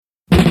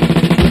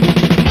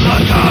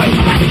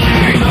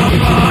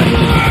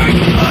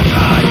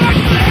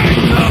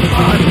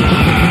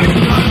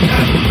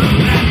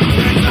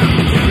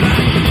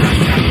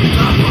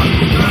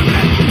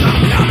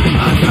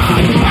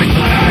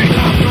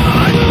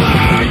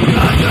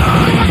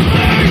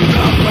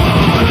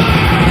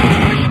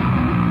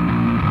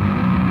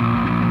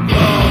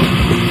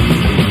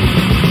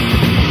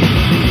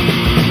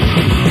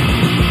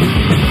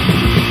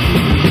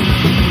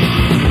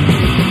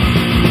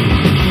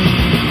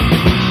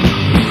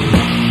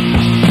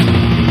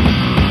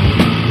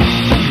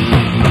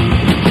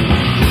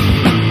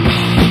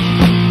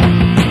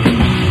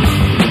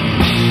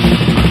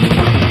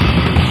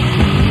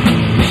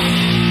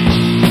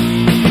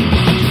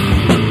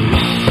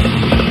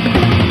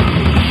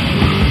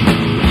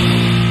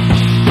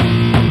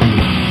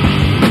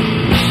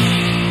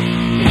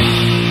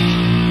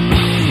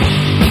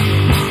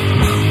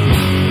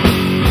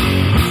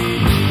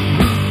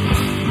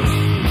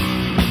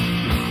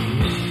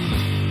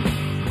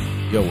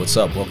Yo, what's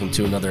up? Welcome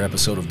to another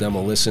episode of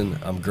Demo Listen.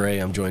 I'm Gray.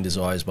 I'm joined as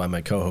always by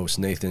my co-host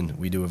Nathan.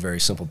 We do a very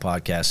simple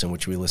podcast in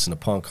which we listen to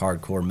punk,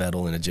 hardcore,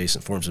 metal, and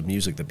adjacent forms of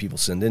music that people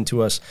send in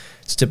to us.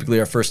 It's typically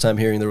our first time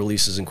hearing the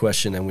releases in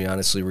question, and we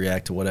honestly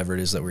react to whatever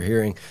it is that we're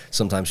hearing.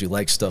 Sometimes we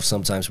like stuff,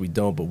 sometimes we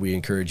don't, but we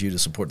encourage you to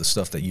support the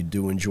stuff that you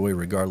do enjoy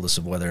regardless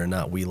of whether or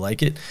not we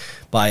like it.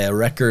 Buy a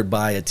record,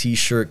 buy a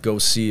t-shirt, go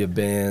see a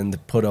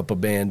band, put up a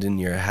band in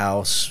your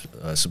house,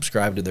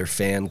 subscribe to their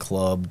fan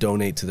club,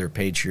 donate to their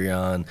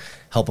Patreon,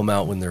 help them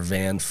out when their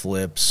van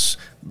flips,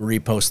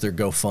 repost their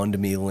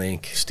GoFundMe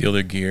link. Steal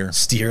their gear.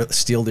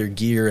 Steal their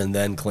gear and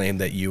then claim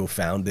that you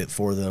found it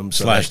for them.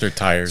 Slash their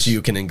tires. So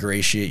you can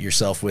ingratiate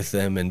yourself with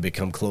them and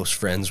become close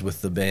friends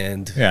with the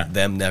band. Yeah.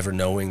 Them never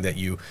knowing that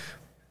you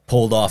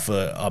pulled off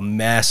a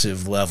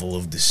massive level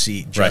of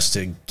deceit just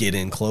to get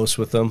in close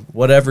with them.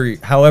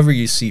 However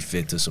you see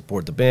fit to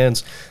support the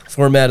bands.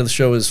 Format of the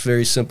show is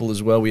very simple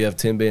as well. We have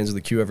 10 bands of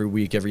the queue every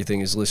week.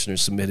 Everything is listener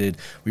submitted.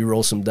 We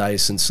roll some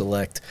dice and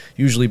select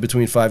usually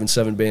between 5 and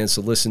 7 bands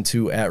to listen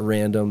to at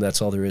random.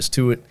 That's all there is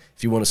to it.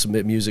 If you want to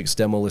submit music, it's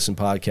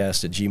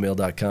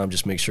demolistenpodcast@gmail.com.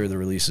 Just make sure the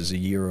release is a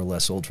year or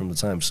less old from the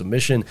time of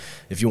submission.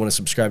 If you want to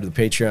subscribe to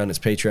the Patreon, it's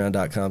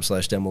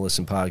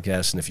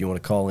patreon.com/demolistenpodcast. And if you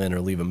want to call in or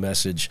leave a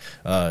message,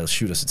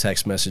 shoot us a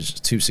text message,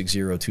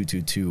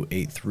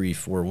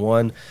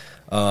 260-222-8341.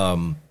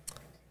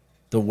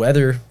 The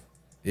weather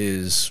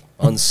is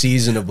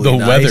unseasonably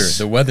nice.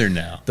 The weather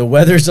now. The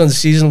weather's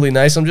unseasonably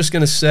nice. I'm just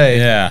going to say,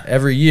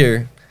 every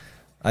year,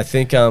 I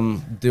think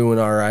I'm doing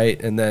all right,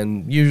 and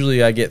then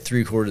usually I get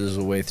 3/4 of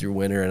the way through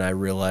winter, and I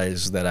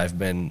realize that I've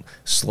been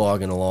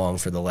slogging along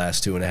for the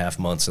last 2.5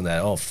 months, and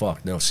that,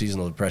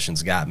 seasonal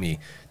depression's got me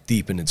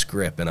deep in its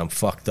grip, and I'm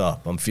fucked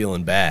up. I'm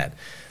feeling bad.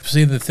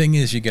 See, the thing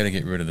is, you got to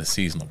get rid of the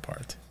seasonal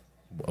part.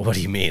 What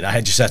do you mean? I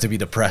just have to be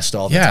depressed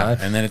all the time?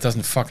 Yeah, and then it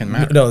doesn't fucking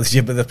matter. No,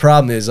 but the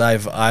problem is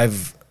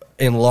I've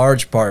in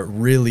large part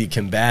really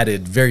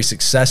combated very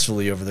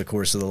successfully over the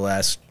course of the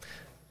last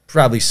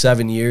probably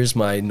 7 years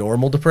my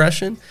normal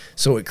depression.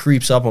 So it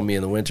creeps up on me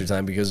in the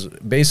wintertime because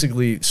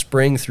basically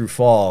spring through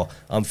fall,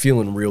 I'm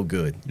feeling real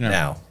good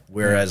now.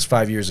 Whereas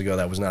 5 years ago,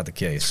 that was not the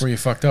case. That's where you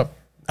fucked up.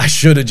 I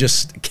should have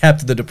just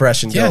kept the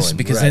depression going. Yes,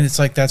 because then it's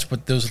like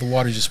those are the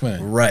waters you swim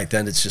in. Right,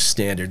 then it's just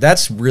standard.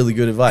 That's really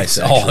good advice.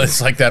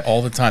 It's like that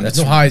all the time. There's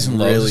no highs and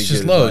lows. It's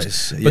just lows.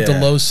 Advice. But the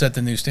lows set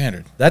the new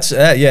standard. That's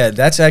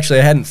actually,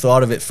 I hadn't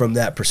thought of it from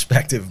that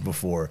perspective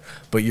before.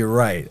 But you're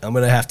right. I'm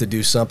going to have to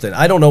do something.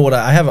 I don't know what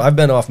I've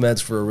been off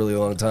meds for a really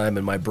long time,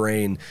 and my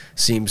brain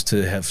seems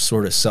to have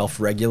sort of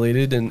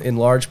self-regulated in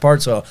large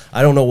part. So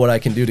I don't know what I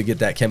can do to get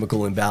that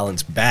chemical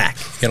imbalance back.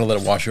 You got to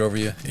let it wash over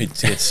you.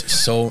 It's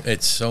so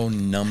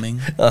numbing.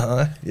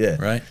 Yeah.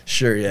 Right?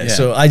 Sure, yeah.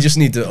 So I just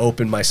need to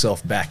open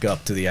myself back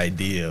up to the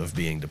idea of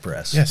being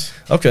depressed. Yes.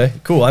 Okay,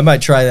 cool. I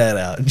might try that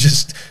out.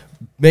 Just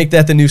make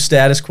that the new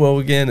status quo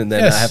again, and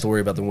then I have to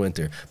worry about the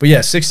winter. But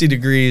yeah, 60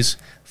 degrees,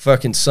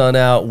 fucking sun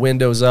out,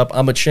 windows up.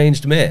 I'm a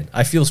changed man.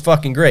 I feel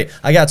fucking great.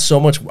 I got so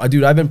much.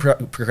 Dude, I've been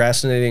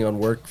procrastinating on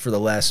work for the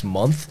last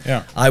month.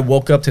 Yeah. I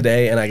woke up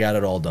today, and I got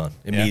it all done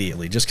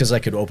immediately just because I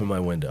could open my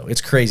window.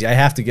 It's crazy. I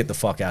have to get the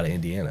fuck out of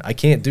Indiana. I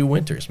can't do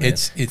winters, man.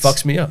 It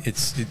fucks me up.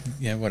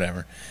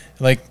 Whatever.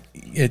 Like,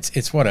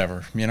 it's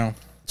whatever, you know?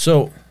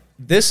 So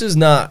this is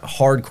not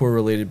hardcore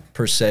related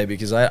per se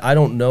because I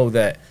don't know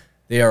that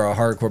they are a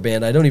hardcore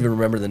band. I don't even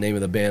remember the name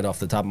of the band off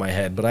the top of my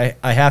head, but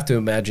I have to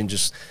imagine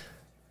just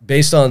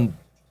based on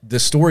the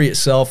story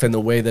itself and the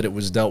way that it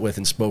was dealt with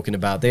and spoken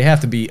about, they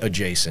have to be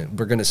adjacent.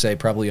 We're going to say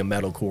probably a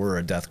metalcore or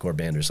a deathcore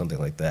band or something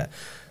like that.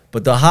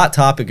 But the hot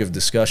topic of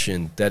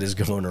discussion that is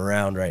going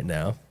around right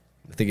now,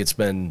 I think it's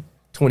been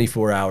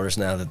 24 hours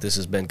now that this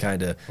has been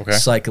kind of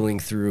cycling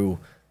through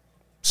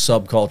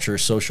subculture,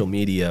 social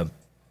media,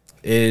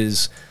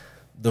 is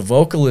the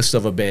vocalist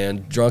of a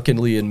band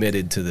drunkenly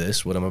admitted to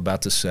this, what I'm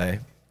about to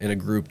say, in a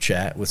group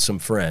chat with some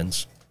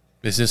friends.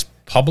 Is this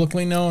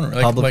publicly known?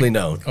 Or publicly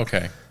known.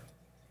 Okay.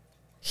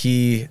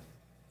 He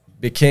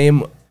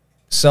became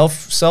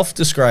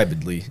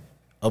self-describedly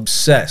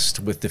obsessed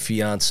with the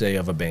fiance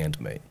of a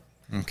bandmate.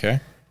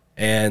 Okay.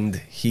 And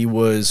he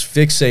was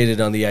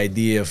fixated on the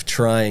idea of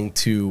trying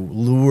to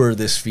lure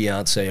this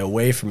fiance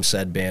away from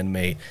said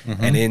bandmate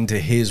and into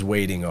his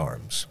waiting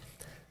arms.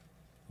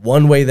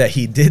 One way that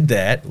he did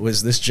that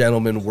was this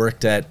gentleman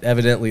worked at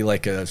evidently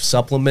like a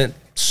supplement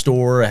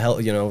store,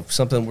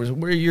 something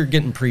where you're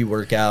getting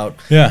pre-workout,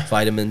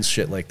 vitamins,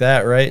 shit like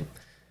that, right?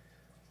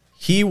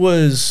 He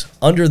was,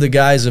 under the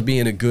guise of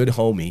being a good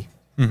homie,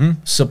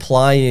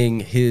 supplying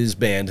his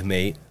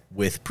bandmate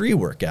with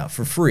pre-workout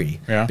for free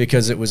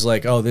because it was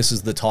like, this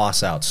is the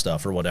toss-out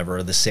stuff or whatever,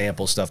 or the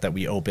sample stuff that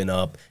we open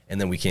up and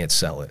then we can't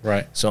sell it.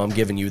 Right. So I'm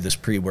giving you this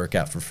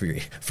pre-workout for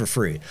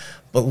free.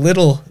 But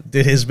little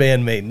did his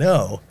bandmate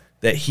know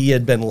that he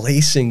had been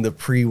lacing the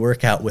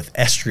pre-workout with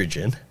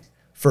estrogen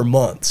for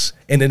months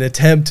in an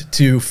attempt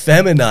to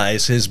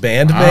feminize his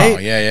bandmate. Oh,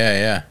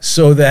 yeah.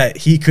 So that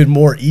he could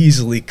more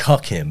easily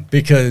cuck him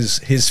because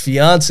his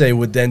fiance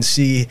would then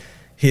see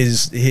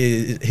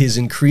his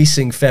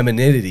increasing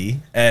femininity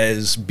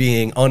as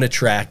being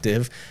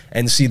unattractive,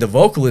 and see the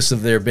vocalist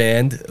of their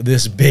band,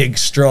 this big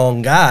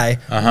strong guy,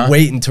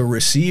 waiting to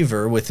receive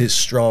her with his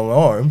strong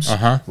arms,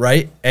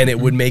 right? And it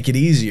would make it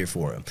easier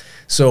for him.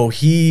 So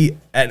he,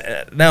 and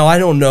now I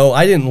don't know,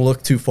 I didn't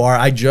look too far.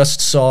 I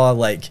just saw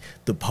like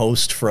the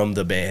post from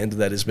the band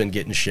that has been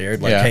getting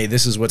shared, like, hey,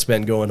 this is what's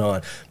been going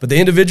on. But the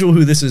individual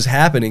who this is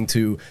happening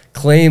to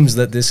claims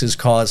that this has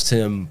caused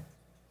him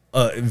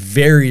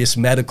various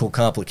medical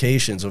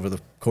complications over the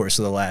course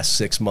of the last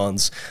 6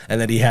 months, and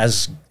that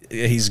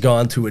he's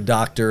gone to a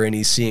doctor and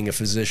he's seeing a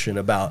physician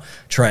about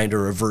trying to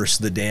reverse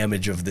the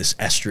damage of this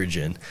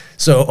estrogen.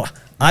 So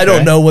I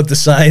don't know what the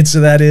science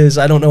of that is.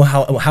 I don't know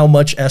how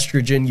much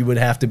estrogen you would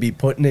have to be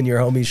putting in your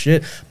homie's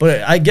shit.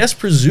 But I guess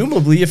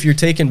presumably if you're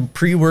taking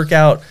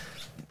pre-workout,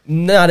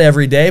 not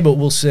every day, but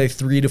we'll say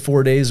 3 to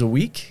 4 days a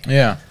week.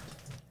 Yeah.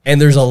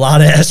 And there's a lot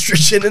of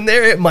estrogen in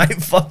there, it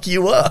might fuck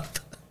you up.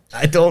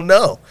 I don't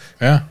know.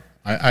 Yeah.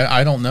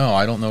 I don't know.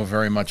 I don't know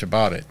very much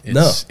about it.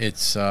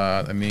 It's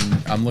I mean,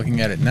 I'm looking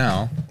at it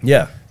now.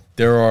 Yeah.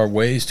 There are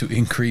ways to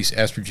increase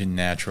estrogen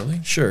naturally.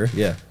 Sure,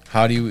 yeah.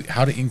 How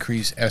to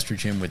increase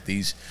estrogen with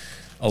these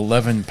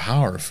 11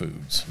 power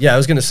foods? Yeah, I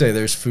was going to say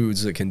there's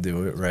foods that can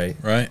do it, right?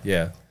 Right?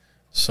 Yeah.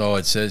 So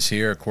it says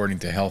here, according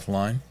to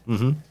Healthline,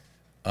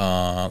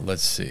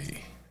 let's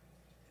see.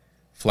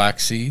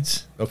 Flax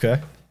seeds.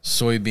 Okay.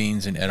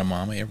 Soybeans and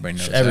edamame. Everybody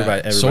knows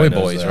everybody that. Soy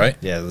knows boys, that. right?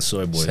 Yeah, the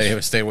soy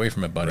boys. Stay away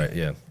from it, buddy. Right,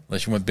 yeah.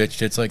 Unless you want bitch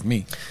tits like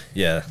me.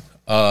 Yeah.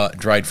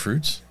 Dried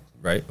fruits.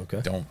 Right,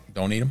 okay.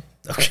 Don't eat them.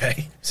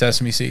 Okay.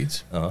 Sesame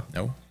seeds.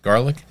 No.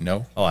 Garlic.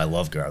 No. Oh, I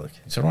love garlic.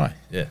 So do I.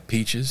 Yeah.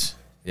 Peaches.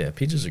 Yeah,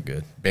 peaches are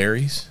good.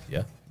 Berries.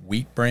 Yeah.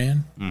 Wheat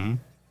bran.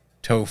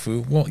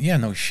 Tofu. Well, yeah,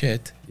 no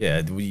shit.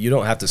 Yeah, you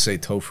don't have to say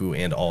tofu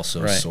and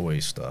also soy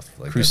stuff.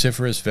 Like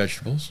cruciferous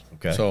vegetables.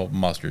 Okay. So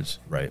mustards.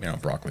 Right. You know,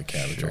 broccoli,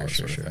 cabbage, all that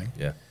sort of thing.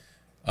 Yeah.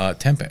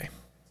 Tempeh.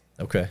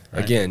 Okay.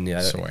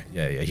 Right? Soy.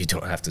 Yeah. You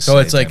don't have to say. So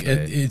it's like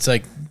tempeh. it's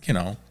like, you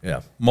know.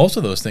 Yeah. Most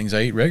of those things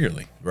I eat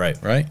regularly. Right.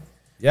 Right.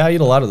 Yeah, I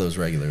eat a lot of those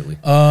regularly.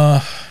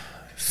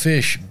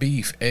 Fish,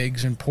 beef,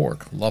 eggs, and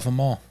pork. Love them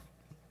all.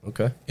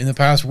 Okay. In the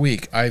past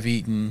week, I've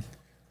eaten.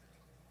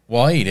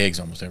 Well, I eat eggs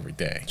almost every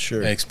day.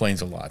 Sure. That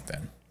explains a lot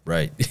then.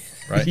 Right.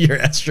 Right.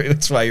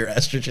 That's why your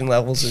estrogen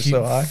levels are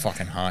so high.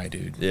 Fucking high,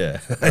 dude. Yeah.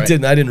 Right?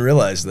 I didn't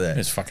realize that.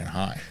 It's fucking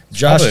high.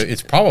 Josh,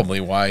 it's probably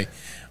why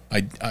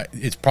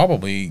it's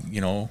probably,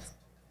 you know,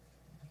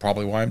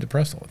 why I'm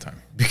depressed all the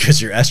time.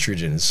 Because your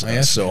estrogen is My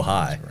estrogen so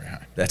high. is very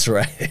high. That's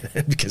right.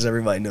 Because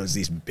everybody knows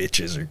these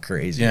bitches are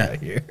crazy out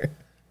here.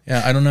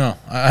 Yeah, I don't know.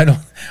 I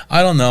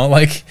don't know.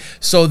 Like,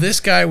 so this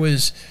guy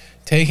was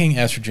taking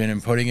estrogen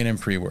and putting it in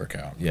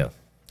pre-workout. Yeah.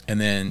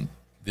 And then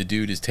the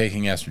dude is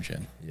taking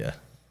estrogen. Yeah.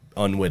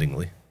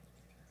 Unwittingly.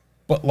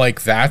 But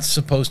like that's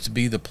supposed to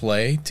be the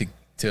play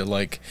to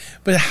like,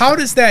 but how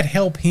does that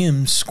help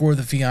him score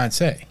the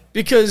fiance?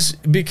 Because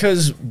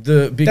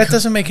that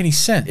doesn't make any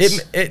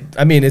sense.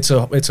 I mean it's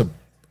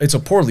a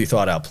poorly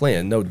thought out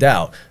plan, no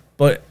doubt.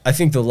 But I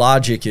think the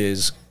logic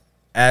is,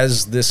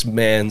 as this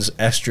man's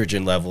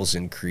estrogen levels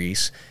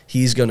increase,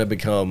 he's going to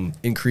become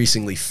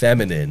increasingly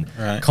feminine,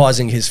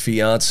 causing his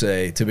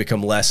fiance to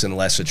become less and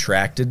less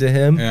attracted to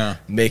him,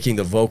 making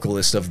the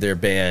vocalist of their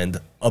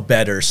band a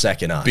better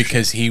second option.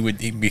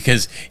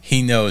 Because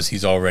he knows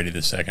he's already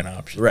the second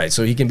option. Right,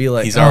 so he can be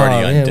like, he's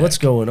already on man, deck. what's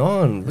going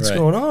on? What's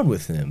going on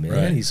with him,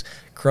 man? He's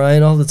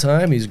crying all the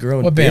time. He's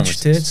growing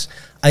bitch tits.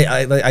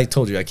 I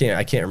told you I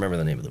can't remember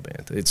the name of the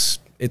band. It's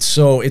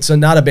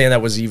not a band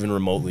that was even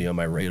remotely on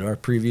my radar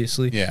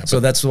previously. Yeah.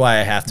 So that's why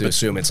I have to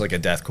assume it's like a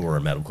deathcore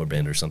or metalcore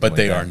band or something. But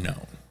they like are that.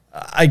 known.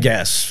 I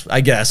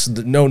guess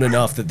known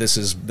enough that this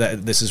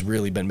has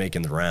really been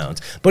making the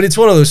rounds. But it's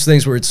one of those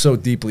things where it's so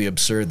deeply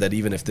absurd that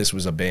even if this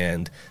was a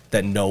band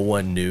that no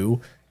one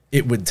knew,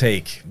 it would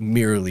take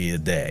merely a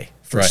day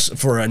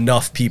for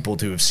enough people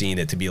to have seen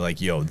it to be like,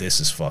 yo,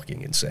 this is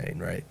fucking insane,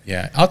 right?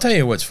 Yeah. I'll tell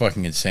you what's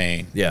fucking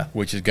insane. Yeah.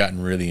 Which has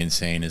gotten really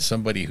insane is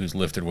somebody who's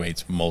lifted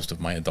weights most of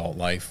my adult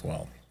life.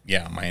 Well,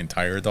 yeah, my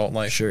entire adult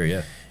life. Sure,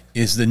 yeah.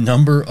 Is the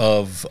number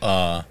of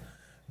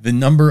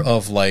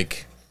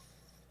like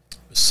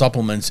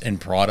supplements and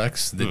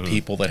products that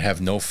people that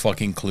have no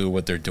fucking clue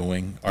what they're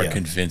doing are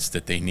convinced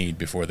that they need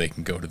before they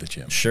can go to the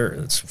gym. Sure,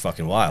 that's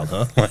fucking wild,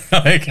 huh?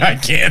 Like, I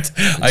can't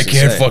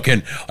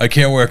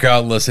work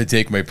out unless I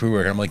take my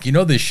pre-workout. I'm like, you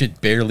know, this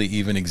shit barely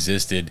even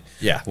existed.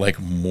 Yeah, like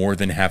more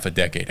than half a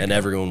decade ago. And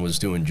everyone was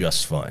doing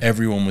just fine.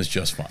 Everyone was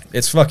just fine.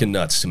 It's fucking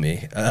nuts to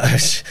me,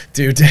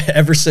 dude.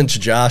 Ever since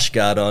Josh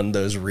got on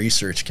those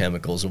research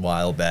chemicals a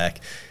while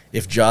back.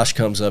 If Josh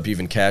comes up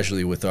even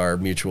casually with our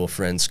mutual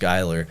friend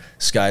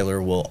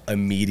Skylar will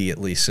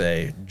immediately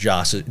say,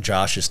 Josh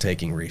is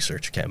taking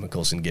research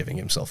chemicals and giving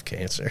himself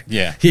cancer.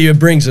 Yeah. He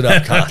brings it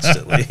up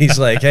constantly. He's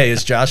like, hey,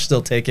 is Josh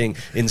still taking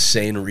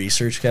insane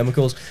research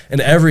chemicals?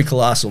 And every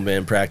Colossal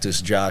Man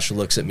practice, Josh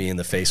looks at me in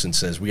the face and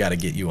says, we got to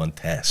get you on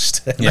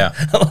test. Yeah.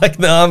 I'm like,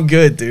 no, I'm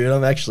good, dude.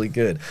 I'm actually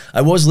good.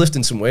 I was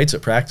lifting some weights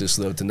at practice,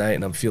 though, tonight,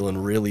 and I'm feeling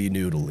really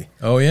noodly.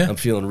 Oh, yeah? I'm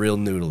feeling real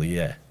noodly,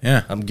 yeah.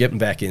 Yeah. I'm getting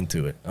back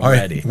into it. I'm All right.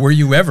 ready. Were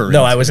you ever?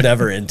 No, I was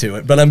never into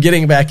it, but I'm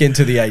getting back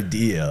into the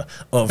idea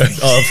of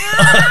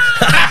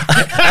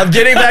I'm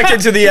getting back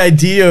into the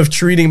idea of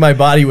treating my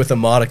body with a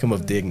modicum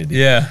of dignity.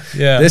 Yeah.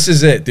 This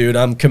is it, dude.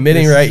 I'm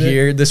committing This right is it.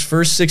 here. This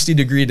first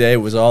 60-degree day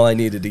was all I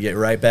needed to get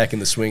right back in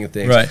the swing of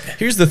things. Right.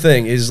 Here's the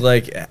thing is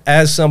like,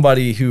 as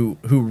somebody who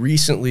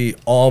recently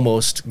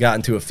almost got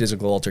into a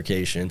physical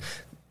altercation.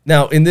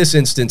 Now, in this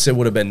instance, it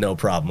would have been no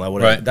problem. I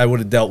would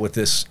have dealt with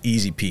this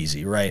easy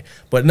peasy, right?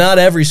 But not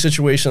every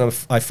situation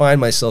I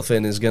find myself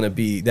in is going to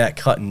be that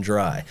cut and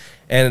dry.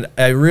 And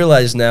I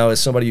realize now, as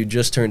somebody who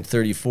just turned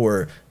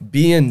 34,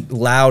 being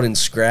loud and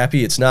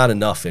scrappy, it's not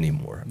enough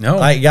anymore. No.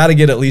 I got to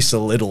get at least a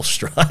little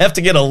strong. I have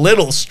to get a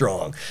little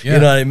strong. Yeah. You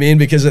know what I mean?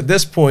 Because at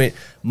this point,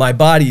 my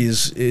body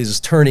is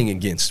turning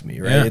against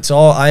me, right? Yeah.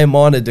 I am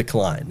on a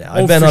decline now.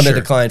 I've been for on sure. a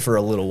decline for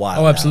a little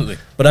while. Oh, now, absolutely.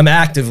 but I'm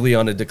actively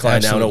on a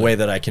decline now in a Absolutely. way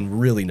that I can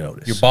really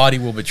notice. Your body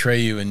will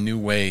betray you in new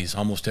ways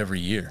almost every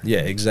year. Yeah,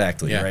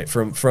 exactly. Yeah. Right.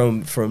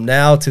 From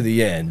now to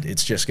the end,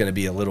 it's just going to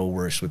be a little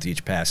worse with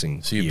each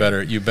passing. So you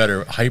year.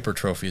 better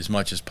hypertrophy as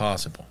much as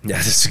possible. Yeah,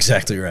 that's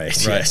exactly right.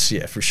 Yes,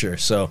 yeah, for sure.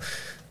 So,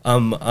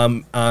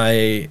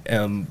 I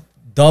am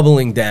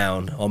doubling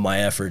down on my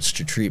efforts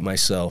to treat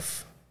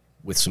myself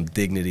with some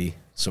dignity,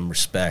 some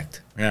respect,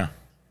 Yeah.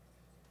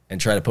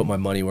 and try to put my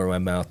money where my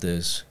mouth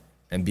is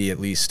and be at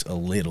least a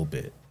little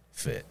bit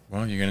fit.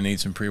 Well, you're gonna need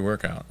some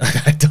pre-workout.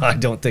 I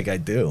don't think I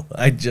do.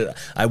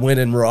 I went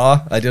in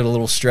raw. I did a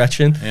little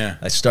stretching. Yeah.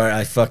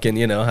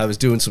 I was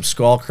doing some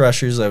skull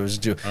crushers. I was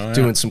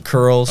doing some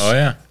curls. Oh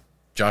yeah.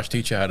 Josh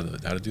teach you how to do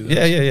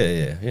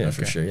that. Yeah,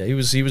 for Okay. sure. Yeah,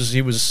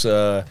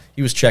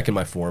 he was checking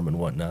my form and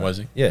whatnot. Was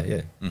he? Yeah,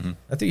 yeah. Mm-hmm.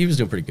 I think he was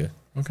doing pretty good.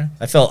 Okay.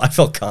 I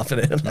felt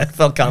confident. I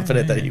felt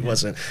confident that he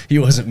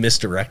wasn't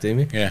misdirecting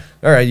me. Yeah.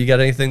 All right, you got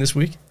anything this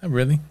week? Not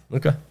really.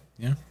 Okay.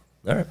 Yeah.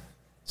 All right.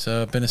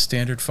 It's been a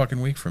standard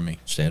fucking week for me.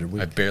 Standard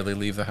week. I barely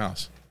leave the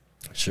house.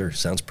 Sure.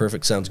 Sounds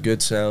perfect. Sounds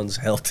good. Sounds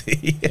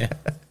healthy. Yeah.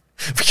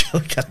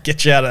 We gotta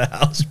get you out of the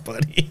house,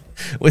 buddy.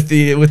 With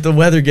the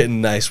weather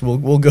getting nice,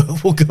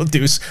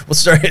 we'll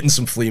start hitting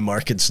some flea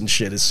markets and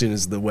shit as soon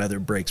as the weather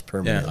breaks Yeah.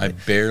 permanently. I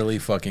barely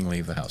fucking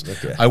leave the house.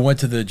 Okay. I went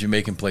to the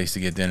Jamaican place to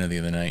get dinner the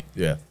other night,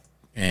 Yeah.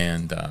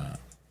 and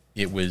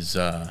it was,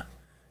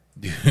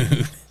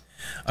 dude.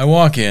 I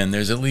walk in.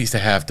 There's at least a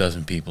half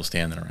dozen people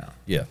standing around.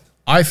 Yeah.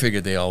 I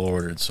figured they all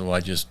ordered, so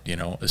I just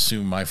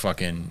assume my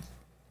fucking.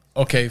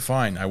 Okay,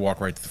 fine. I walk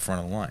right to the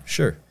front of the line.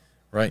 Sure.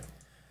 Right.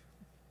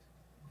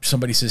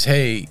 Somebody says,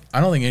 "Hey,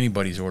 I don't think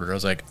anybody's ordered." I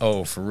was like,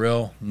 "Oh, for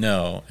real?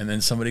 No." And then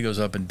somebody goes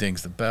up and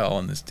dings the bell,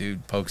 and this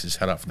dude pokes his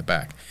head out from the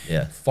back.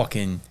 Yeah.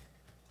 Fucking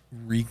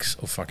reeks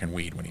of fucking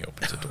weed when he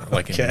opens the door,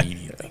 like Okay.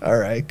 immediately. All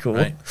right. Cool.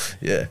 Right.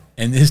 Yeah.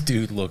 And this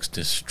dude looks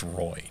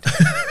destroyed.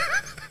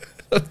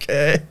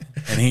 Okay.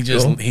 And he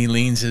just Cool. he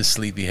leans his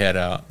sleepy head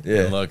out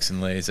Yeah. and looks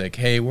and lays like,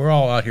 "Hey, we're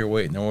all out here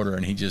waiting to order."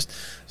 And he just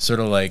sort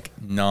of like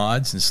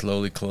nods and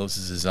slowly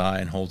closes his eye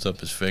and holds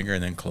up his finger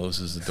and then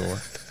closes the door.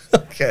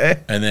 Okay.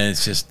 And then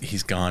it's just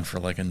he's gone for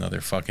like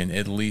another fucking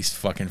at least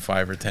fucking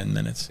 5 or 10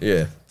 minutes.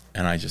 Yeah.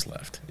 And I just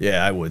left.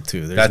 Yeah, I would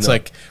too.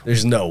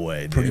 There's no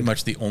way, dude. Pretty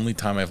much the only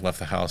time I've left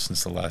the house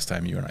since the last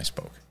time you and I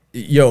spoke.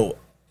 Yo,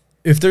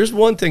 if there's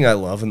one thing I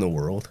love in the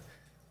world,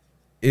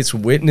 it's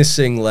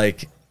witnessing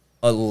like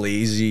a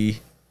lazy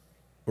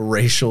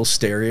racial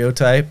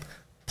stereotype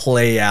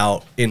play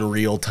out in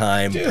real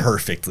time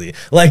perfectly.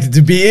 Like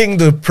being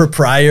the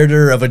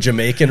proprietor of a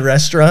Jamaican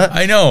restaurant.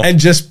 I know. And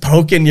just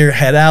poking your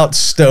head out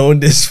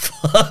stoned as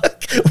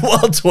fuck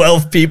while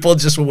 12 people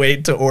just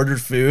wait to order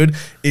food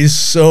is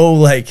so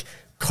like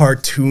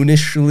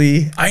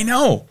cartoonishly. I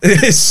know.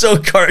 It's so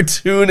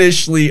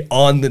cartoonishly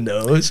on the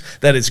nose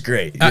that it's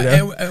great. You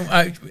know?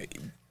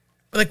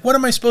 Like, what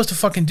am I supposed to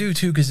fucking do,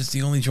 too? Because it's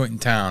the only joint in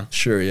town.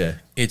 Sure, yeah.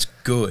 It's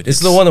good. It's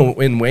the one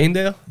in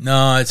Waynedale?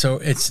 No,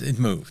 it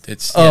moved.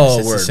 It's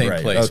Oh, the word, same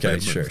right. place. Okay, but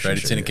it sure, moved, sure, right?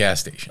 It's sure, in a yeah.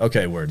 gas station.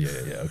 Okay, word, yeah,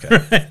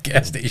 okay.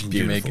 Gas station,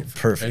 Beautiful. Jamaican.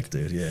 Perfect,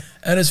 right? dude, yeah.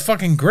 And it's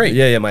fucking great.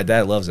 Yeah, my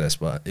dad loves that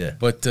spot, yeah.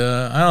 But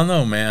I don't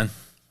know, man.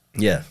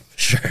 Yeah,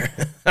 sure.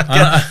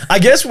 I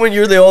guess when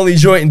you're the only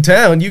joint in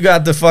town, you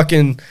got the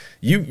fucking,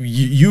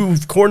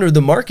 you've cornered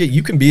the market,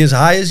 you can be as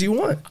high as you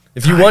want.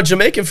 If you want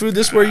Jamaican food,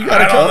 this is where you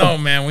gotta I come. don't know,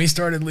 man. We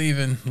started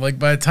leaving. Like,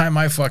 by the time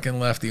I fucking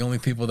left, the only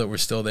people that were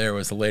still there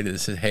was the lady that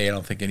said, "Hey, I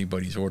don't think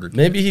anybody's ordered."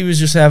 Maybe he was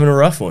just having a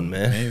rough one,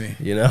 man. Maybe.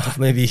 You know,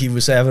 maybe he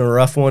was having a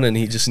rough one and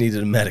he just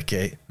needed to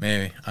medicate.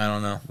 Maybe. I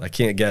don't know. I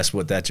can't guess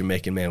what that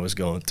Jamaican man was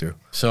going through.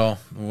 So,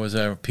 it was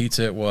a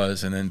pizza, it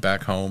was, and then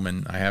back home,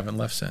 and I haven't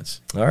left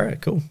since. All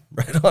right, cool.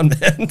 Right on,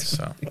 man.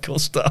 So. Cool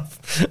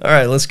stuff. All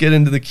right, let's get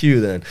into the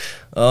queue then.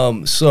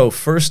 So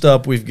first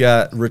up, we've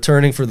got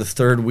returning for the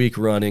third week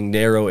running,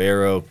 Narrow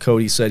Arrow.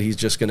 Cody said he's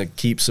just going to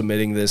keep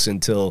submitting this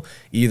until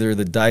either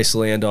the dice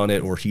land on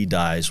it or he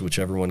dies,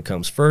 whichever one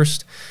comes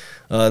first.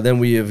 Then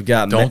we have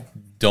got...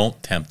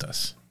 Don't tempt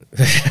us.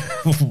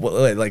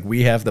 Like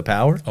we have the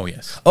power? Oh,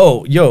 yes.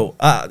 Oh, yo,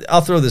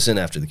 I'll throw this in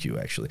after the queue,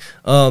 actually.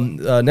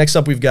 Next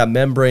up, we've got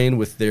Membrane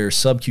with their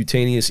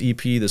Subcutaneous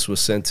EP. This was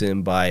sent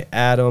in by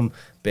Adam.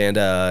 band,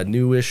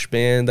 newish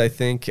band, I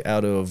think,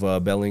 out of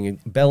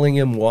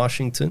Bellingham,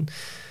 Washington.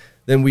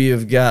 Then we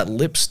have got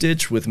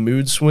Lipstitch with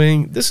Mood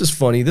Swing. This is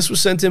funny. This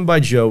was sent in by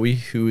Joey,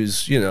 who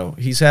is,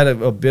 he's had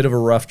a bit of a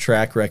rough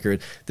track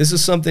record. This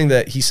is something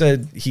that he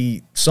said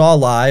he saw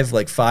live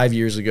like 5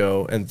 years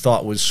ago and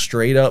thought was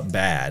straight up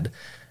bad.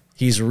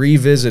 He's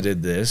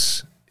revisited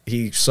this.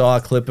 He saw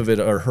a clip of it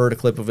or heard a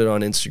clip of it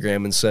on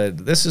Instagram and said,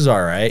 this is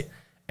all right,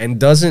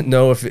 and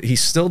he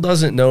still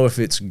doesn't know if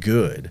it's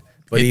good,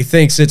 but he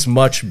thinks it's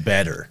much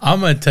better. I'm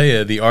going to tell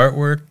you, the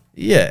artwork,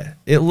 yeah,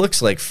 it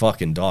looks like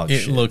fucking dog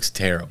shit. It looks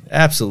terrible.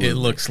 Absolutely. It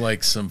looks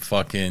like some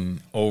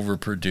fucking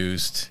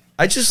overproduced,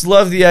 I just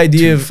love the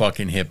idea of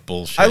fucking hip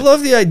bullshit. I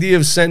love the idea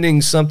of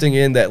sending something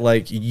in that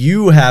like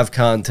you have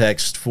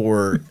context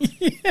for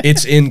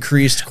its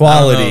increased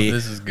quality.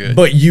 This is good.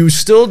 But you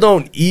still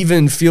don't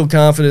even feel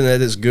confident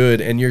that it's good,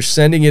 and you're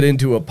sending it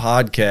into a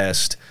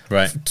podcast.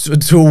 Right.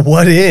 To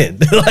what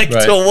end? Right.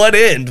 To what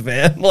end,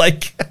 man?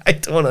 Like I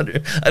don't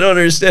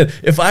understand.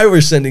 If I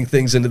were sending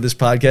things into this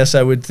podcast,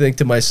 I would think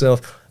to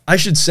myself, I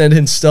should send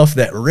in stuff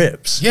that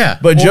rips. Yeah.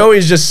 But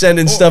Joey's just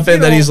sending stuff in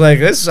that he's like,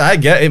 this, I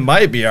get, it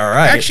might be all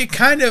right. Actually,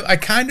 I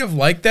kind of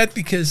like that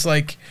because,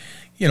 like,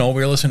 we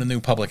were listening to New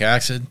Public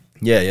Acid.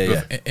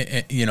 Yeah.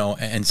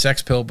 And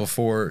Sex Pill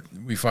before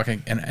we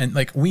fucking, and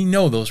like, we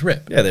know those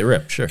rip. Yeah, they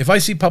rip, sure. If I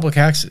see Public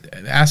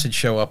Acid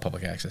show up,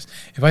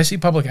 if I see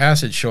Public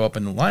Acid show up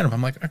in the lineup,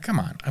 I'm like, oh, come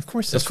on. Of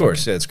course. Of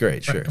course. Yeah, it's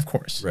great, sure. Right, of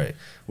course. Right.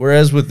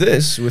 Whereas with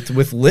this, with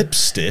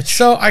Lipstitch.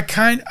 So I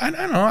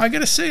don't know, I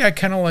gotta say, I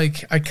kind of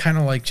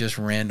like just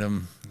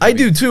random. I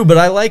do too, but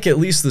I like at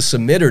least the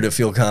submitter to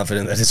feel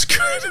confident that it's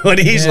good. When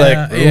he's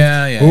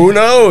who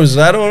knows?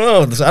 I don't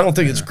know. I don't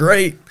think it's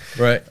great.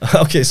 Right.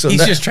 Okay, so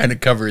he's just trying to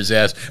cover his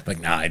ass. Like,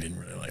 nah, I didn't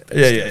really like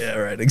that. Yeah,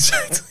 right,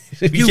 exactly.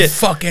 You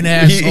fucking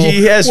asshole.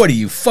 He has, what are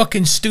you,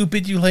 fucking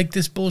stupid? You like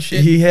this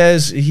bullshit? He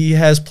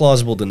has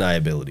plausible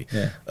deniability.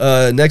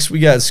 Yeah. Next, we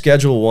got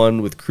Schedule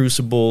 1 with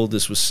Crucible.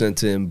 This was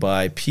sent in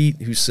by Pete,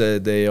 who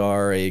said they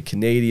are a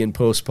Canadian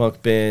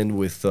post-punk band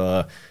with,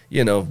 the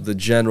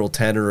general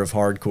tenor of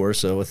hardcore,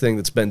 so a thing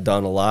that's been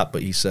done a lot,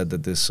 but he said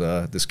that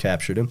this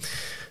captured him.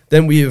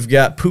 Then we have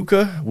got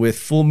Puka with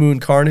Full Moon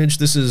Carnage.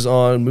 This is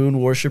on Moon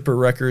Worshipper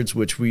Records,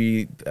 which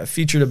we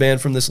featured a band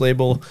from this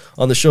label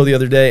on the show the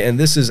other day, and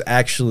this is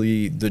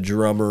actually the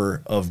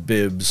drummer of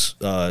Bib's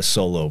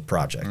solo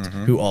project,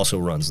 who also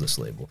runs this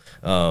label.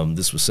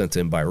 This was sent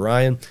in by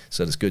Ryan,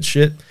 said it's good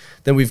shit.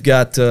 Then we've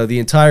got the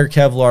entire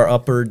Kevlar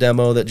Upper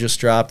demo that just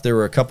dropped. There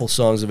were a couple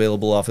songs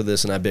available off of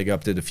this, and I big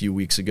upped it a few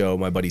weeks ago.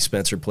 My buddy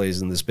Spencer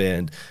plays in this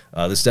band.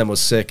 This demo's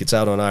sick. It's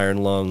out on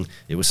Iron Lung.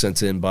 It was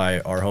sent in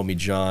by our homie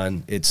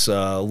John. It's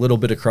a little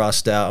bit of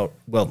crossed out.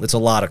 Well, it's a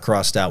lot of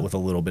crossed out with a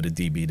little bit of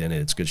D-beat in it.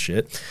 It's good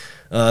shit.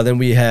 Then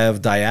we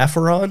have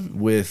Diaphoron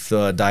with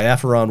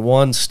Diaphoron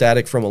 1,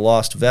 Static from a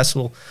Lost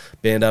Vessel,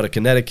 band out of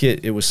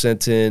Connecticut. It was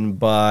sent in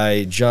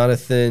by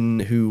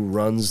Jonathan, who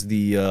runs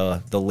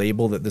the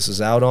label that this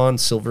is out on,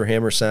 Silver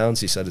Hammer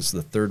Sounds. He said it's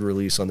the third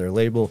release on their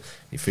label.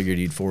 He figured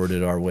he'd forward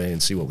it our way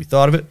and see what we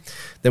thought of it.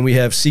 Then we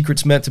have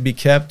Secrets Meant to Be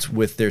Kept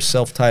with their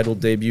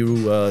self-titled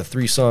debut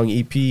 3-song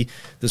EP.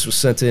 This was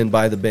sent in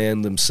by the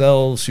band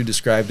themselves, who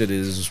described it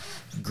as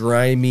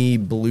grimy,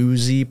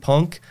 bluesy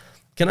punk.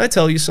 Can I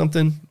tell you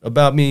something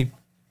about me?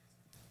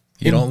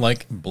 You don't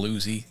like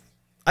bluesy?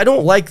 I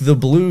don't like the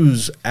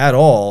blues at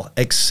all,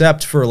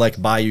 except for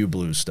like Bayou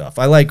Blues stuff.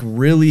 I like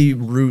really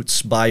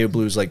roots Bayou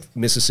Blues, like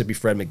Mississippi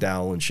Fred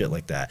McDowell and shit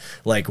like that.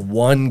 Like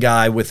one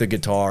guy with a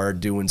guitar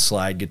doing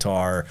slide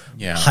guitar,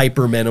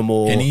 hyper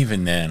minimal. And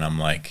even then, I'm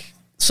like,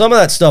 some of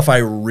that stuff I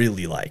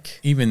really like.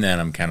 Even then,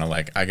 I'm kind of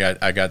like,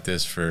 I got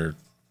this for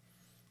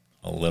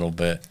a little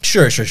bit.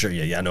 Sure.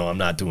 Yeah. No, I'm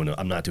not doing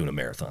a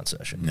marathon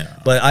session. No.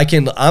 But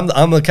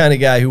I'm the kind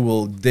of guy who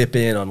will dip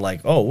in on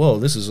like, oh, whoa,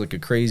 this is like a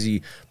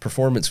crazy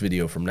performance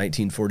video from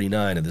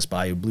 1949 of this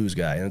Bayou Blues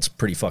guy, and it's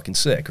pretty fucking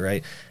sick,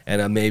 right?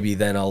 And maybe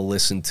then I'll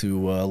listen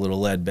to a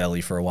little Lead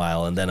Belly for a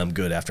while, and then I'm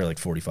good after like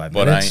 45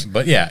 minutes.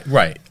 But yeah,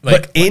 right.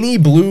 Like, but any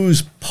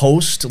blues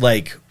post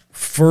like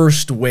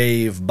first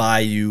wave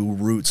Bayou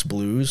roots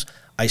blues,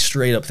 I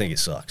straight up think it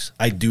sucks.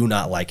 I do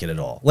not like it at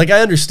all. Like,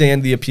 I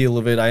understand the appeal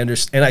of it.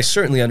 And I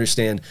certainly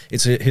understand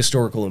its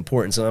historical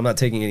importance, and I'm not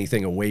taking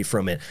anything away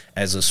from it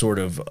as a sort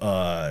of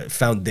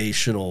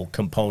foundational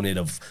component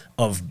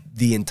of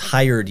the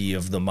entirety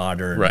of the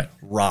modern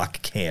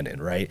rock canon,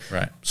 right?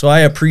 Right. So I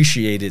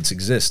appreciate its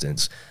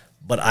existence,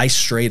 but I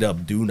straight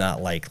up do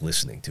not like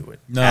listening to it.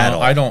 No, at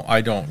all.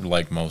 I don't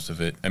like most of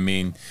it. I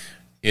mean,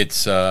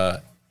 it's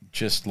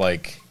just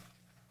like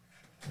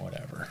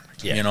whatever.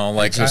 Yeah, you know,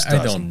 like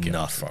I don't give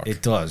a fuck.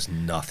 It does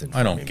nothing for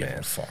me, I don't give man.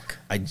 a fuck.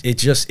 And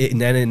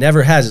it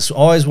never has. It's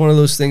always one of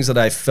those things that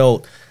I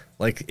felt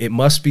like it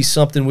must be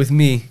something with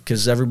me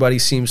because everybody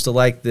seems to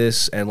like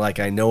this, and like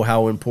I know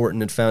how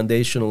important and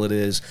foundational it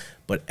is,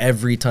 but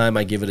every time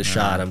I give it a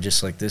shot, I'm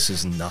just like, this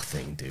is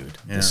nothing, dude.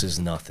 Yeah. This is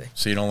nothing.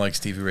 So you don't like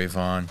Stevie Ray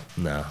Vaughan?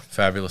 No.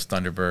 Fabulous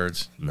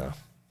Thunderbirds? No.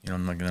 You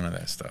don't like none of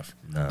that stuff?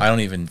 No. I don't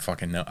even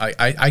fucking know.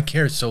 I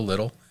care so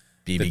little.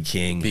 BB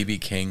King.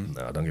 BB King.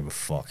 No, I don't give a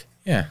fuck.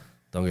 Yeah.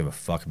 Don't give a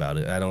fuck about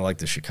it. I don't like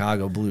the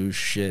Chicago blues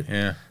shit.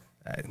 Yeah.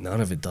 None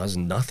of it does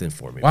nothing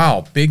for me.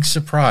 Wow, big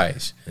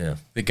surprise. Yeah.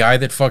 The guy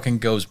that fucking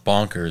goes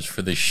bonkers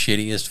for the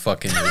shittiest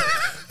fucking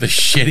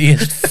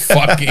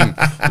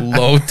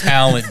low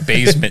talent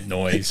basement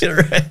noise.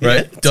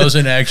 Right?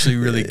 Doesn't actually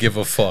really give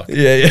a fuck.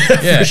 Yeah,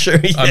 for sure.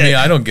 Yeah. I mean,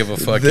 I don't give a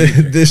fuck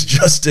either. This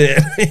just in.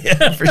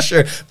 Yeah, for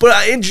sure.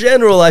 But in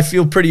general, I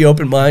feel pretty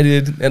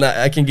open-minded, and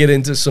I can get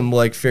into some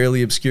like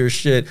fairly obscure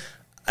shit.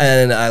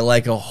 And I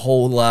like a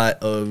whole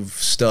lot of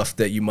stuff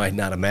that you might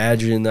not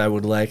imagine I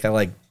would like. I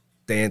like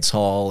dance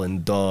hall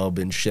and dub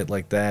and shit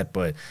like that,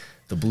 but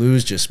the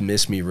blues just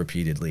miss me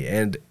repeatedly.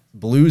 And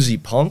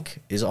bluesy punk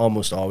is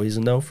almost always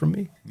a no from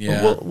me.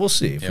 Yeah, but we'll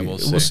see. We'll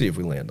see if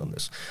we land on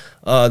this.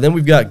 Then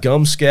we've got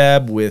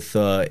Gumscab with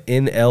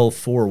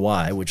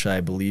NL4Y, which I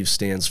believe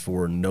stands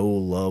for No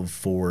Love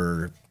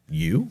for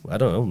You. I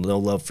don't know. No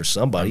Love for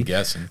Somebody. I'm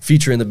guessing.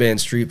 Featuring the band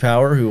Street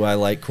Power, who I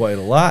like quite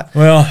a lot.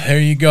 Well, there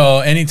you go.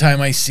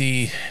 Anytime I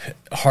see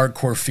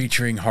hardcore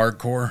featuring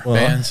hardcore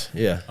bands,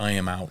 yeah, I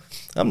am out.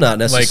 I'm not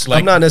necessarily.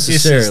 I'm not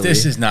necessarily.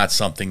 This is not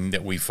something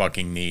that we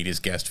fucking need as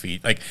guest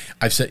feed. Like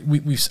I've said,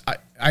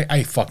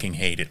 I fucking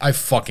hate it. I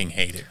fucking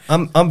hate it.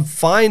 I'm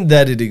fine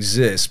that it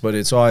exists, but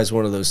it's always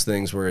one of those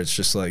things where it's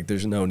just like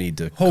there's no need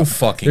to.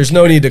 There's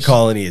no need to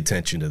call any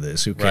attention to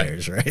this. Who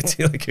cares, right?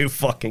 Like who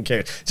fucking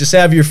cares? Just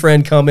have your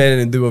friend come in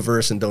and do a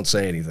verse and don't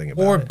say anything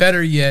about it. Or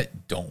better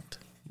yet, don't.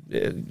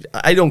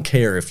 I don't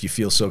care if you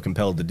feel so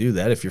compelled to do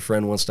that. If your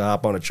friend wants to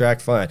hop on a track,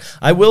 fine.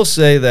 I will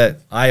say that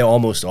I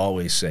almost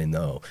always say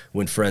no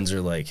when friends are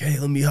like, "Hey,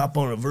 let me hop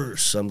on a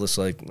verse." I'm just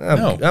like,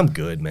 I'm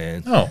good,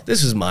 man. No,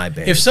 this is my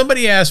band. If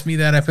somebody asked me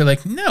that, I'd be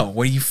like, "No,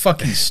 what are you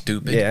fucking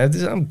stupid?" Yeah,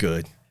 I'm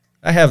good.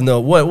 I have no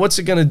what's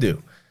it gonna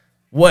do?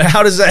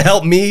 How does that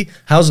help me?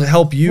 How's it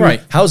help you?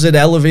 Right. How's it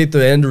elevate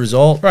the end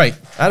result? Right.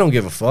 I don't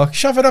give a fuck.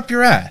 Shove it up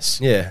your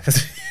ass. Yeah,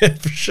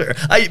 for sure.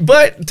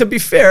 But to be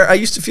fair, I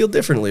used to feel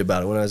differently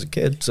about it when I was a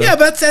kid. So. Yeah,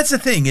 but that's the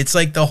thing. It's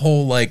like the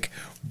whole like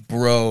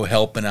bro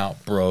helping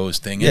out bros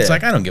thing. It's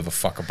like I don't give a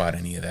fuck about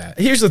any of that.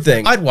 Here's the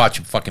thing. I'd watch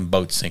a fucking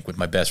boat sink with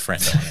my best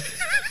friend on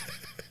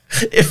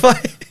it.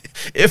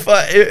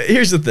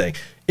 Here's the thing.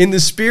 In the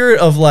spirit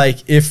of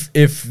like if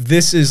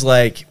this is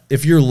like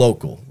if you're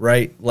local,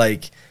 right?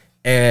 Like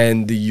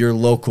and your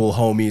local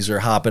homies are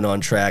hopping on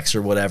tracks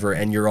or whatever,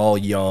 and you're all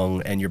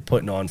young and you're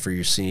putting on for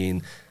your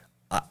scene,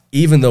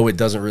 even though it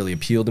doesn't really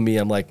appeal to me,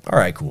 I'm like, all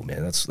right, cool,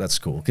 man, that's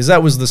cool, because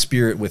that was the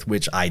spirit with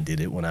which I did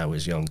it when I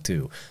was young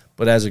too.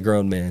 But as a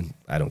grown man,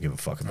 I don't give a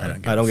fuck about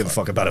it. I don't give a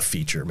fuck about a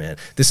feature, man.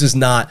 This is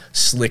not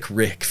Slick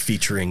Rick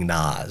featuring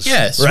Nas.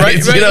 Yes, right.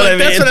 You know what I mean?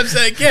 That's what I'm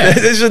saying. Yeah,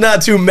 this is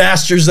not two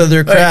masters of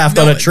their craft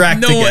on a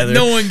track together.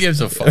 No one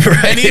gives a fuck.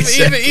 Right,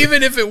 and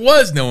even if it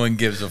was, no one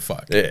gives a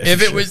fuck. Yeah,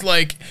 if it was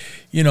like,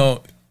 you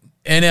know,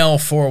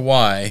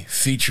 NL4Y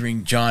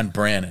featuring John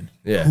Brannon,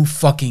 who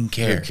fucking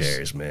cares? Who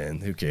cares, man?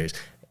 Who cares?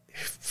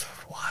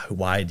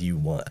 Why do you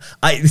want?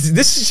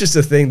 This is just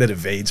a thing that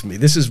evades me.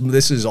 This is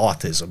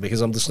autism,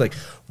 because I'm just like,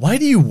 why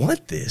do you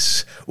want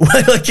this?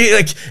 like,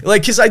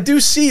 because I do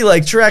see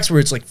like tracks where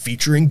it's like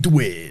featuring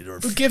Dwid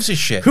or who gives a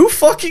shit? Who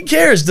fucking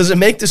cares? Does it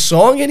make the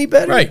song any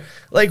better? Right.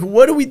 Like,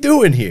 what are we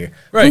doing here?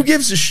 Right. Who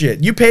gives a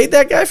shit? You paid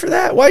that guy for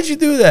that? Why'd you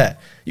do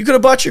that? You could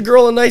have bought your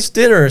girl a nice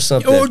dinner or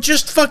something. Or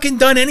just fucking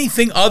done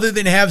anything other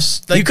than have.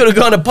 Like, you could have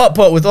gone to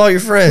putt-putt with all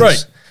your friends.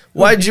 Right.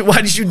 Why did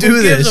you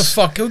do this? Who gives a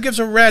fuck? Who gives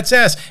a rat's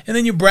ass? And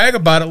then you brag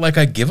about it like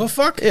I give a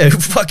fuck? Yeah, who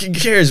fucking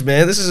cares,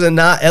 man? This is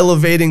not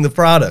elevating the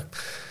product.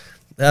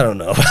 I don't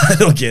know. I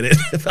don't get it.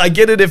 I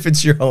get it if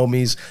it's your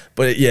homies,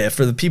 but yeah,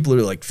 for the people who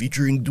are like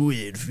featuring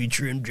Dwid,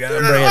 featuring John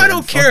Brannon. I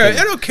don't care.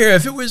 I don't care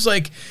if it was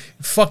like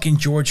fucking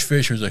George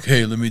Fisher's like,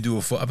 hey, let me do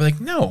a I'd be like,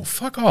 no,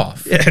 fuck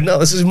off. Yeah, no,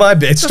 this is my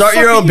band. Start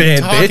your own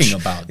band, bitch.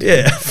 About, dude?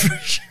 Yeah, for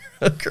sure.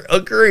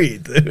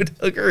 Agreed, dude.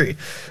 Agree.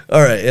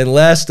 All right, and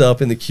last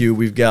up in the queue,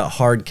 we've got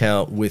Hard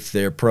Count with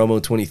their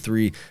Promo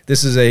 23.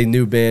 This is a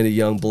new band of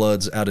young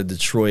bloods out of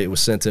Detroit. It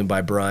was sent in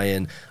by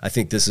Brian. I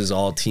think this is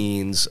all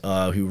teens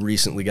who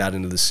recently got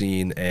into the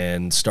scene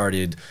and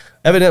started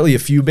evidently a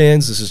few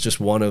bands. This is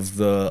just one of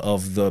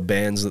the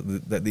bands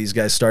that these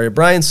guys started.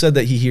 Brian said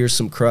that he hears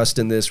some crust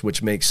in this,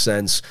 which makes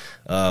sense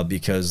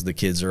because the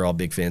kids are all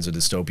big fans of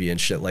Dystopia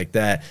and shit like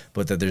that,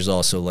 but that there's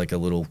also like a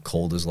little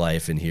Cold as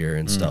Life in here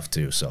and stuff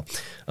too. So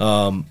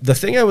the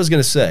thing I was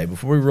going to say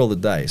before we roll the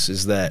dice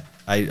is that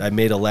I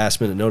made a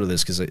last minute note of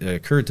this because it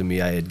occurred to me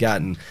I had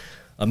gotten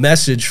a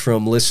message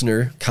from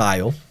listener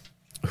Kyle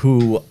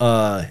who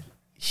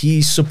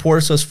he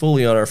supports us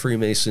fully on our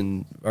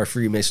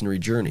Freemasonry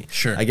journey.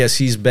 Sure. I guess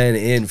he's been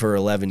in for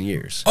 11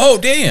 years. Oh,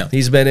 damn.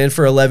 He's been in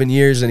for 11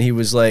 years, and he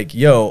was like,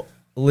 yo,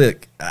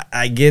 look,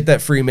 I get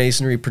that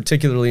Freemasonry,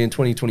 particularly in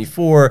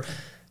 2024,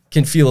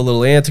 can feel a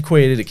little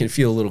antiquated. It can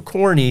feel a little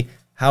corny.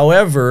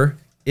 However,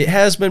 it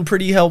has been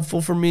pretty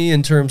helpful for me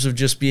in terms of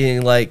just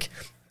being like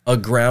a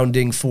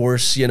grounding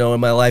force, you know, in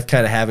my life,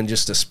 kind of having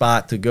just a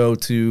spot to go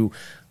to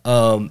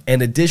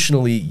And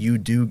additionally, you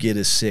do get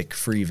a sick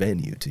free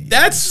venue to use.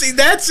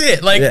 That's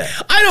it. Like, Yeah.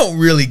 I don't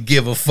really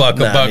give a fuck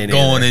Nah, about me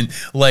going neither. and,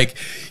 like,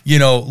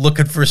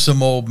 looking for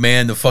some old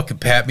man to fucking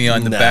pat me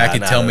on the Nah, back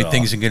and not tell me at all.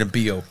 things are going to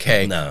be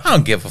okay. No. I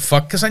don't give a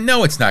fuck because I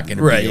know it's not going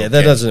to be Right, okay. yeah,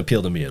 that doesn't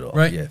appeal to me at all.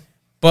 Right? Yeah.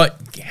 But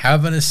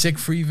having a sick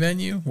free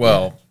venue,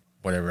 well,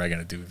 whatever I got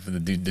to do for the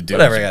dude.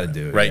 Whatever I gotta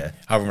do, Right? yeah.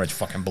 However much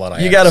fucking blood I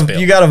You have to gotta spill.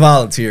 you gotta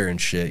volunteer and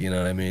shit, you know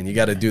what I mean? You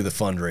gotta do the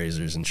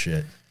fundraisers and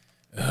shit.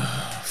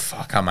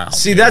 Fuck, I'm out.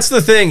 See, dude. that's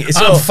the thing.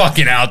 So I'm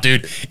fucking out,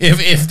 dude.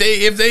 If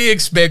they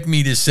expect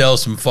me to sell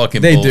some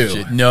fucking They do.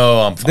 bullshit,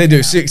 no, I'm fucking they do.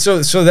 out. See,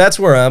 so that's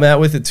where I'm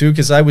at with it too,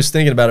 because I was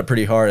thinking about it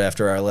pretty hard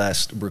after our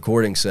last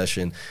recording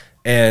session.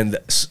 And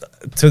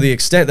to the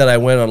extent that I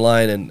went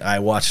online and I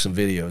watched some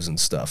videos and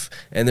stuff,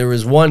 and there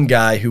was one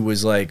guy who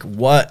was like,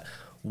 why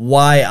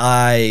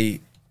I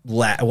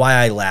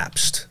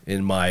lapsed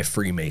in my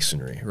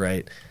Freemasonry,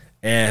 right?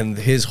 And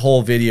his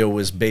whole video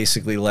was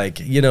basically like,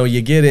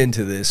 you get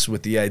into this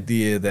with the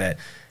idea that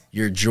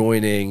you're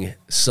joining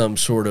some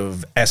sort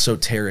of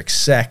esoteric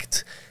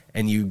sect,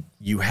 and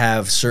you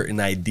have certain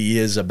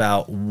ideas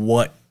about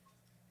what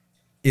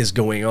is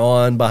going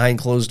on behind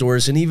closed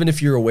doors. And even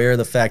if you're aware of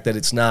the fact that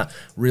it's not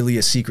really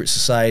a secret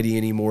society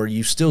anymore,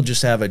 you still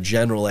just have a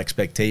general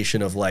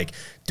expectation of like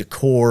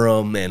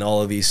decorum and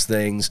all of these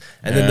things.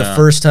 And then the Yeah.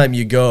 first time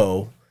you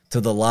go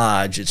to the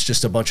lodge, it's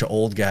just a bunch of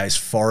old guys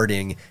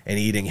farting and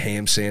eating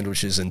ham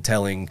sandwiches and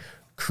telling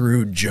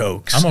crude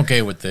jokes. I'm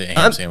okay with the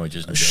ham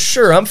sandwiches and jokes.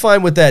 Sure, I'm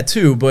fine with that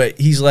too, but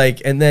he's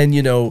like, and then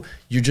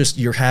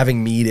you're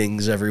having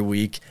meetings every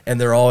week,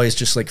 and they're always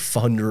just like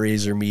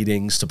fundraiser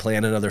meetings to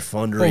plan another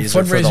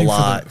fundraiser for the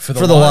lodge, for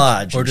the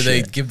lodge, or and do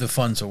they shit. give the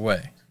funds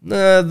away?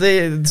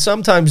 They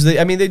sometimes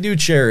they do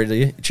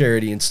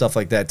charity and stuff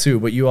like that too,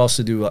 but you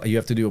also you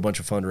have to do a bunch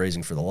of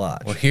fundraising for the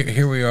lodge. Well,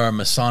 here we are,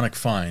 Masonic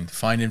Find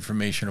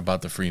information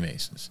about the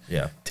Freemasons.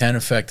 Yeah, 10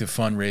 effective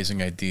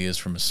fundraising ideas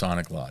for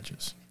Masonic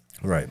lodges.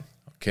 right.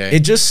 Okay,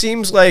 It just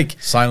seems like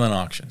silent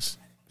auctions.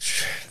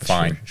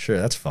 Fine. Sure,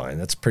 that's fine.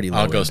 That's pretty low.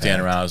 I'll go stand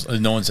impact. around.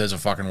 No one says a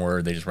fucking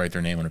word. They just write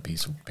their name on a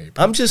piece of paper.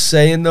 I'm just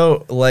saying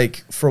though,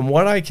 like from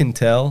what I can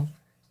tell,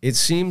 it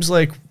seems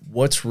like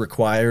what's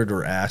required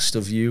or asked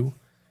of you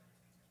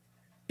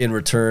in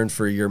return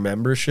for your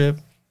membership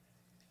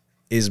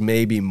is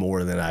maybe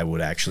more than I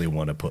would actually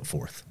want to put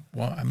forth.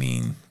 Well, I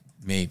mean,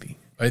 maybe.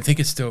 I think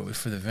it's still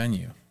for the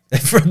venue.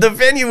 For the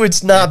venue,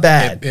 it's not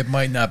bad. It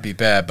might not be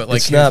bad, but like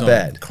It's here's not no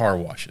bad. car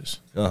washes.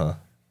 Uh-huh.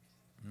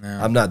 No,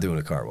 I'm not doing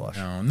a car wash.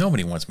 no,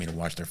 nobody wants me to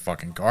wash their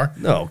fucking car.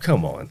 No,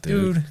 come on,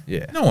 dude. Dude,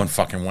 Yeah. no one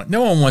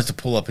wants to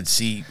pull up and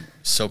see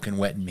soaking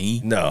wet me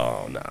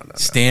No.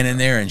 standing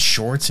there in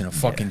shorts and a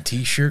fucking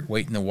t-shirt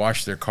waiting to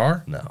wash their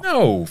car.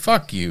 No.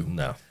 Fuck you.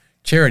 No.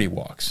 Charity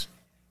walks.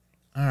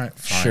 All right,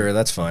 fine. Sure,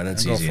 that's fine.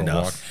 That's I'll go easy for a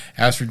enough. walk.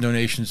 Ask for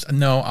donations.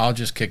 No, I'll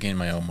just kick in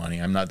my own money.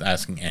 I'm not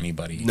asking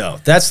anybody. No,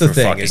 that's the for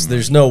thing. fucking Is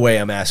there's no way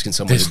I'm asking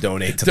someone to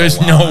donate to the There's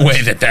lodge. no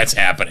way that's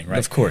happening, right?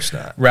 Of course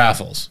not.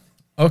 Raffles.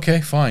 Okay,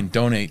 fine.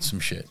 Donate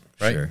some shit,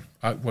 right? Sure.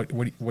 What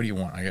do you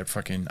want? I got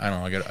fucking. I don't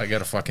know. I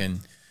got a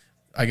fucking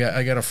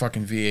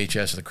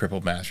VHS of the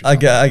Crippled Masters. I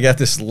got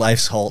this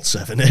Life's Halt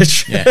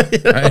 7-inch. Yeah,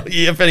 right?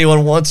 If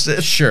anyone wants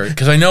it. Sure,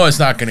 because I know it's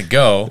not going to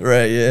go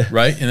Right, yeah.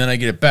 right, and then I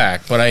get it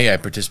back. But I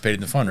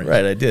participated in the fundraiser.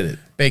 Right, I did it.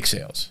 Bake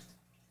sales.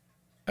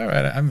 All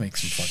right, I make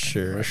some fucking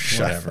Sure, right,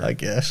 whatever. I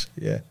guess.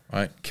 Yeah.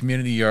 Right,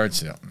 community yard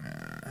sale.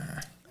 Nah.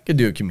 I could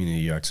do a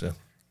community yard sale.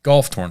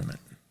 Golf tournament.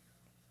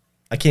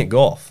 I can't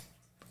golf.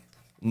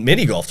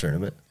 Mini golf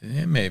tournament.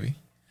 Yeah, maybe.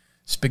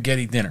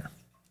 Spaghetti dinner.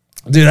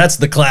 Dude, that's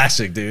the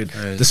classic, dude.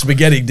 is The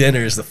spaghetti dinner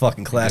is the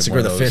fucking classic, one or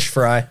of the those. fish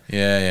fry.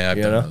 Yeah, I've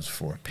You done know? those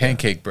before.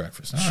 Pancake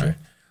breakfast. All Sure. right.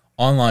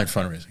 Online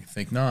fundraising.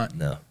 Think not.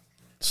 No.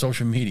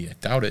 Social media.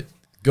 Doubt it.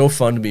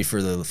 GoFundMe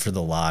for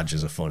the lodge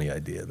is a funny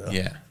idea, though.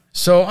 Yeah.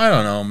 So I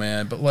don't know,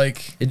 man, but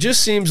like, It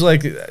just seems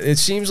like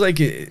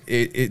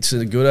it's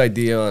a good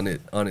idea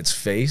on its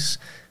face,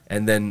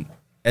 and then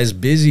as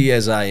busy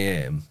as I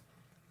am,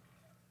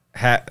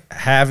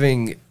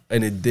 having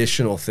an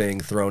additional thing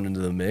thrown into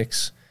the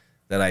mix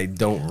that I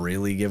don't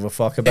really give a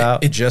fuck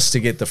about, just to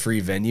get the free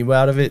venue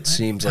out of it,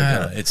 seems like I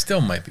don't know, it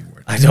still might be worth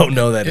it. I don't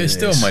know that It it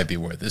still is. might be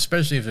worth it,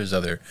 especially if there's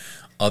other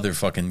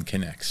fucking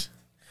connects.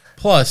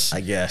 Plus, I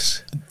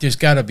guess. there's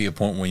got to be a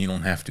point where you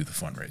don't have to do the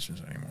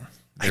fundraisers anymore.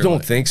 I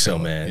don't think so,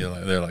 man.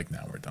 They're like,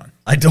 now we're done.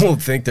 I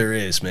don't think there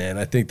is, man.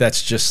 I think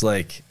that's just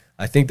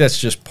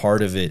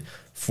part of it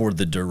for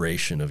the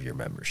duration of your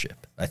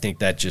membership. I think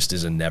that just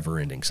is a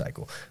never-ending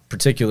cycle,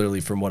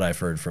 particularly from what I've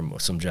heard from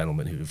some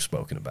gentlemen who've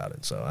spoken about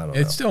it. So I don't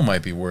know. It still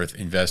might be worth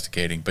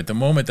investigating, but the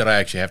moment that I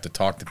actually have to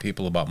talk to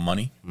people about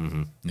money,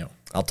 no.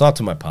 I'll talk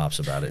to my pops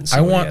about it and see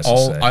I what he want has to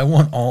say. I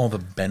want all the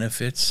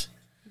benefits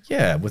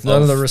with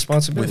none of the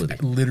responsibility.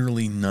 with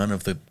literally none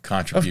of the Of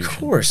contribution.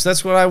 course,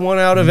 that's what I want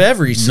out of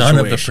every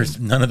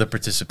situation. None of the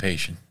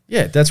participation.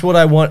 Yeah, that's what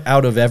I want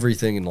out of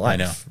everything in life,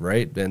 know.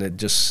 right? And it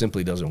just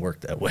simply doesn't work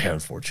that way,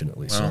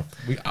 unfortunately. Well,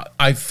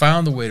 I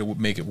found a way to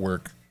make it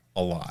work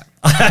a lot.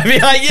 I mean,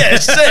 yeah,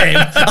 same.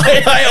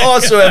 I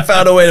also have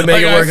found a way to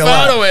make it work a lot.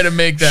 I found a way to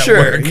make that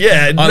work.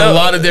 Yeah, on a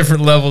lot of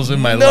different levels in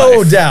my life.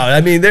 No doubt.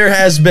 I mean, there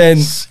has been.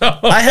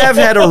 I have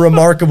had a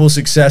remarkable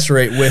success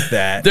rate with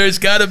that. There's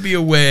got to be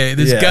a way.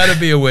 There's got to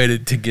be a way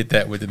to get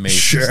that with the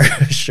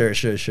Masons.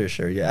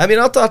 Sure. Yeah. I mean,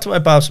 I'll talk to my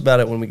pops about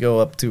it when we go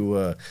up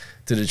to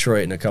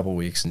Detroit in a couple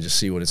weeks and just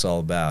see what it's all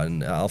about,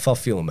 and I'll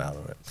feel him out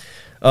on it.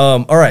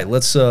 All right,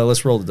 let's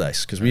roll the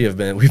dice because we've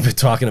been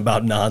talking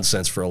about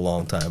nonsense for a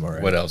long time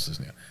already. What else is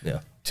new?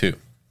 Yeah. 2.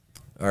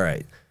 All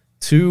right.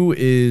 2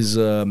 is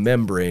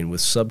Membrane with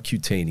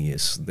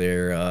Subcutaneous.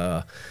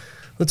 They're,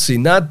 let's see,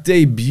 not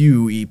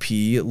debut EP.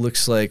 It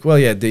looks like, well,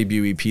 yeah,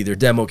 debut EP. Their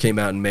demo came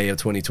out in May of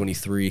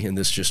 2023, and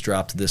this just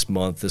dropped this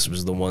month. This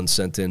was the one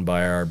sent in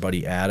by our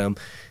buddy Adam.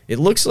 It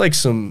looks like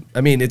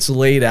it's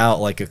laid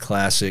out like a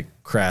classic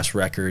Crass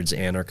Records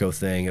Anarcho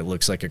thing. It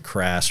looks like a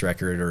Crass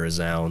record or a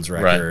Zounds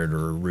record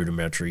or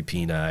Rudimentary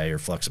Peni or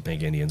Flux of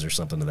Pink Indians or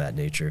something of that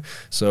nature.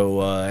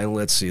 So, and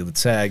let's see, the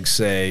tags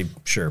say,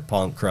 sure,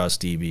 punk,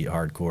 crust, DB,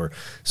 hardcore.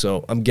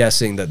 So I'm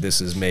guessing that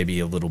this is maybe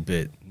a little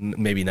bit,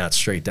 maybe not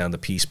straight down the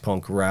peace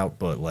punk route,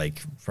 but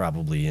like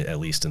probably at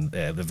least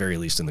at the very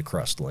least in the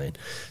crust lane.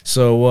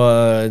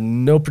 So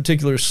no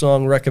particular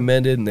song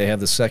recommended, and they have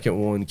the second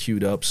one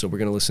queued up. So we're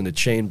going to listen to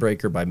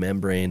Chainbreaker by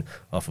Membrane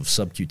off of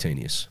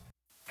Subcutaneous.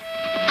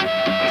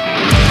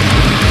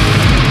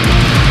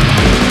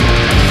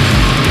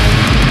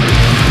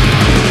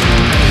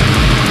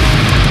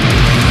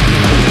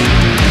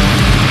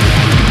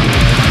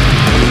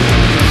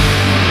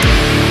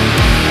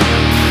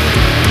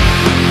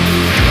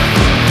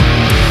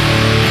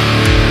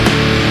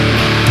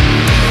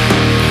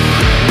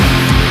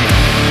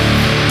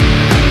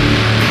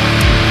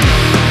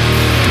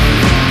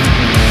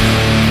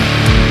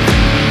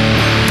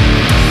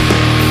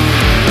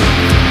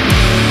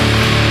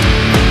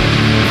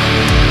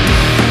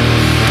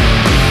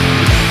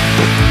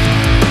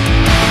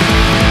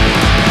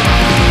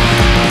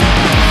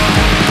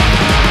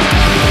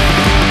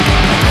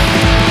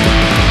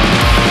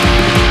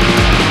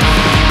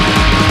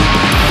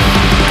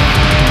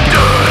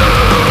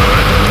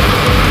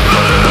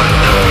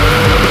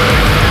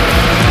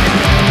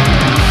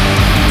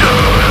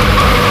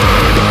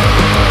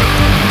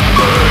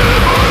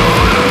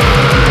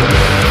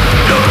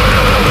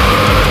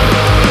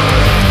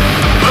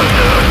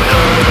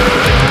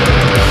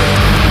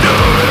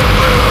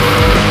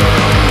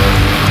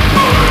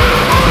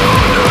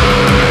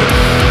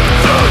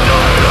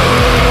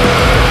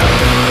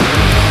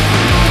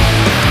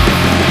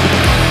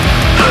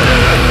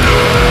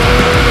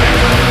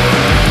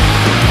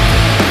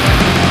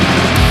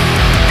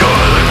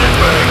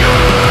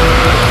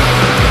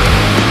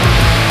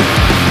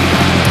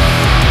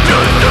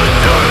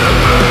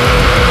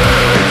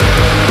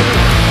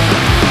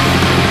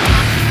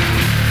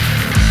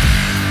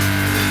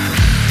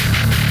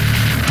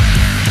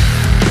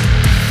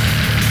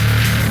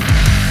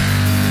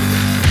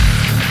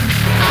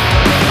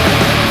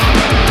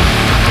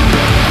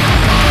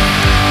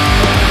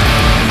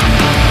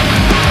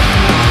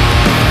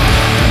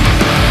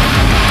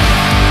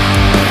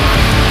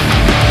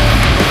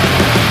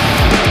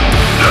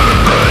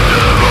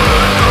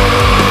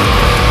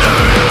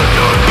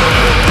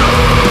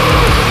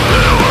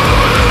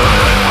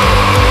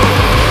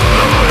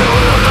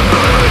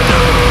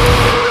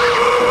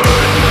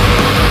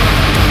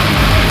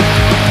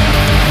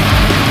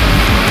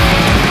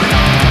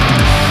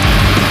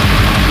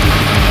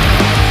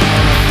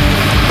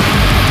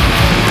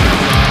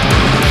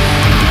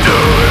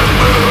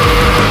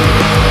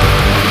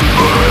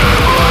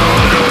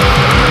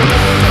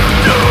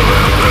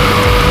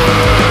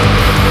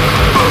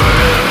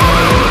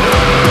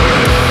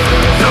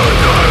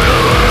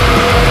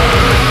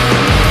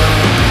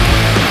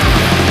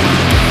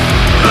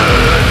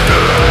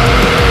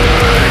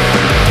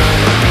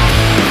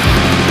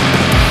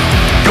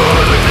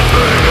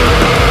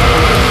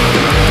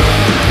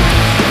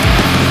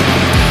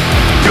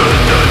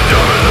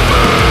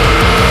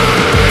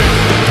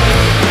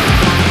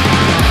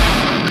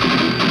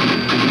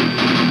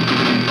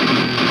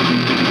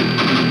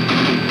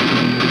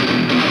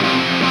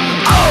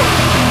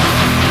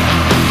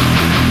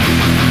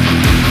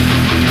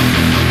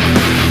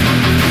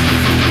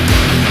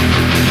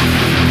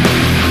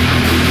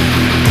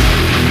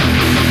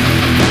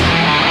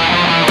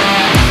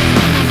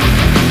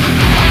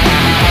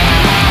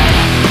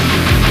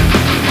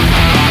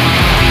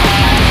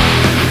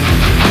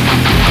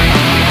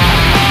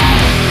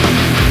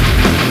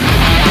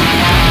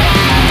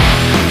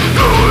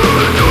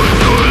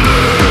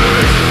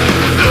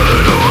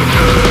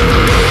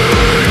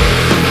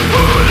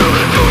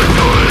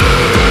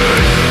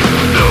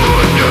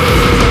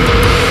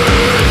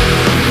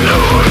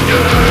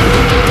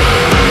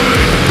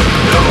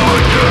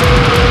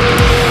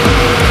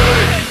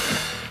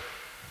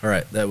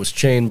 That was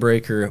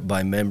Chainbreaker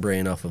by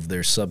Membrane off of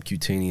their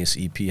Subcutaneous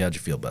EP. How'd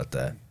you feel about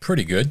that?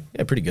 Pretty good.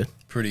 Yeah, pretty good.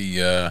 Pretty.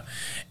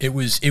 It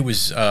was.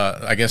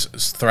 I guess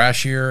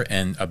thrashier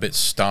and a bit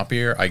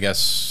stompier. I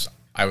guess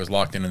I was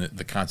locked in on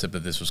the concept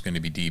that this was going to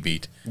be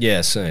D-beat. Yeah,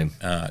 same.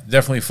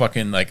 Definitely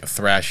fucking like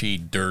thrashy,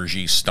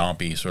 dirgy,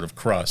 stompy sort of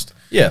crust.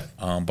 Yeah.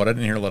 But I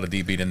didn't hear a lot of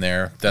D-beat in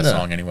there, that No.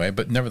 song anyway,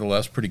 but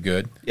nevertheless, pretty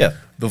good. Yeah.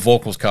 The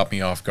vocals caught me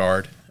off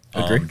guard.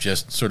 Agree.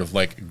 Just sort of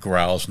like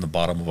growls from the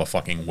bottom of a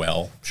fucking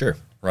well, Sure.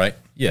 right?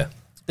 Yeah.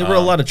 There were a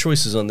lot of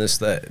choices on this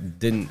that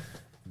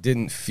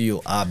didn't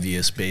feel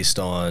obvious based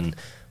on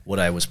what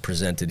I was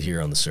presented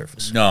here on the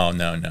surface. No.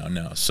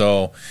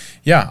 So,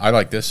 yeah, I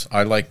like this.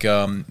 I like,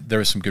 there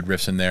was some good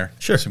riffs in there.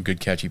 Sure. Some good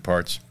catchy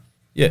parts.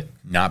 Yeah.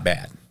 Not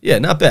bad. Yeah,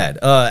 not bad.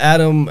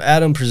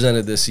 Adam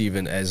presented this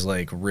even as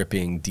like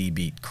ripping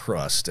D-beat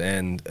crust,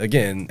 and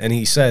again, and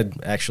he said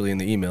actually in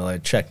the email, I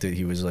checked it.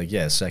 He was like,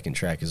 "Yeah, second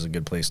track is a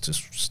good place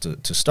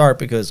to start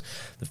because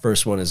the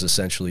first one is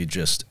essentially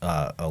just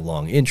a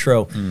long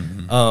intro."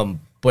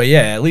 But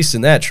yeah, at least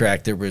in that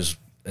track, there was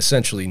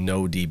essentially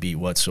no D-beat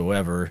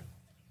whatsoever.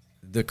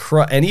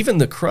 And even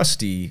the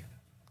crusty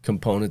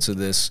components of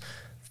this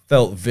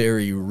felt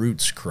very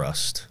Roots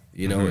crust.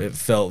 You know, it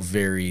felt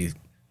very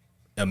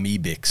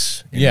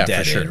Amoebics Yeah, for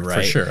indebted, sure. right?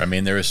 For sure. I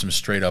mean, there is some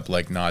straight up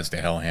like nods to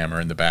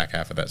Hellhammer in the back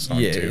half of that song,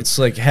 Yeah, too. it's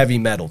like heavy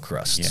metal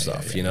crust Yeah,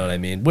 stuff, yeah, you know what I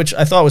mean? Which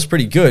I thought was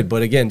pretty good,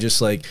 but again,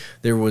 just like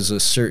there was a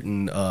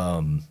certain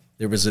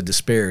there was a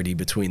disparity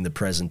between the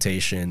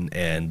presentation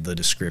and the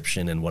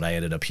description and what I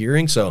ended up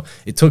hearing. So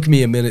it took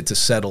me a minute to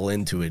settle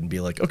into it and be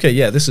like, okay,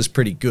 yeah, this is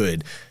pretty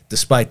good,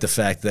 despite the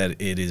fact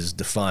that it is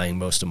defying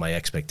most of my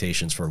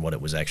expectations for what it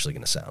was actually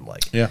going to sound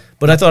like. Yeah.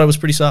 But I thought it was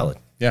pretty solid.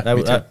 Yeah, I,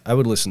 me too. I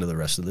would listen to the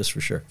rest of this for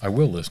sure. I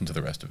will listen to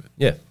the rest of it.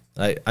 Yeah,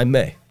 I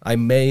may. I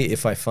may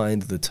if I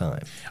find the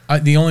time.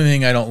 The only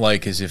thing I don't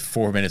like is if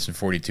 4 minutes and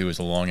 42 is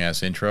a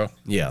long-ass intro.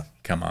 Yeah.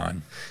 Come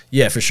on.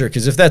 Yeah, for sure.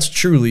 Because if that's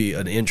truly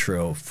an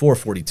intro,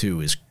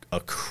 442 is a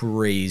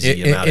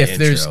crazy amount of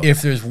intro.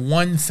 If there's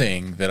one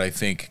thing that I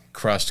think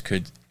Crust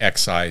could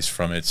excise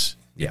from its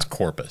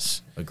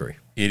corpus, Agree.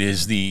 it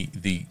is the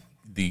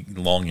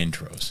long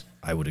intros.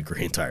 I would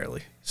agree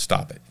entirely.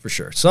 Stop it. For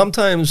sure.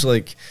 Sometimes,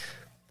 like,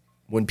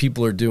 when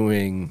people are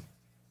doing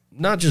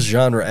not just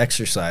genre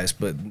exercise,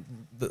 but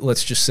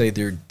let's just say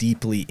they're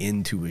deeply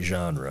into a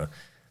genre,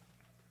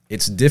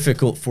 it's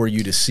difficult for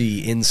you to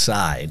see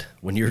inside,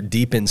 when you're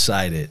deep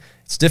inside it,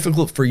 it's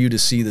difficult for you to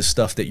see the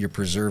stuff that you're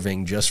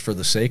preserving just for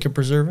the sake of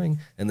preserving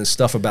and the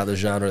stuff about the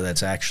genre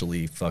that's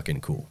actually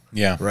fucking cool.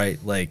 Yeah. Right?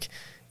 Like,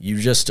 you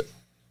just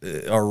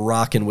are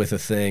rocking with a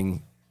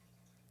thing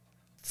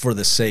for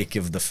the sake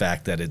of the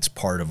fact that it's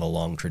part of a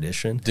long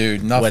tradition.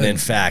 Dude, nothing. When in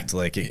fact,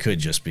 like, it could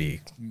just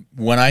be.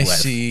 When I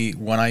see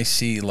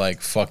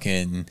like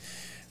fucking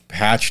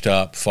patched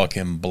up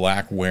fucking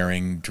black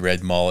wearing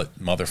dread mullet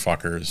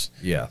motherfuckers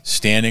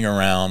standing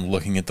around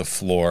looking at the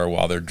floor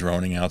while they're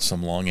droning out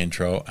some long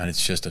intro, and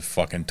it's just a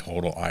fucking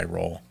total eye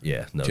roll.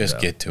 Yeah, no Just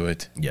doubt. get to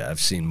it. Yeah, I've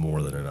seen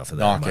more than enough of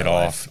that. Knock in it my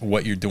off. life.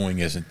 What you're doing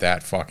isn't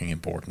that fucking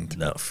important.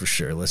 No, for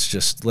sure. Let's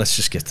just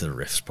get to the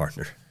riffs,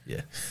 partner.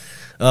 Yeah,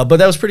 but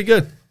that was pretty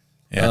good.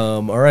 Yeah.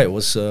 All right,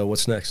 what's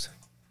next?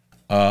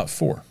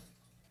 4.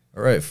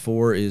 All right,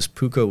 4 is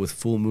Puko with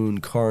Full Moon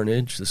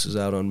Carnage. This is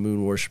out on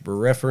Moon Worshipper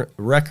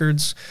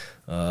Records.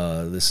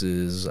 This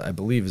is, I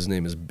believe his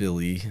name is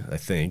Billy, I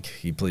think.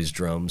 He plays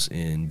drums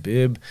in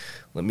Bib.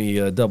 Let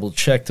me double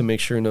check to make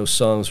sure no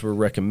songs were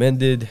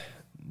recommended.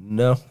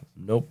 Nope,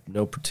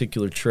 no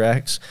particular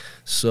tracks.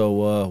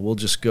 So we'll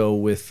just go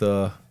with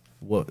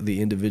what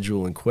the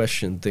individual in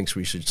question thinks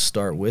we should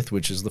start with,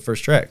 which is the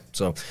first track.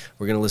 So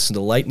we're going to listen to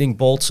Lightning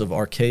Bolts of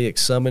Archaic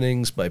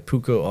Summonings by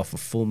Puko off of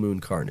Full Moon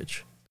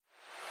Carnage.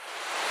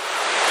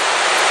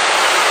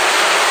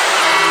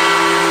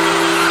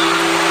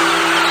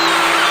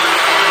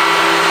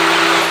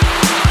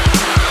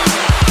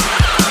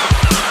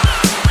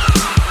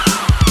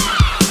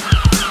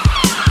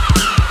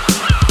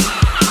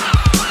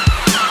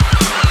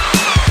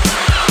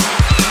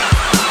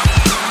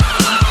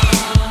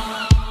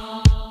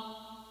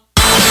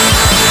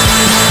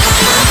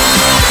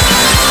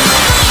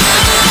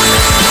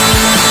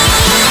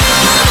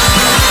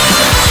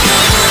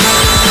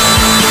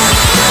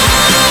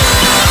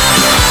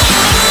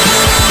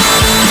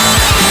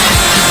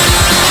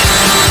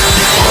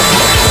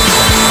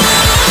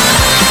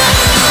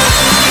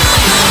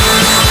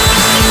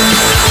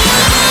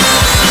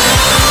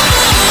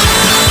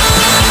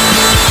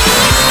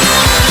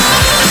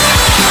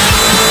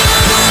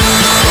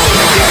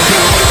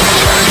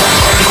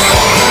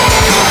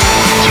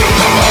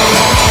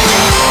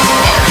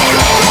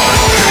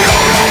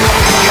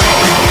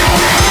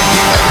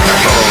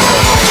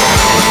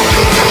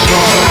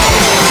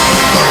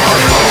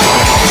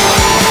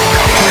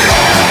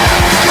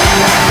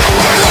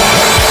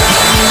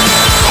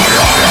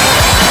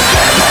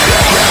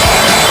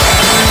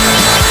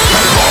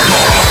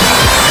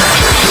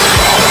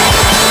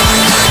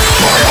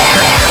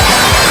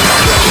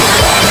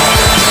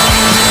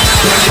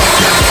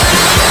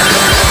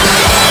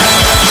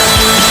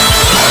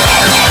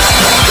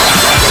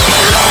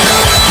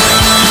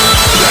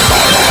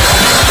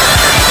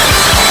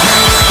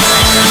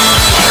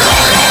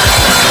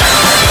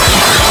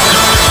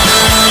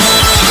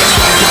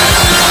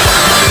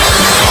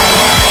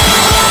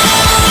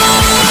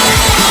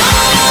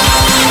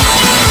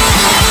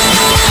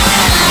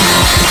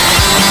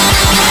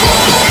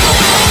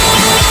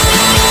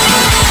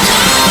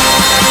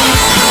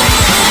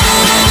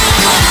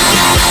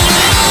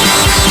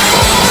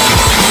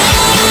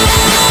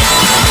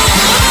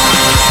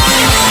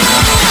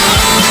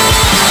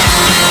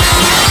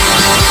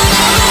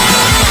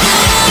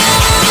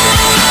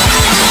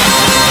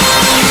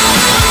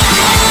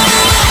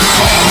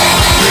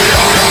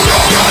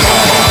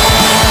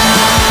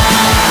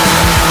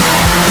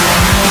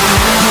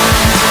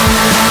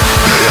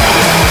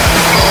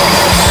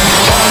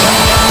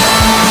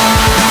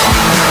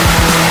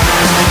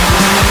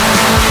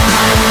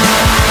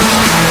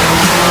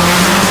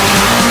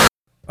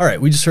 All right,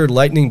 we just heard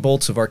Lightning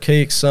Bolts of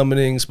Archaic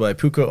Summonings by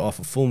Puka off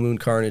of Full Moon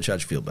Carnage. How'd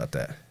you feel about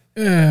that?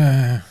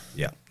 Yeah.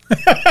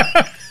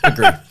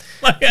 Agree.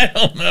 Like, I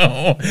don't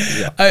know.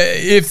 Yeah.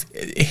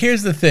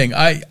 Here's the thing.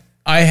 I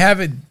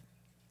haven't.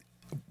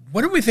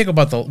 What did we think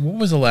about what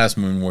was the last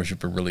Moon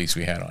Worshipper release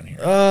we had on here?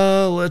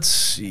 Let's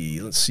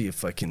see. Let's see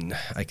if I can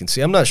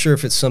see. I'm not sure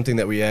if it's something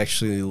that we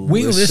actually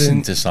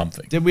listened to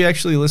something. Did we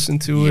actually listen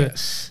to it?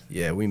 Yes.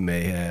 Yeah, we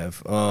may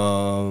have.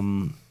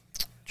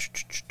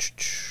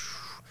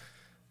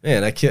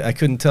 Man, I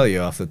couldn't tell you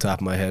off the top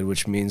of my head,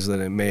 which means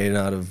that it may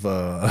not have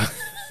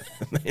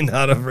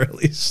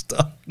really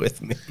stuck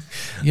with me.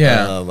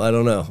 Yeah, I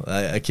don't know.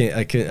 I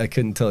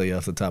couldn't tell you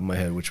off the top of my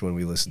head which one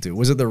we listened to.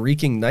 Was it the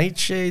Reeking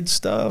Nightshade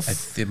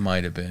stuff? It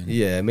might have been.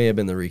 Yeah, it may have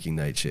been the Reeking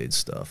Nightshade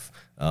stuff.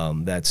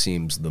 That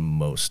seems the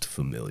most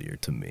familiar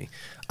to me.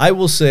 I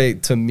will say,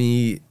 to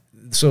me,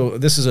 so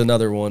this is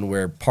another one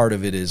where part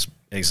of it is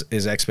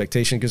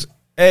expectation, because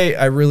A,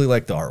 I really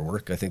like the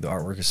artwork. I think the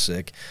artwork is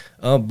sick.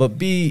 But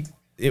B,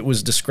 it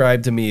was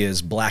described to me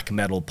as black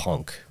metal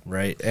punk,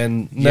 right?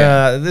 And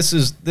this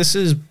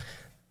is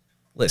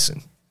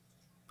listen,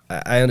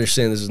 I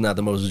understand this is not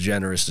the most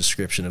generous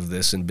description of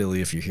this, and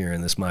Billy, if you're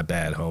hearing this, my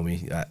bad,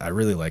 homie. I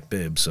really like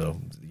Bib, so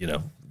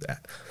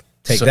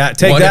take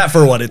that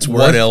for what it's worth.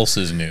 What else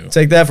is new?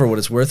 Take that for what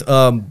it's worth.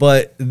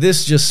 But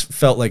this just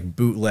felt like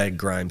bootleg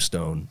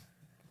Grindstone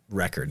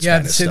records.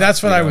 Yeah, see,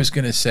 that's what I was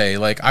gonna say.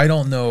 Like, I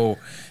don't know.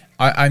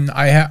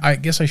 I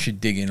guess I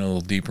should dig in a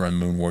little deeper on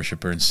Moon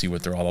Worshipper and see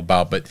what they're all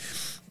about. But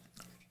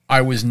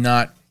I was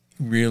not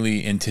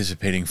really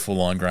anticipating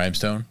full-on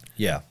Grindstone.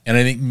 Yeah. And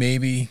I think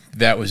maybe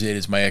that was it,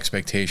 as my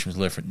expectation was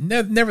different.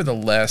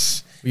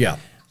 Nevertheless, yeah,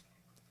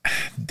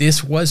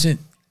 this wasn't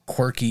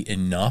quirky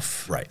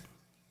enough, right,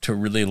 to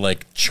really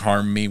like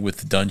charm me with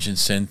the dungeon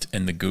synth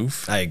and the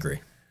goof. I agree.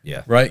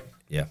 Yeah. Right?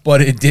 Yeah.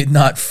 But it did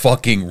not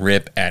fucking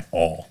rip at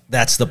all.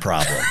 That's the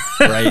problem,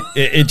 right?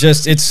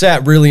 It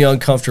sat really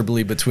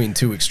uncomfortably between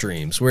two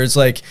extremes, where it's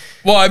like,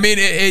 well, I mean,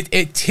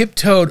 it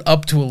tiptoed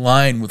up to a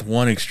line with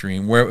one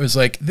extreme where it was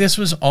like, this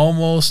was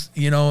almost,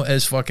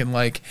 as fucking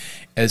like,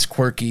 as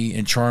quirky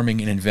and charming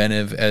and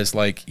inventive as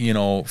like,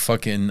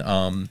 fucking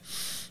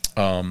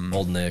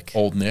Old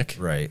Nick,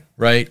 right,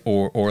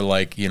 or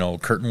like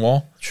Curtain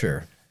Wall,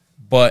 sure,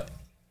 but.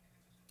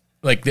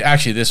 Like,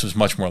 actually, this was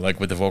much more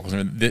like with the vocals.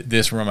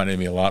 This reminded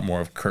me a lot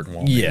more of Curtain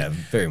Wall. Yeah,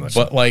 very much.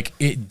 But like,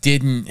 it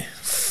didn't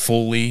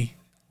fully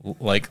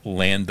like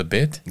land the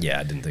bit. Yeah,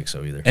 I didn't think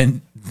so either. And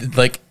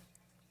like,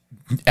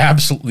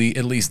 absolutely,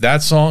 at least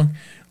that song,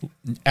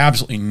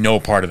 absolutely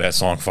no part of that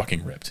song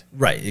fucking ripped.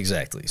 Right,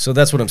 exactly. So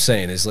that's what I'm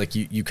saying is like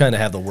you kind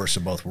of have the worst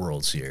of both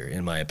worlds here,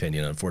 in my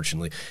opinion,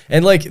 unfortunately.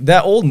 And like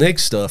that Old Nick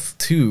stuff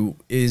too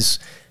is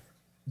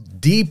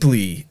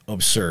deeply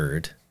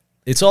absurd.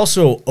 It's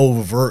also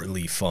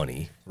overtly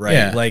funny, right?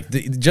 Yeah. Like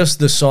just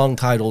the song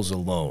titles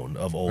alone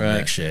of Old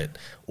Nick shit,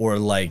 or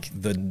like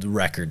the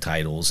record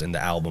titles and the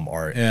album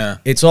art. Yeah.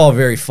 It's all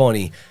very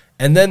funny.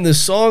 And then the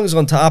songs,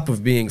 on top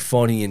of being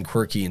funny and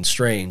quirky and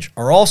strange,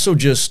 are also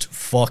just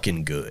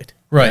fucking good.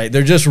 Right.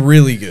 They're just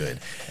really good.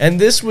 And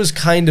this was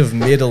kind of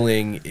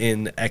middling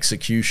in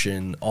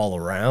execution all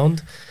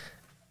around.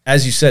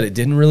 As you said, it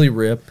didn't really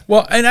rip.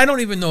 Well, and I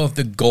don't even know if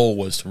the goal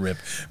was to rip,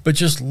 but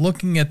just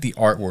looking at the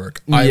artwork,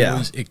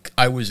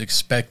 I was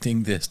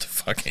expecting this to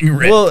fucking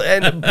rip. Well,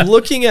 and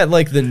looking at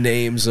like the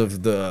names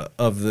of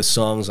the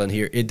songs on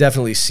here, it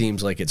definitely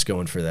seems like it's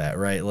going for that,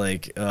 right?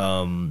 Like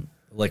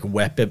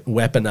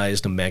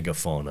weaponized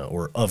megafauna,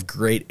 or of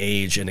great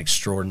age and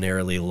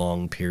extraordinarily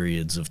long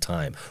periods of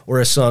time, or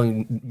a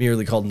song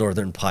merely called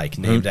Northern Pike,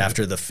 named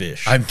after the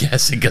fish. I'm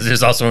guessing because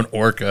there's also an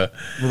orca,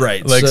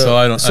 right? Like, so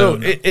I don't. So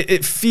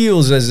it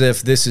feels as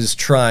if this is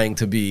trying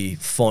to be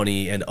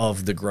funny and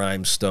of the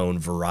Grindstone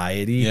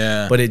variety.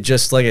 Yeah. But it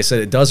just, like I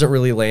said, it doesn't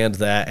really land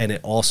that, and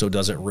it also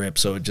doesn't rip.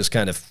 So it just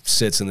kind of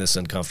sits in this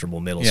uncomfortable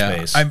middle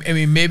space. I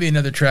mean, maybe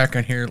another track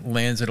on here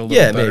lands it a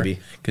little better. Maybe,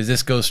 because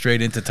this goes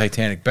straight into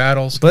Titanic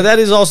Battle. But that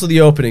is also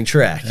the opening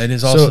track. That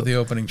is also the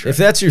opening track. If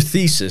that's your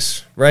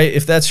thesis, right?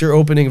 If that's your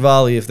opening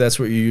volley, if that's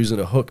what you're using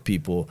to hook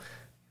people,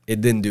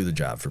 it didn't do the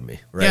job for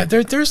me, right?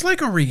 Yeah, there's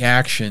like a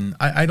reaction.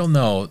 I don't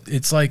know.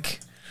 It's like,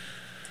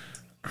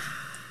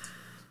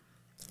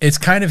 it's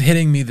kind of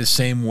hitting me the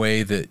same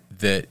way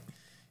that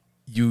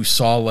you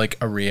saw like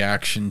a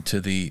reaction to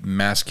the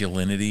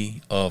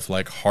masculinity of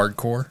like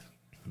hardcore,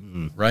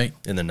 right?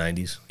 In the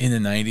 90s. In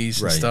the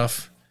 90s right. And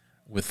stuff.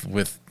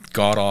 With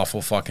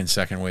god-awful fucking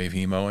second wave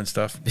emo and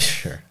stuff.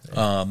 Sure.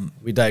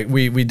 We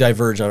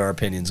diverge on our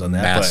opinions on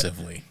that.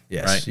 Massively. But,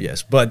 yes, right?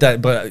 yes.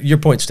 But your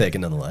point's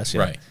taken nonetheless.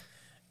 Yeah. Right.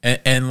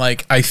 And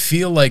like, I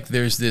feel like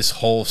there's this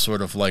whole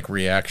sort of like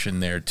reaction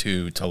there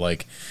too, to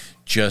like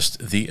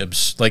just the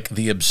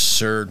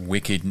absurd,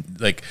 wicked,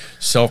 like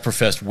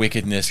self-professed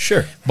wickedness.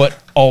 Sure. But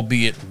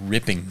albeit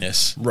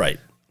rippingness. Right.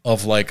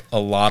 Of like a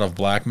lot of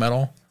black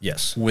metal.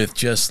 Yes. With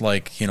just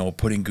like,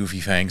 putting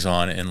goofy fangs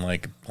on and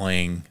like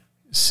playing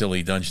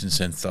silly dungeon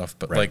synth stuff,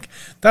 but like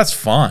that's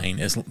fine.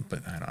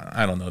 But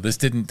I don't know. This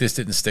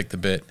didn't stick the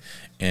bit,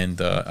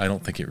 and I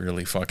don't think it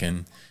really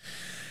fucking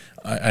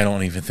I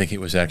don't even think it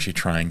was actually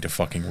trying to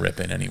fucking rip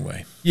in any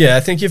way. Yeah,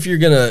 I think if you're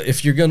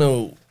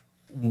gonna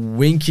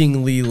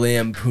winkingly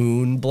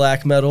lampoon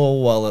black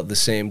metal while at the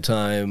same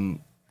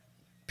time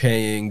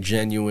paying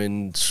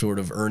genuine sort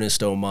of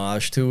earnest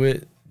homage to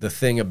it, the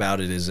thing about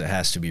it is it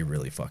has to be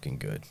really fucking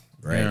good,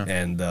 right?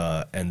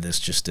 Yeah. And this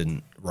just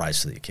didn't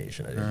rise to the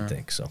occasion, I didn't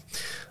think so.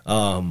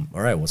 All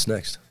right, what's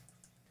next?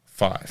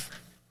 5.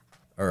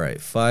 All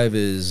right, 5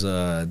 is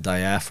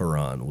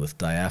Diaphoron with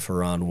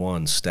Diaphoron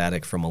 1,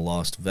 Static from a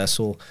Lost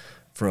Vessel,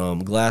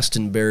 from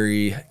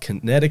Glastonbury,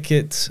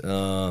 Connecticut.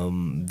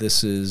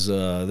 This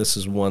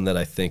is one that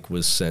I think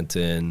was sent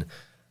in.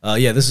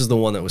 This is the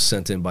one that was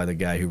sent in by the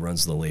guy who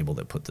runs the label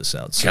that put this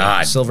out. So,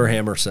 God,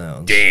 Silverhammer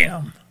Sounds.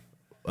 Damn.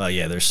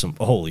 There's some.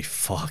 Holy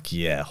fuck,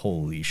 yeah,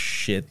 holy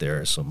shit.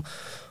 There are some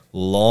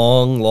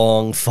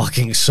long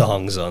fucking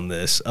songs on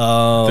this.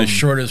 The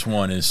shortest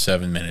one is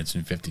 7 minutes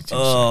and 52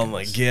 seconds. Oh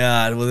my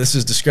god. Well, this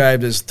is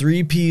described as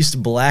 3-piece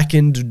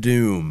blackened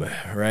doom,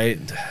 right?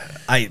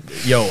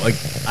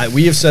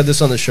 We have said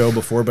this on the show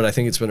before, but I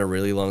think it's been a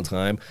really long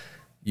time.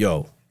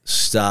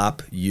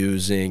 Stop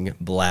using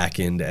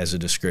blackened as a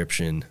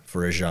description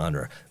for a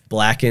genre.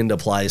 Blackened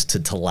applies to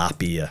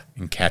tilapia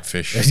and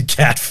catfish.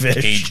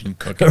 Cajun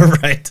cooking.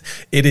 Right.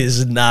 It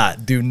is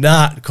not. Do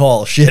not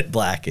call shit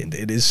blackened.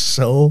 It is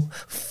so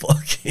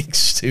fucking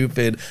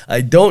stupid.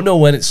 I don't know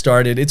when it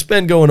started. It's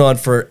been going on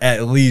for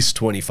at least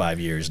 25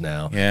 years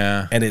now.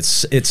 Yeah. And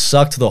it's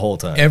sucked the whole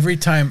time. Every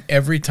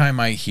time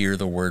I hear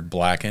the word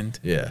blackened,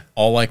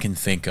 all I can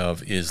think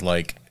of is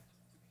like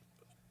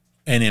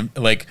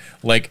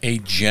a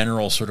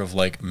general sort of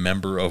like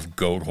member of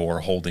Goat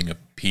Whore holding a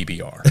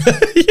PBR.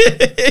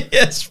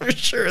 Yes, for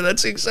sure.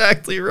 That's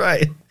exactly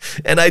right.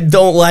 And I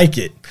don't like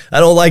it. I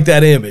don't like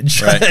that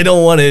image. Right. I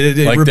don't want it.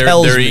 It like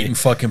repels they're me. Eating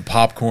fucking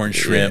popcorn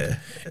shrimp.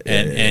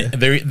 And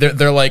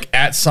they're like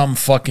at some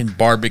fucking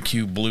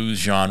barbecue blues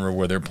genre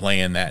where they're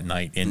playing that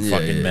night in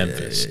fucking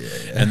Memphis.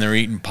 And they're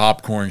eating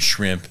popcorn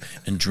shrimp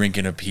and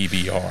drinking a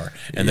PBR.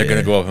 And they're going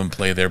to go up and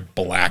play their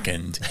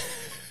blackened.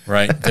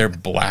 Right, they're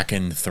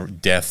blackened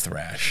death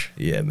thrash.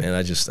 Yeah, man,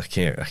 I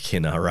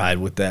cannot ride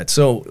with that.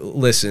 So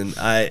listen,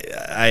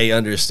 I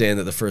understand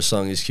that the first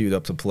song is queued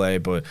up to play,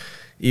 but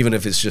even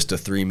if it's just a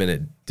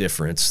 3-minute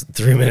difference,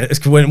 3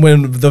 minutes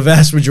when the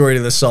vast majority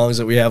of the songs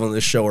that we have on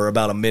this show are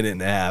about a minute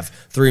and a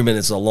half, 3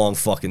 minutes is a long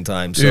fucking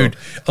time. Dude,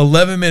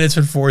 11 minutes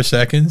and 4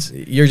 seconds.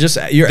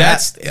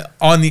 That's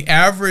on the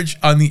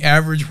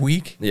average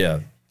week.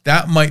 Yeah.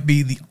 That might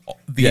be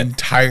the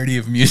entirety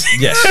of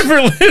music yes.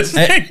 ever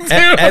listening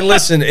to. And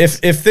listen,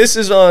 if this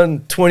is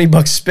on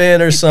 $20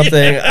 spin or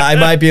something, I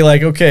might be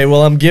like, okay,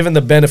 well, I'm giving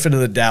the benefit of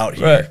the doubt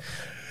here. Right.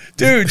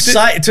 Dude,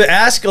 to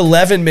ask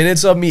 11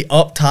 minutes of me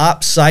up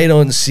top, sight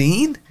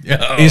unseen,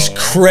 is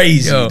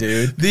crazy,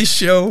 dude. This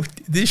show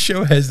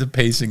has the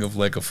pacing of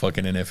like a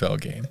fucking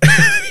NFL game.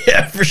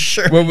 Yeah, for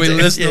sure. When we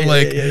listen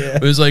to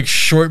it was like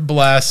short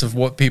blasts of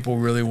what people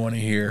really want to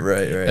hear.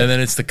 Right. And then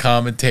it's the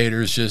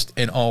commentators just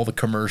and all the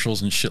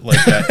commercials and shit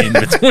like that in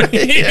between.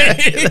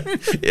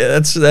 Yeah,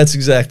 that's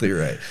exactly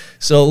right.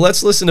 So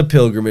let's listen to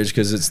Pilgrimage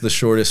because it's the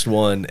shortest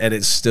one and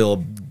it's still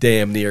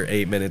damn near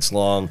 8 minutes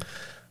long.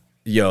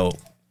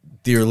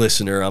 Dear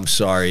listener, I'm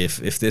sorry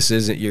if this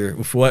isn't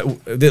what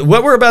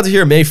we're about to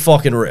hear may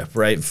fucking rip,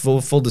 right?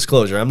 Full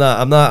disclosure. I'm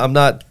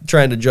not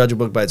trying to judge a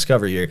book by its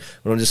cover here,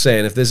 but I'm just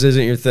saying if this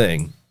isn't your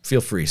thing,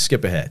 feel free,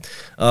 skip ahead.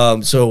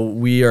 So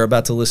we are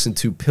about to listen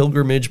to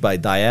Pilgrimage by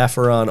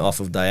Diaphoron off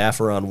of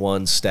Diaphoron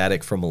 1,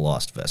 Static from a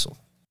Lost Vessel.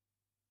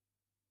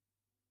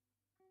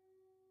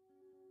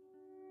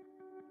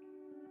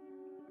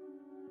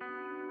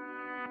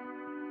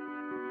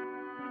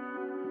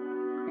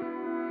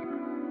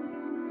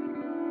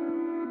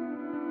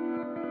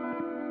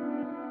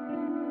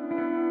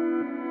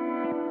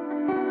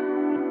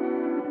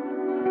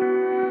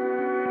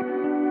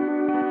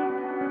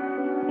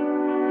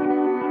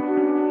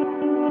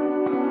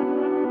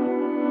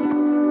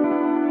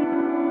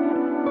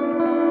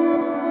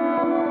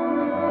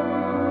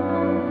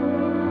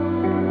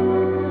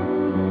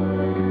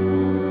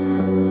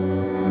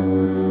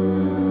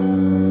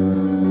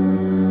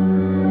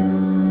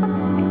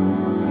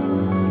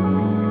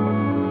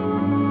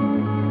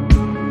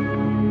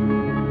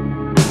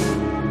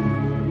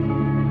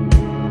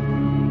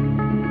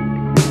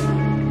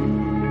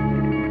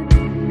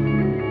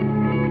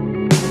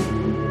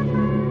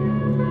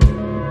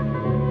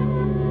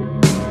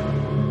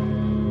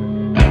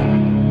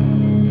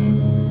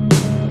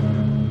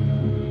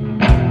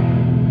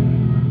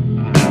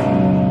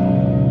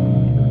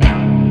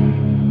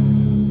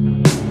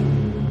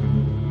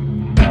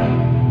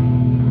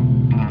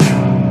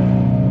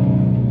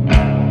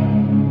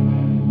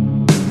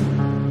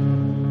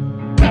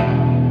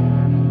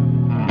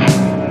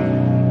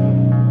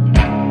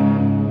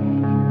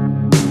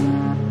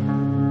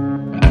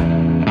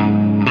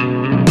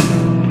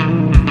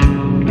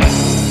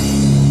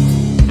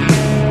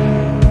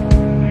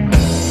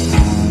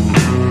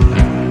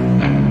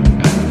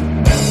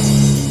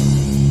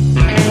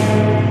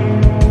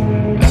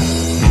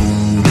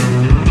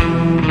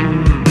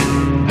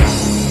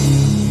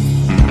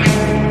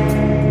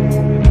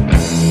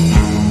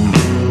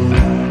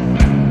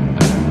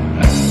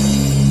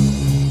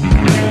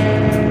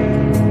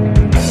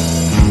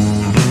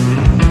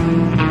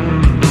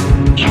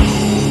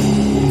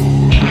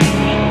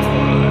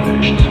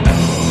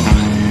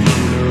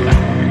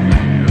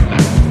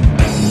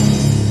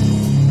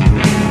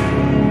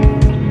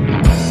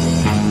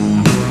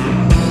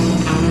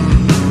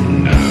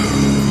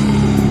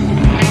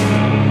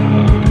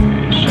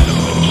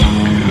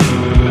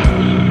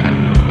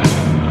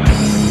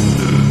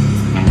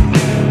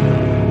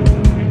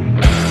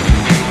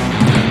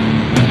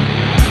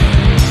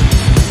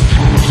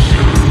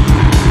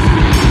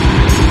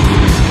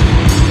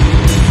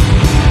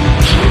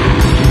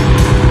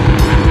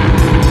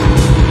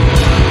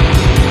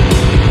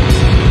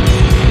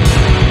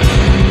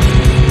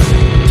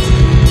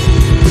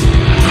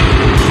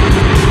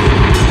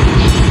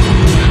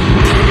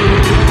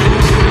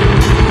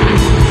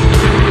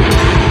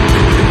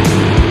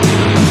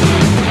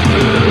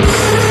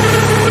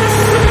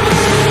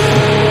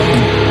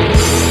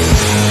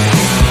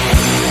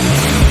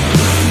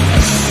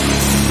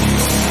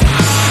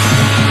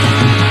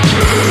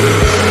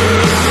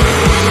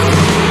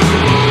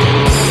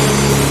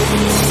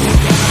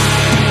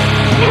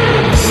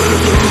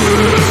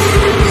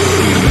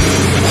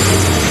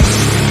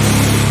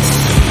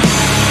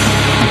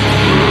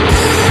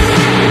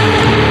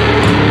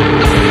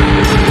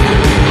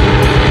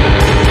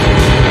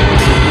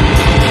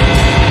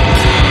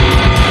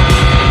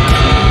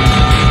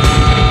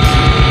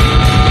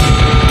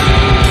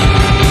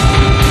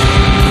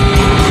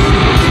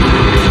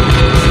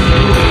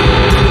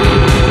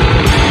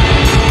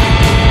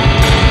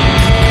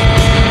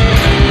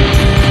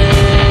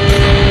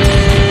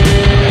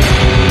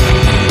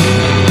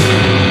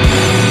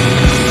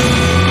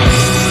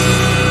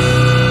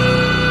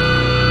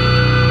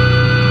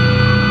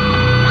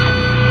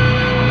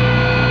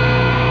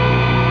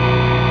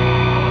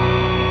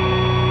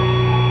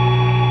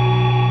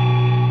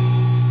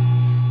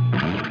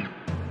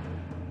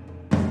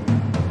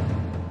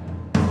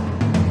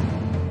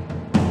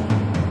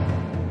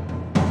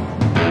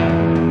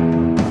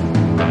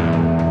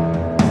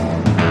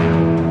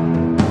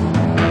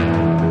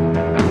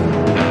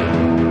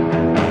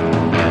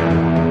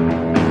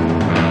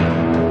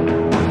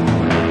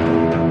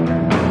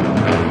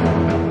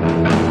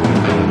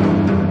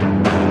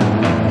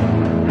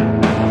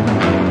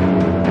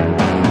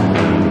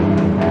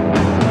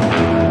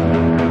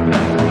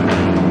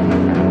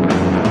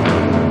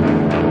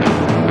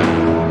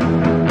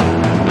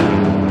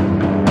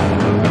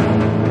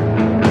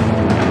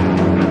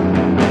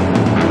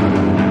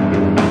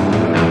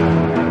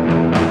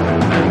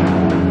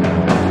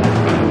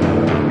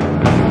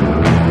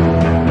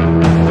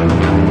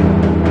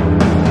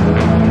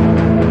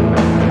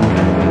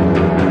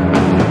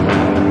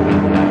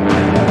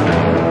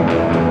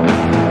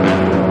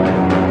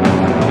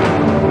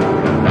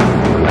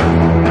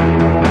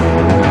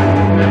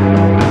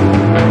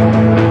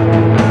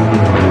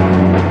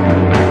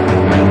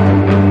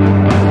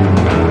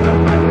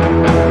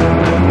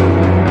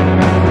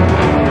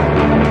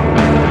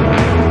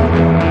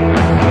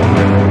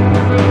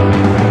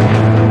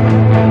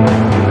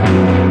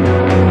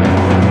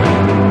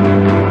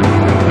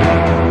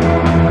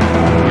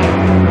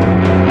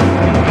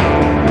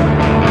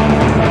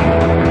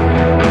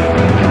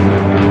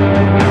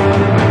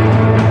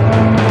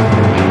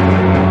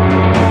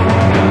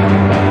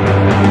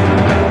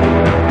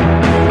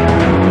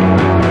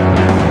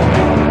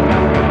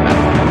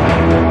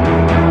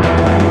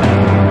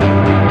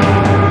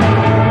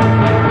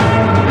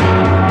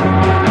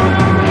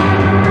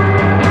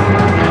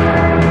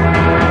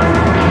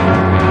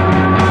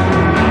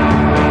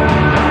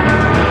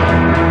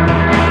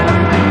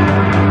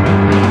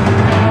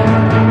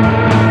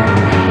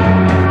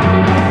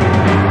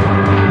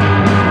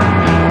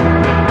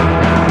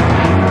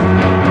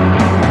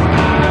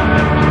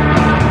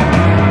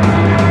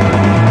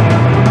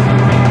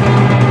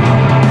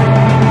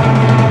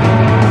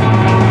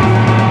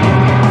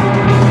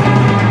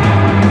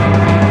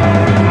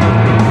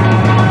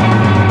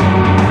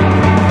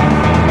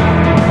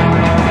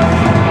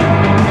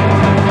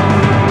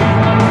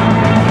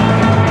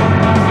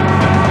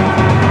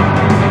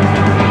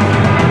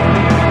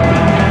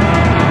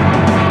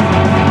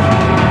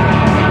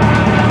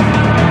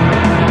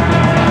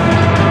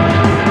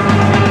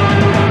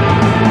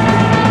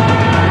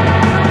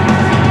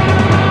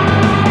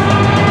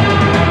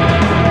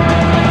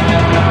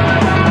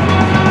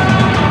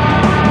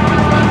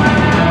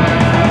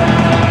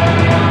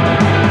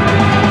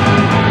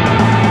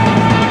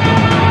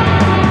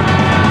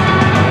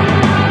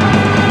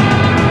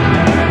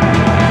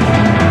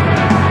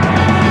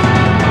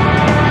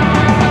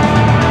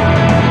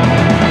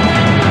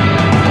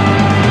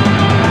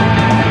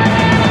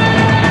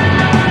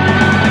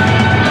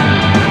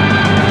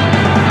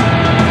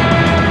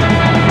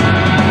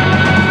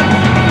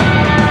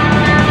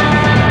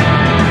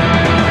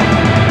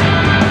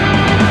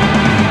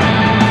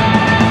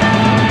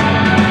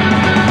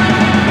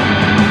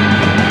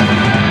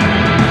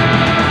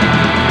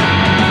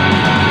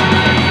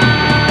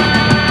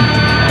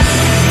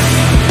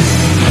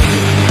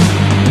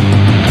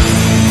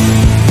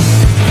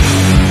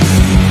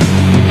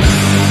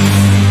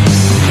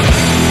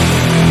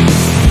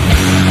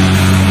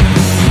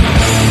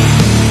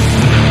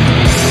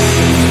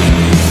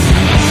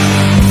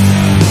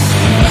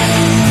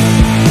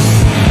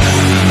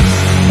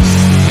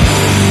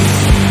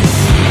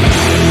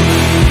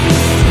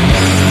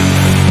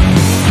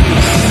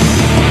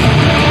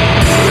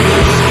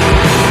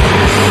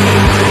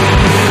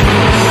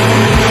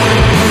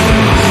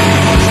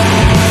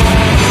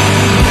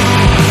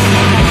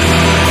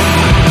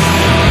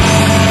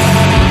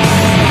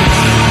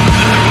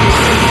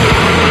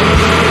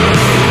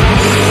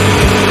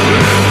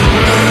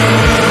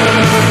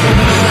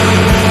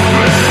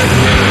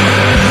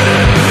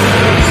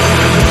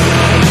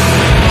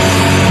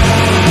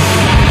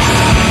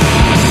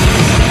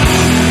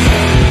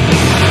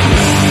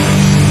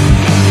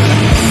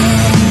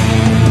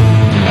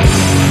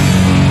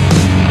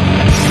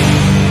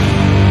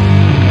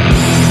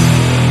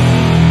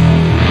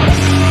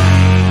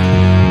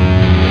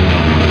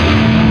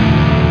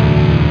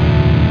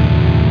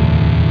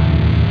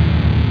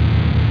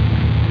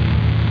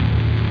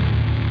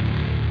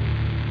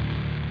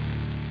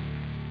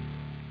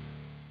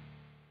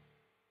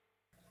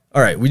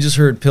 All right, we just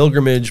heard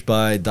Pilgrimage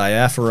by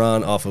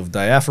Diaphoron off of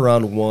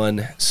Diaphoron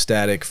 1,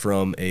 Static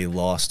from a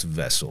Lost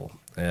Vessel.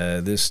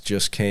 This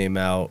just came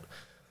out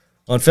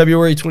on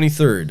February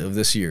 23rd of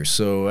this year.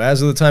 So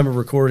as of the time of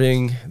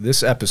recording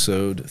this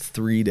episode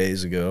 3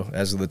 days ago,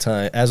 as of the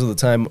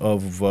time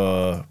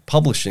of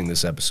publishing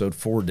this episode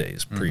 4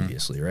 days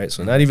previously, right?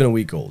 So not even a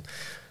week old.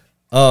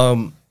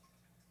 I'll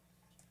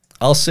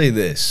say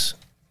this.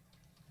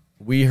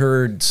 We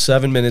heard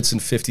 7 minutes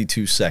and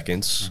 52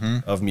 seconds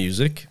of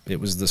music. It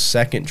was the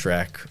second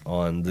track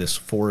on this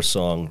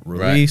 4-song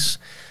release.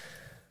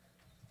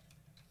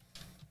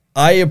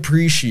 Right. I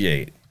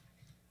appreciate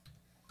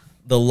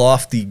the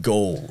lofty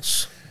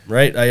goals,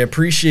 right? I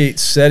appreciate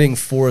setting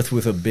forth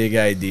with a big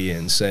idea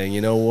and saying,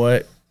 you know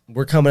what?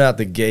 We're coming out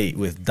the gate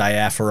with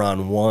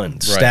Diaphoron 1,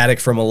 right.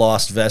 Static from a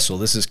Lost Vessel.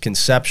 This is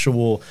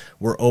conceptual.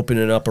 We're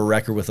opening up a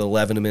record with an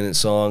 11-minute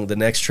song. The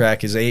next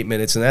track is 8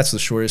 minutes, and that's the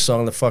shortest song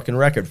on the fucking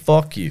record.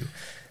 Fuck you.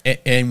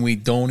 And we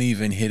don't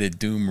even hit a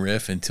doom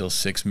riff until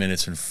 6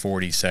 minutes and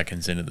 40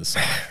 seconds into the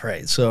song.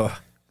 Right, so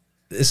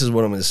this is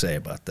what I'm going to say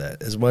about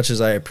that. As much as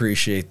I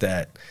appreciate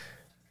that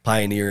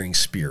pioneering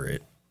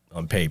spirit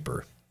on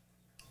paper,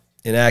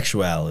 in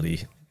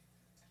actuality,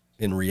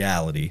 in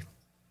reality,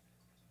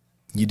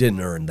 you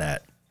didn't earn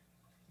that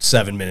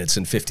 7 minutes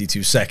and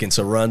 52 seconds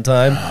of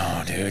runtime.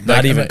 Oh, dude.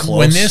 Not even close.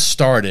 When this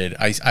started,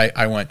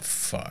 I went,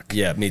 fuck.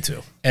 Yeah, me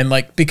too. And,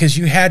 like, because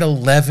you had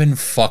 11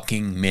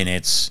 fucking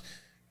minutes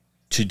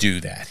to do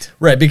that.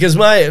 Right, because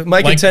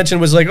my contention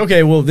was like,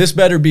 okay, well, this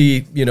better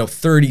be,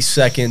 30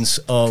 seconds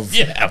of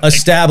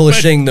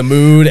establishing the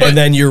mood, and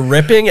then you're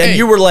ripping, and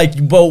you were like,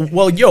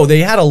 well, they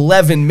had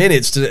 11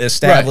 minutes to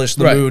establish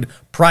the mood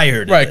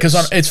prior to this. Right,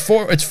 because it's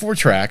four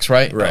tracks,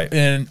 right? Right.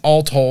 And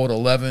all told,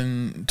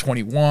 11,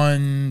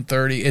 21,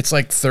 30, it's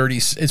like 30,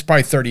 it's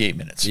probably 38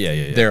 minutes.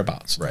 Yeah.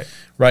 Thereabouts.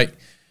 Right.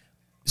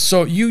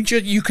 So you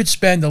could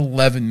spend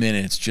 11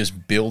 minutes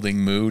just building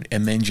mood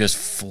and then just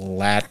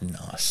flatten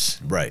us.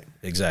 Right,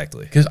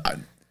 exactly. Because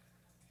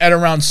at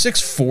around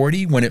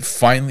 6:40, when it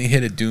finally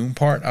hit a doom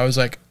part, I was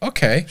like,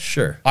 okay,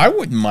 sure, I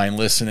wouldn't mind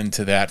listening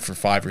to that for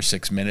 5 or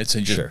 6 minutes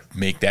and just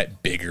make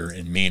that bigger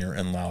and meaner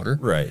and louder.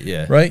 Right,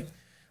 yeah. Right?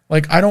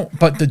 Like,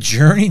 but the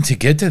journey to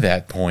get to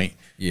that point,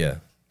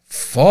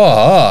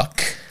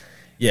 fuck.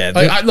 Yeah.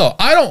 Like,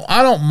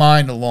 I don't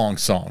mind a long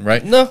song,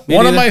 right? No,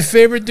 one of my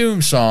favorite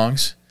doom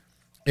songs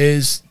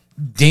is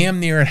damn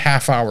near a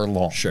half-hour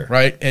long. Sure.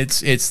 Right?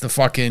 It's the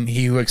fucking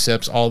He Who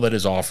Accepts All That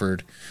Is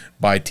Offered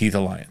by Teeth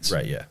Alliance.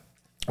 Right, yeah.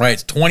 Right,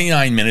 it's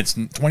 29 minutes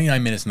and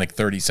like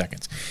 30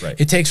 seconds. Right.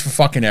 It takes for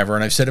fucking ever,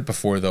 and I've said it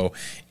before, though.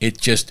 It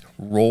just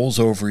rolls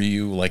over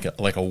you like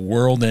a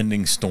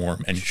world-ending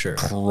storm and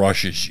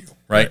crushes you,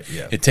 right?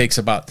 Yeah. It takes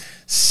about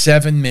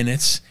 7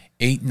 minutes,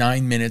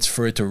 8-9 minutes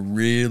for it to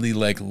really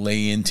like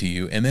lay into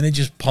you, and then it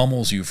just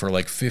pummels you for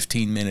like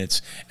 15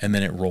 minutes, and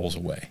then it rolls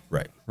away.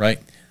 Right?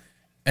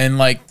 And,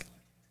 like,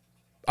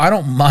 I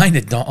don't mind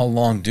a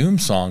long doom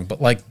song, but,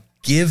 like,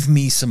 give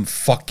me some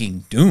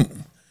fucking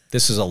doom.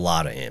 This is a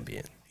lot of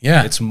ambient.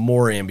 Yeah. It's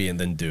more ambient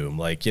than doom.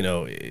 Like,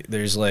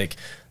 there's, like,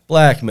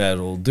 black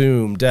metal,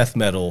 doom, death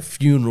metal,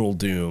 funeral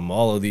doom,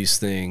 all of these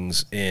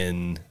things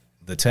in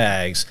the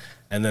tags.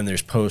 And then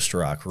there's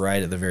post-rock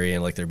right at the very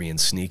end, like they're being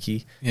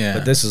sneaky. Yeah.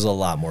 But this is a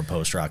lot more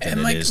post-rock than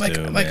it is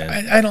doom,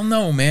 man. I don't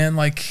know, man.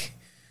 Like...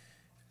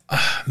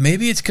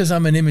 maybe it's because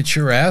I'm an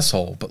immature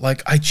asshole, but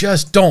like I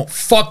just don't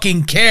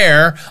fucking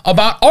care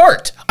about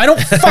art. I don't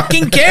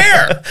fucking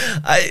care.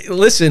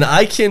 Listen,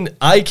 I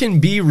can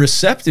be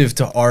receptive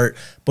to art,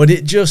 but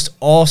it just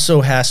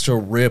also has to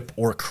rip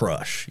or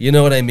crush. You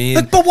know what I mean?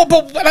 But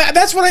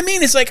that's what I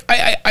mean. It's like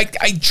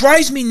I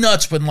drives me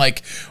nuts when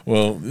like,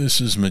 well, this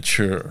is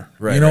mature.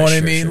 Right, you know what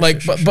I mean?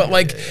 Like,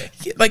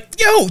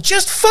 yo,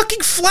 just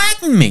fucking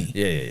flatten me.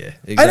 Yeah.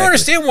 Exactly. I don't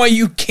understand why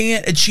you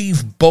can't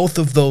achieve both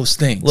of those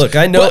things. Look,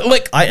 I know.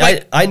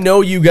 I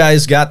know you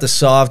guys got the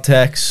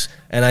Sovtex,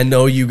 and I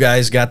know you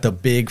guys got the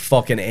big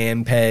fucking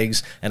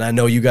Ampegs, and I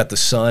know you got the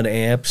Sun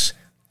amps.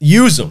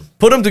 Use them.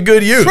 Put them to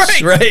good use,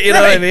 right? You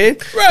know what I mean?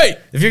 Right.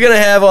 If you're going to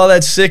have all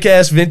that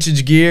sick-ass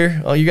vintage gear,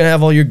 you're going to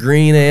have all your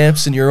green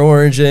amps and your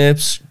orange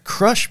amps,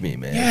 crush me,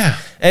 man. Yeah.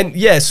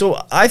 And,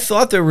 so I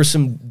thought there were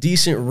some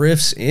decent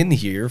riffs in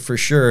here, for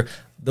sure.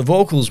 The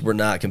vocals were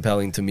not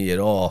compelling to me at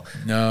all.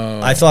 No.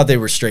 I thought they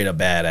were straight up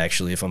bad,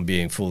 actually, if I'm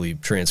being fully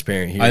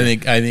transparent here. I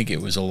think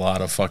it was a lot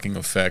of fucking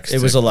effects.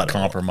 It was a lot of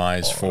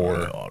compromise for.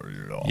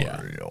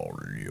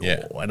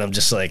 Yeah. And I'm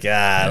just like,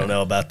 I don't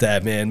know about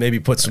that, man.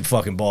 Maybe put some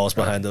fucking balls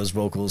behind those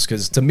vocals,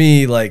 because to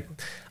me, like,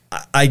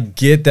 I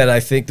get that I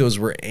think those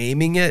were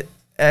aiming at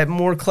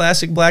more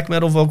classic black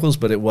metal vocals,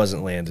 but it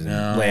wasn't landing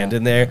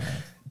there.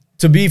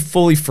 To be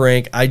fully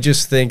frank, I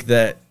just think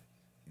that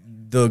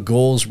the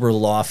goals were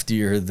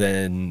loftier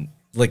than,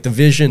 like, the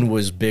vision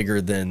was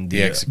bigger than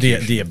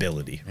the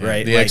ability,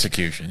 right? The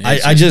execution.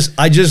 I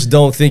just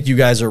don't think you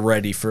guys are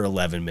ready for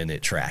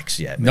 11-minute tracks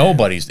yet, man.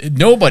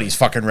 Nobody's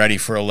fucking ready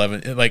for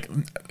 11. Like,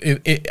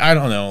 I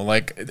don't know.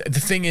 Like, the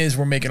thing is,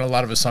 we're making a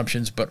lot of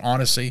assumptions, but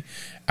honestly,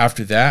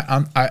 after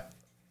that,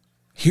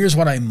 here's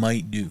what I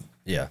might do.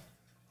 Yeah.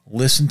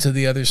 listen to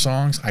the other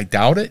songs. I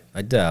doubt it.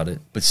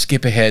 But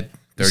skip ahead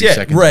 30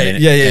 seconds. Right.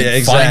 Minute, yeah. And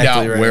exactly. find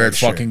out right, where right, it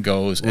fucking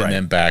goes and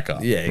then back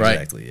up. Yeah,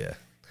 exactly. Right? Yeah.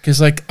 Because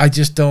like I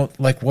just don't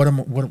like what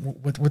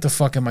the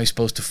fuck am I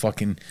supposed to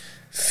fucking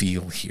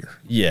feel here?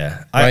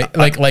 Yeah. Right.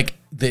 Like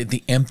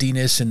the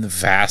emptiness and the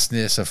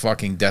vastness of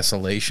fucking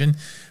desolation.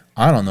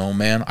 I don't know,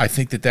 man. I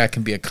think that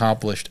can be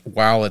accomplished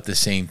while at the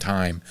same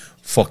time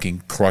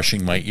fucking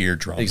crushing my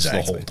eardrums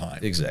the whole time.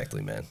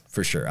 Exactly, man.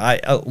 For sure.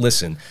 I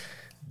listen.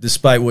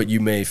 Despite what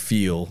you may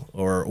feel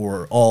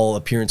or all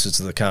appearances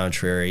to the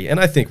contrary, and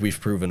I think we've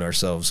proven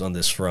ourselves on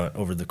this front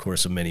over the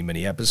course of many,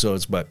 many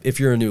episodes, but if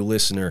you're a new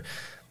listener,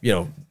 you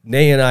know,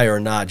 Nay and I are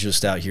not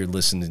just out here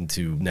listening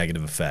to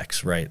Negative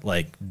Effects, right?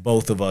 Like,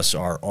 both of us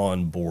are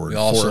on board. We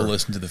also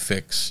listen to The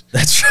Fix.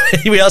 That's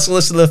right. We also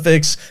listen to The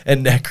Fix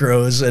and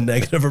Necros and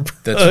Negative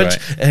Approach.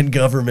 That's right. And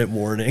Government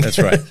Warning. That's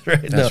right.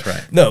 That's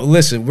right. No,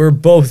 listen, we're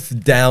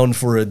both down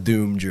for a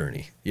Doom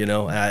journey. You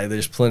know,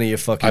 there's plenty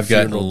of fucking I've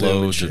gotten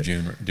loads of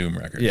Doom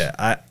records.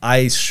 Yeah,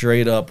 I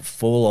straight up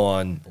full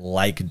on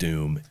like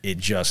Doom. It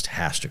just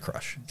has to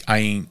crush.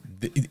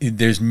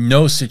 There's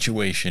no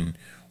situation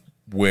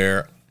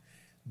where...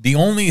 The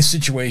only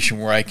situation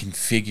where I can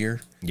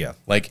figure,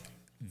 like,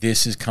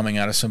 this is coming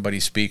out of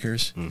somebody's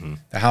speakers,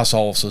 the house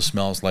also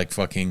smells like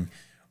fucking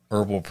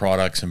herbal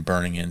products and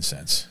burning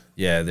incense.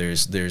 Yeah,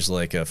 there's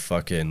like a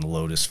fucking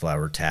lotus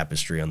flower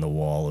tapestry on the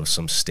wall of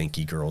some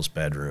stinky girl's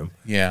bedroom.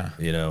 Yeah.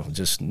 You know,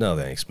 just no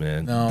thanks,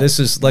 man. No, this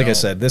is, like I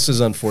said, this is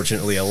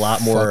unfortunately a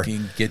lot more...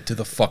 Fucking get to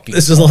the fucking...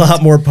 This is a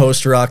lot more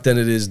post-rock than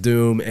it is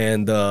Doom,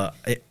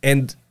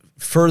 and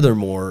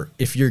furthermore,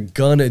 if you're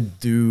gonna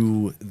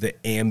do the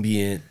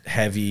ambient,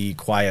 heavy,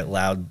 quiet,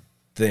 loud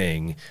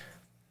thing,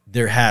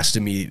 there has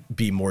to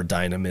be more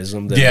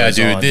dynamism than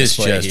this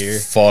just here.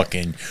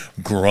 Fucking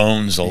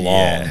groans along.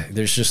 Yeah,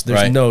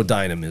 there's no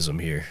dynamism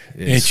here.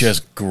 It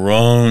just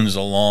groans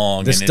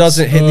along. This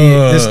doesn't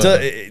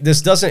hit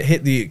this doesn't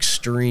hit the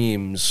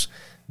extremes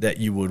that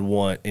you would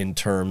want in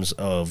terms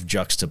of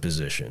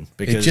juxtaposition,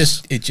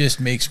 because it just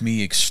makes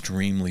me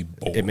extremely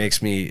bored. It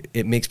makes me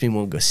want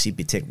to go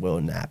sleepy tick will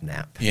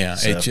nap. Yeah,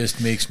 so it just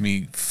makes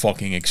me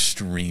fucking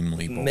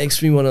extremely bored.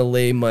 Makes me want to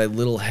lay my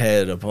little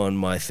head upon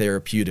my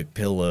therapeutic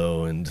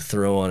pillow and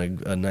throw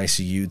on a nice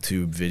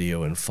YouTube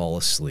video and fall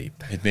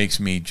asleep. It makes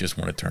me just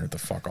want to turn it the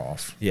fuck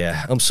off.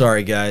 Yeah, I'm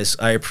sorry, guys.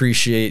 I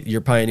appreciate your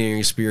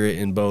pioneering spirit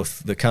in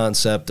both the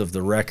concept of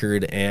the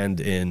record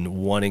and in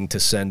wanting to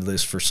send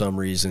this for some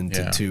reason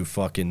to two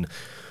fucking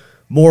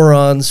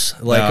morons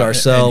like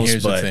ourselves.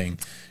 And here's the thing.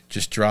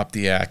 Just drop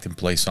the act and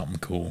play something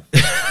cool.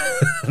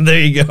 There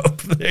you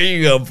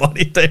go,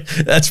 buddy.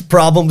 That's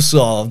problem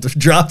solved.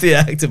 Drop the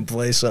act and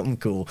play something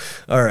cool.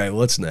 All right,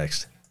 what's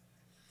next?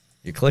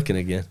 You're clicking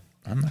again.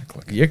 I'm not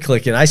clicking. You're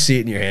clicking. I see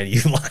it in your hand,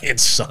 you lying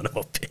son of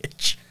a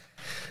bitch.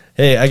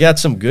 Hey, I got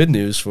some good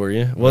news for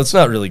you. Well, it's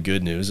not really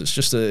good news. It's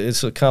just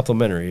a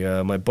complimentary.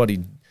 My buddy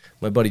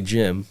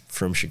Jim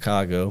from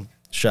Chicago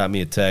shot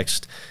me a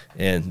text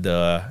and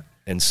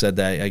said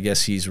that I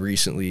guess he's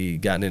recently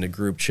gotten in a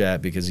group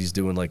chat because he's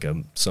doing like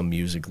some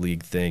music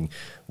league thing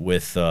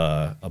with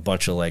a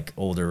bunch of like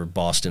older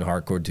Boston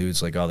hardcore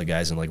dudes, like all the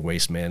guys in like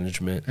Waste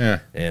Management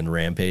and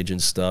Rampage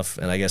and stuff.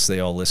 And I guess they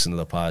all listen to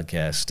the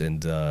podcast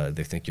and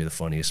they think you're the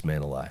funniest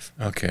man alive.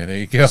 Okay, there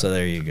you go. So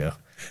there you go.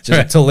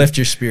 Just to lift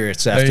your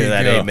spirits after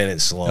that 8-minute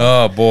slog.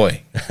 Oh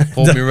boy,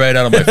 pulled me right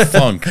out of my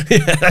funk.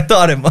 Yeah, I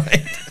thought it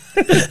might.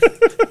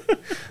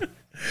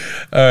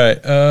 All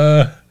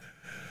right.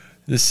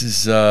 This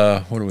is,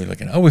 what are we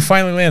looking at? Oh, we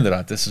finally landed on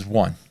it. This is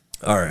one.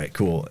 All right,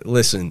 cool.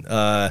 Listen,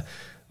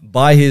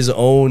 by his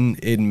own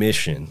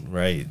admission,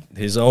 right?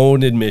 His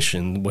own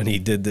admission when he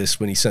did this,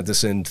 when he sent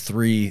this in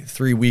three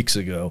weeks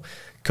ago,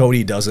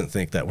 Cody doesn't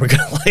think that we're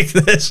going to like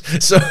this.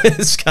 So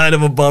it's kind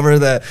of a bummer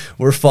that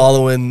we're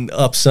following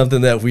up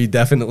something that we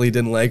definitely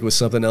didn't like with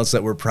something else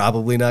that we're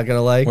probably not going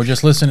to like. We're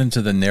just listening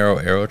to the Narrow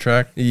Arrow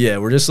track? Yeah,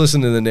 we're just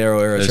listening to the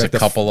Narrow Arrow track. There's a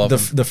couple of them?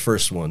 The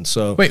first one.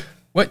 So wait,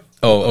 what?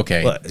 Oh,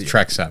 okay.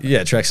 Track 7.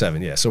 Yeah, track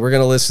 7. Yeah. So we're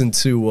gonna listen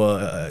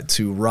to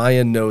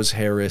Ryan Knows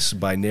Harris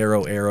by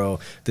Narrow Arrow.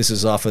 This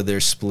is off of their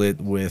split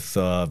with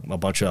a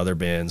bunch of other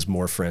bands,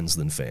 More Friends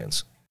Than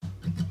Fans.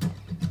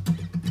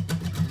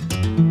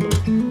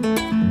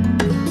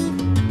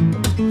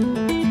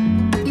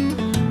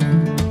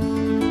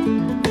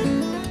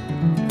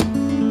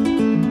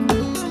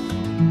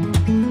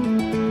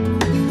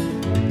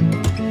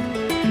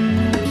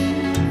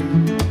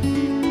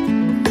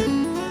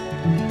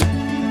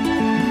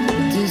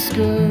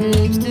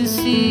 Discouraged to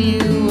see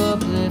you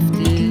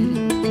uplifted,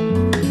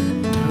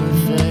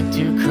 perfect,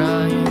 you're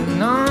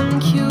crying on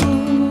cue.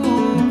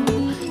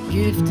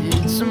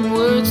 Gifted some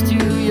words to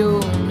your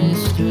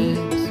mistress,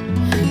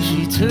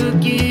 she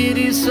took it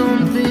as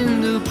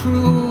something to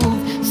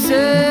prove.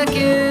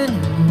 Second,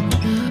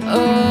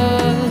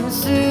 a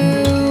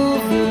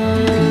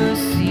silver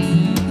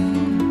sea,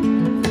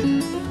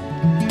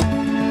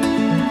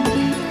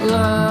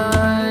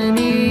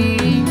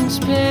 linings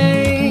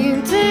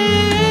painted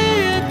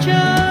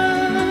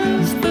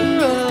just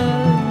for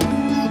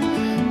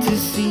us to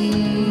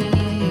see.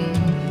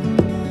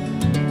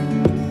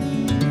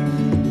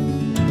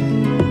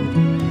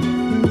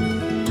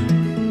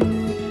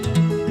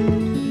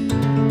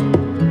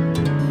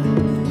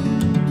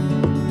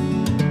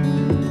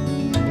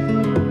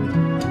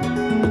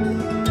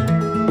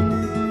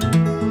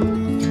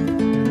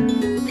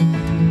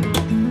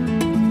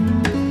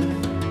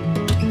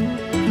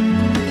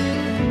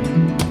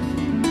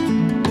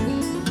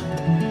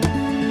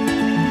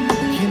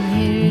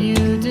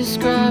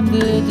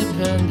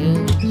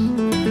 independence,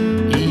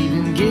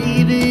 even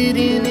gave it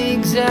an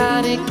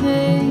exotic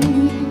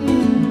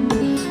name,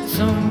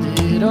 summed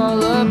it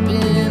all up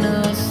in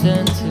a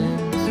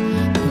sentence,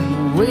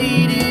 and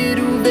waited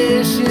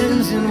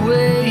ovations and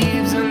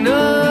waves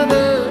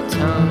another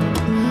time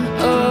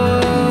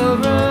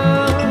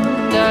around,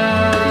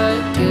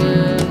 I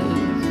guess.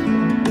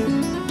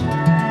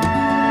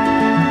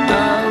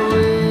 I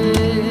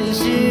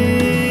wish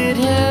it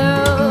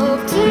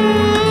helped to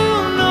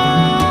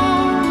know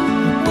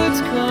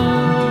what's coming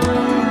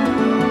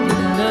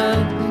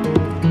next.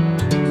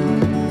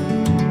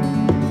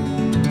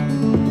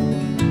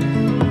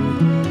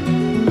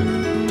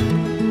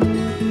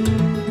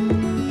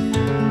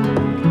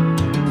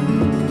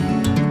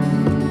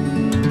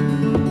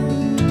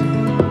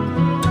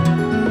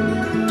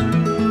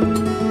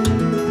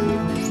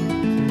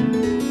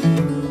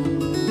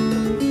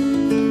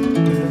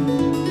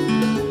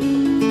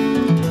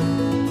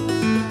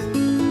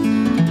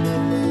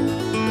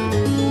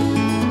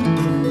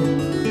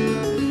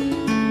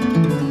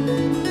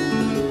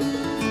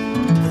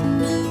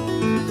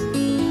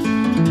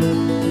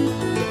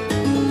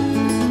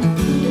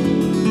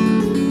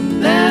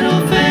 That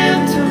old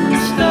phantom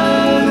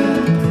star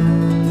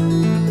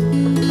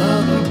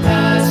of a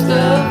past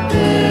of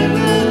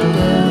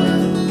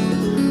parallel,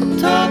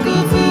 talk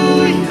of who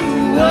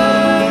you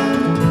are,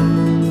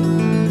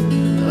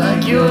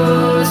 like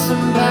you're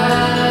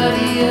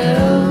somebody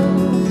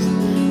else.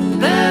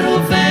 That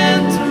old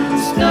phantom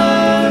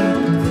star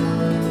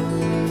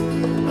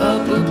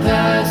of a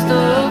past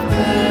of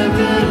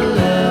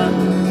parallel,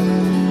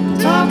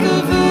 talk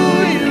of who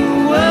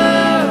you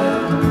are,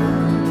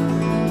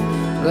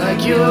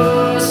 like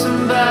you're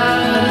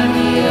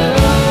somebody else.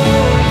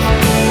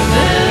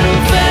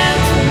 Little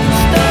phantom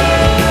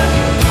star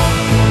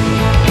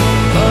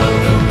of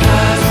the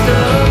past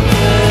of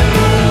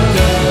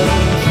parallels,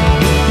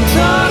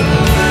 talk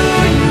of who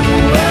you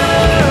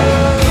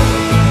are,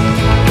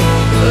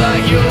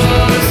 like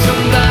you're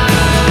somebody.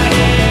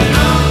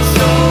 I'm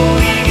so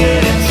eager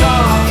to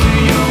talk to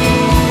you,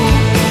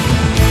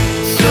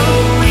 so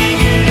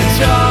eager to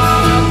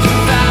talk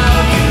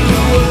about you,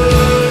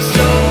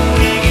 so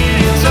eager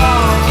to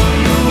talk to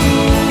you,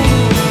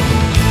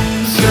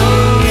 so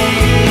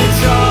eager to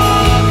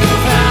talk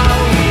of how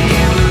we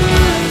were,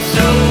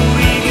 so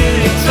eager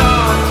to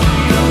talk to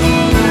you,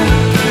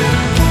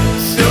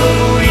 so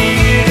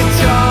eager to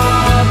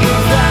talk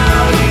of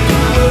how you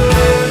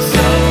were,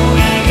 so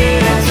eager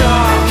to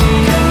talk to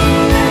you,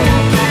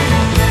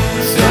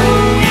 so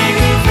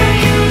eager for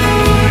you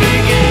to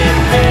get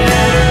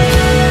better,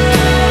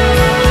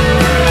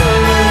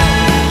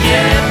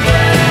 get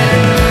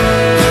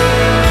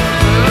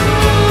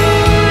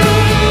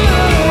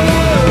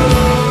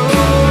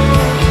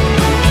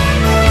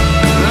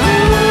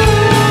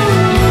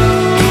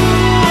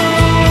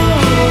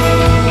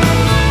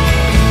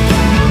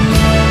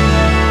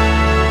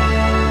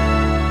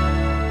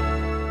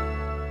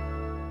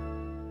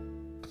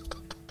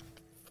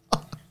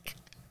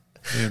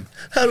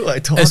How do I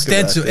talk about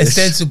this?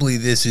 Ostensibly,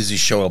 this is a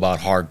show about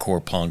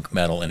hardcore punk,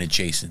 metal, and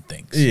adjacent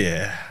things.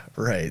 Yeah,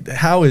 right.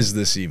 How is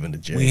this even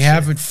adjacent? We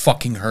haven't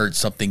fucking heard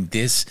something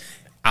this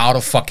out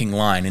of fucking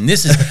line, and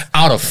this is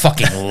out of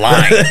fucking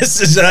line. this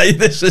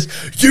is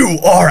you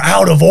are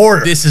out of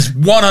order. This is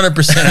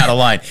 100% out of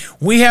line.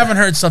 We haven't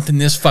heard something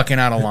this fucking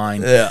out of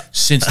line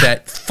since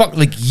that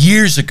like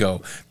years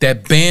ago.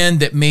 That band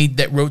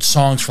that wrote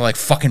songs for like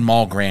fucking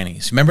mall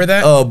grannies. Remember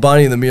that? Oh,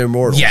 Bonnie and the Mere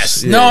Mortals.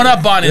 Yes. No,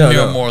 not Bonnie and the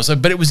Mere Mortals,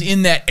 but it was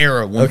in that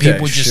era when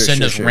people would just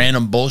send us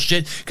random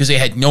bullshit because they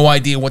had no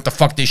idea what the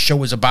fuck this show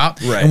was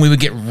about, and we would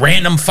get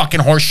random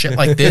fucking horse shit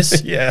like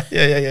this. Yeah.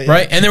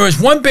 Right? And there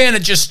was one band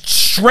that just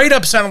straight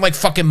up sounded like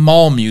fucking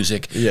mall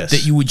music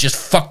that you would just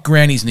fuck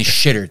grannies in the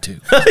shitter to.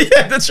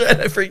 Yeah, that's right.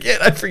 I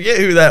forget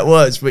who that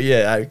was, but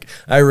yeah,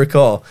 I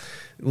recall.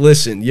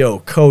 Listen, yo,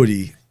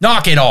 Cody.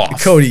 Knock it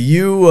off. Cody,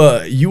 you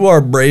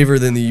are braver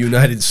than the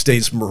United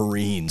States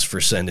Marines for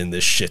sending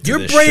this shit to You're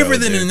this braver show,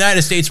 than dude. the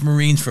United States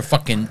Marines for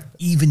fucking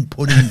even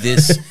putting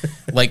this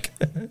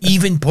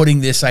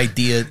putting this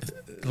idea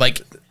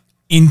like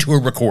into a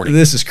recording.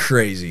 This is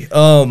crazy.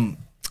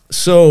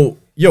 So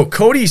yo,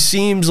 Cody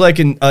seems like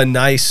a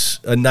nice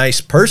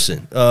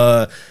person.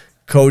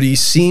 Cody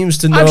seems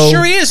to know. I'm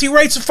sure he is. He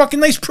writes a fucking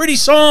nice, pretty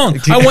song.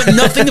 I want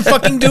nothing to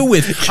fucking do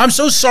with. I'm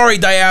so sorry,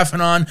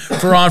 Diaphanon,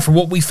 for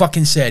what we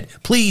fucking said.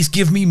 Please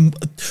give me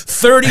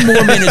 30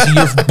 more minutes of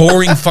your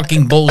boring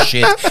fucking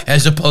bullshit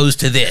as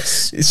opposed to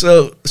this.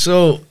 So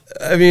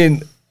I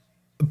mean,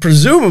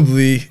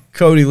 presumably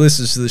Cody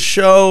listens to the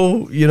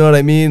show. You know what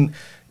I mean?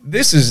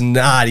 This is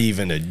not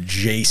even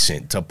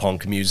adjacent to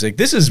punk music.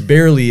 This is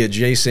barely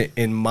adjacent,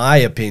 in my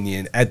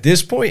opinion, at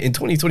this point in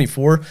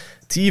 2024,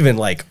 to even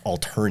like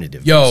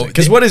alternative music.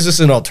 Because what is this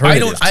an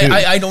alternative to?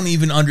 I don't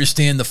even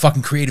understand the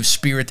fucking creative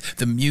spirit,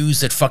 the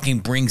muse that fucking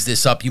brings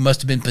this up. You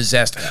must have been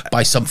possessed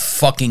by some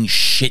fucking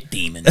shit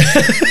demon.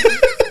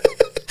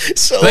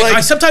 So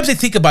like, sometimes I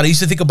think about it. I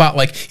used to think about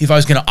like if I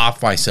was going to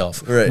off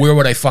myself, right. where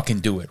would I fucking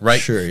do it? Right?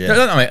 Sure,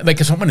 yeah. Like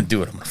if I'm going to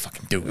do it, I'm going to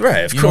fucking do it.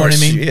 Right, of you course.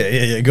 Know what I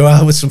mean? Yeah. Go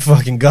out with some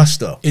fucking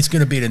gusto. It's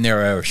going to be the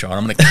Nero Era show, and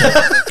I'm going to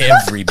kill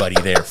everybody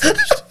there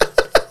first.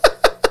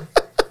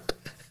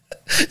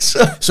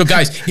 So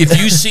guys, if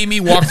you see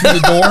me walk through the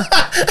door,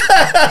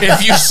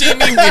 if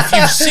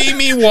you see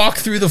me walk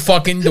through the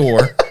fucking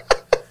door,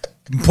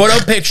 put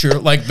a picture,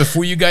 like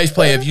before you guys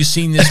play, have you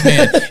seen this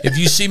man? If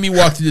you see me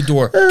walk through the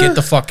door, get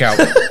the fuck out.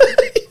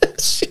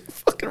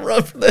 Fucking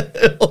run for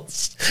the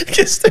hills.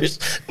 Because there's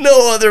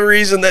no other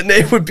reason that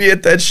Nate would be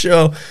at that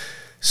show.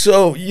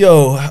 So,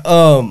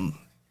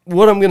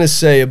 what I'm going to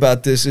say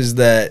about this is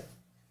that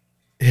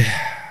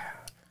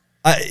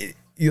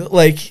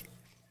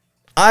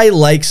I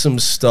like some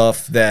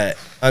stuff that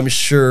I'm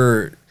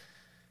sure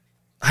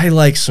I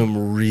like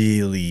some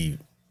really,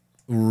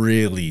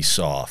 really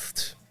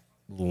soft,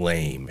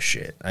 lame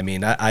shit. I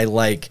mean, I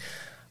like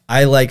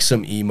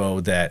some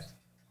emo that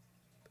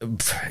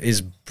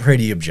is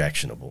pretty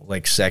objectionable,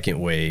 like second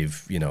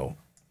wave,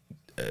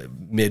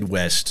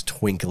 Midwest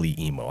twinkly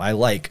emo. I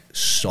like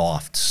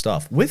soft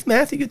stuff with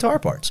mathy guitar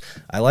parts.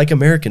 I like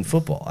American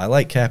football. I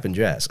like Cap'n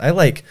Jazz. I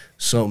like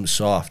some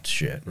soft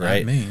shit,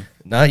 right? Not me.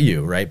 Not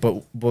you, right?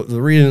 But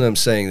the reason I'm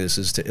saying this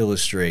is to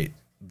illustrate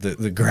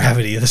the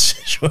gravity of the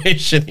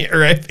situation here,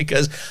 right?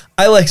 Because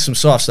I like some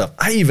soft stuff.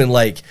 I even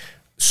like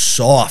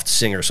soft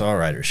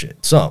singer-songwriter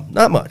shit. Some,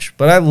 not much,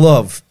 but I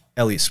love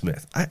Elliott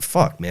Smith. I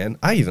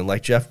even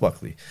like Jeff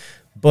Buckley.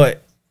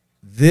 But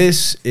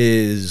this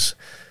is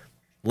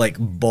like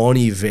Bon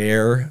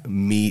Iver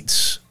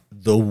meets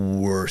the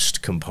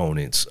worst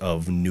components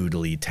of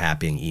noodly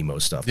tapping emo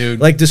stuff. Dude.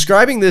 Like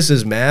describing this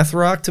as math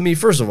rock to me,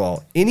 first of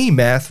all, any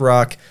math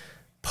rock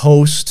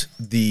post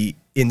the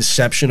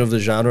inception of the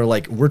genre,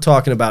 like we're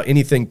talking about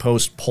anything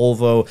post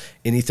Polvo,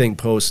 anything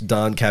post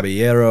Don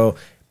Caballero,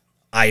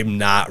 I'm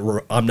not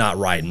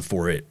riding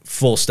for it.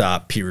 Full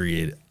stop,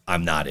 period.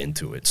 I'm not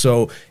into it.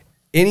 So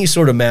any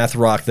sort of math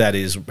rock that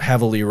is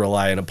heavily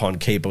reliant upon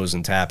capos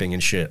and tapping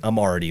and shit, I'm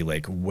already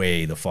like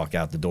way the fuck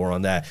out the door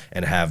on that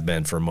and have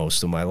been for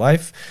most of my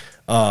life.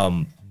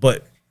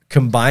 But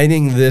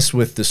combining this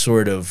with the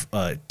sort of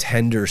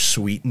tender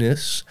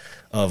sweetness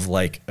of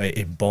like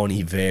a Bon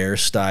Iver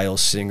style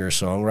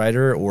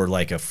singer-songwriter or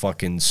like a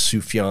fucking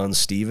Sufjan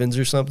Stevens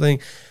or something,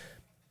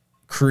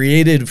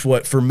 created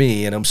what, for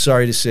me, and I'm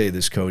sorry to say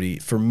this, Cody,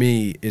 for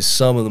me is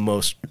some of the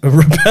most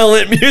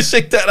repellent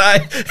music that I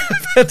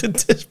have had the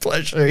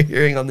displeasure of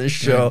hearing on this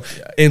show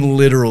in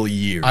literal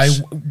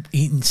years.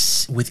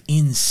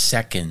 Within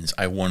seconds,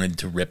 I wanted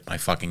to rip my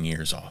fucking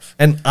ears off.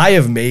 And I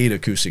have made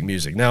acoustic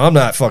music. Now, I'm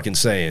not fucking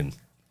saying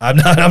I'm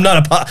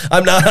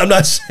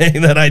not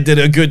saying that I did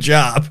a good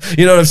job.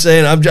 You know what I'm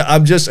saying?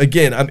 I'm just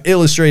again, I'm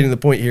illustrating the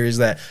point here is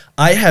that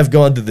I have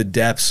gone to the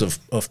depths of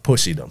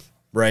pussydom.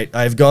 Right,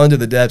 I've gone to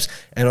the depths,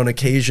 and on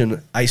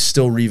occasion, I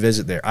still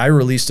revisit there. I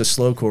released a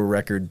slowcore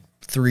record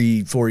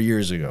 3-4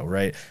 years ago.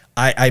 Right,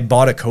 I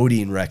bought a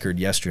Codeine record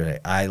yesterday.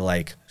 I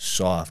like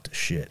soft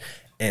shit,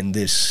 and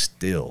this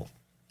still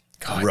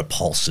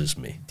repulses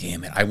me.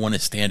 Damn it! I want to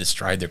stand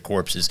astride their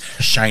corpses,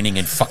 shining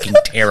and fucking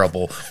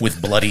terrible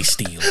with bloody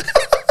steel.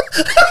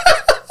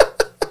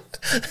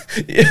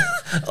 Yeah,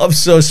 I'm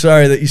so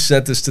sorry that you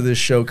sent this to this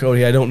show,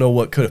 Cody. I don't know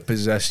what could have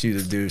possessed you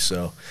to do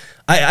so.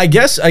 I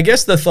guess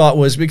the thought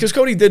was because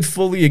Cody did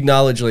fully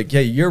acknowledge, like,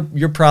 hey,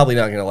 you're probably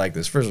not gonna like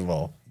this. First of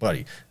all,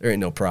 buddy, there ain't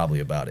no probably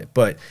about it.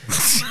 But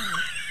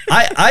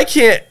I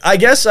can't. I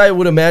guess I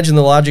would imagine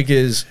the logic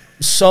is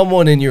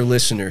someone in your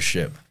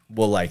listenership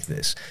will like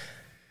this.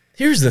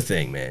 Here's the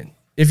thing, man.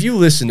 If you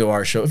listen to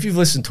our show, if you've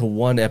listened to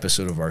one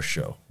episode of our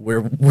show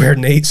where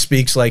Nate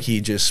speaks like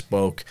he just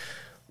spoke,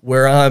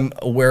 where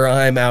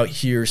I'm out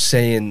here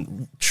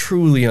saying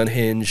truly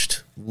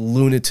unhinged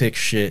lunatic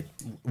shit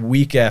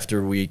week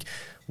after week,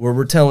 where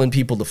we're telling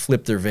people to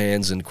flip their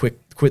vans and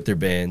quit their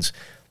bands,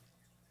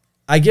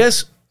 I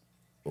guess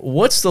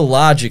what's the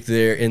logic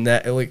there in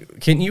that? Like,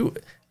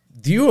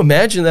 do you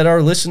imagine that our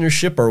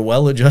listenership are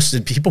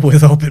well-adjusted people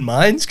with open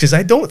minds? Because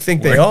I don't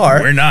think they are.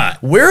 We're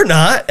not. We're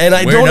not, and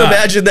I don't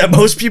imagine that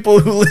most people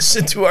who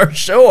listen to our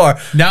show are.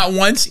 Not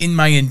once in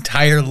my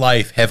entire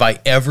life have I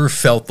ever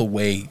felt the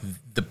way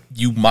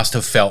you must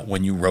have felt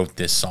when you wrote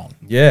this song.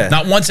 Yeah.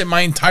 Not once in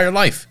my entire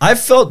life. I've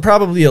felt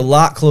probably a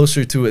lot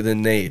closer to it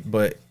than Nate,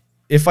 but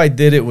if I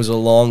did, it was a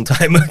long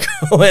time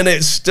ago, and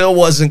it still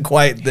wasn't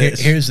quite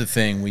this. Here's the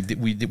thing: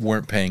 we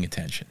weren't paying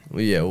attention.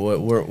 Well, yeah, what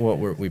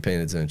were we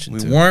paying attention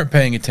to? We weren't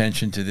paying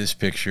attention to this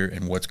picture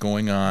and what's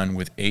going on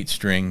with 8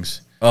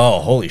 strings. Oh,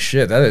 holy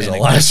shit! That is a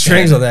lot of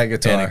strings on that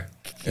guitar.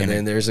 And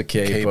then there's a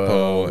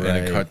capo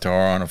and a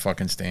guitar on a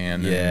fucking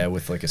stand. Yeah,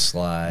 with like a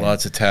slide.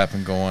 Lots of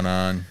tapping going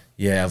on.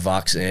 Yeah,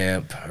 Vox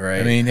amp,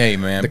 right? I mean, hey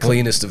man, the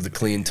cleanest of the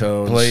clean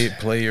tones.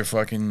 Play your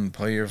fucking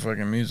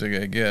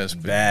music, I guess.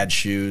 But bad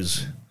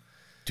shoes.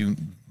 Do,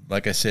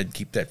 like I said,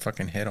 keep that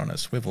fucking head on a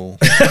swivel.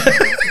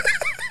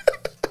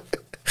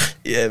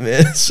 Yeah,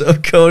 man. So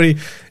Cody,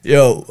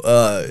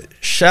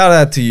 shout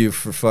out to you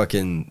for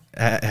fucking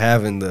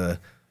having the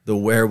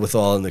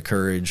wherewithal and the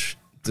courage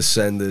to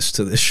send this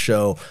to this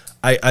show.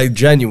 I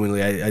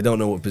genuinely, I don't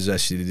know what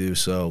possessed you to do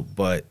so,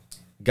 but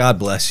God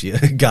bless you.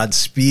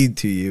 Godspeed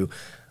to you.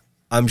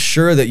 I'm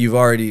sure that you've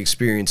already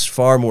experienced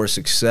far more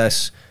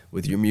success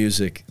with your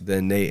music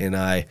than Nate and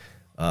I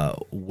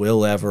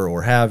will ever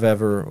or have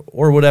ever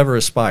or would ever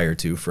aspire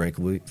to,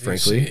 frankly.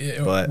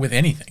 But with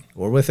anything.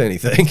 Or with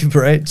anything,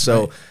 right?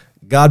 So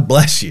God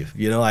bless you.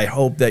 You know, I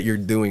hope that you're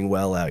doing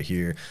well out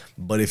here.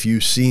 But if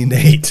you see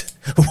Nate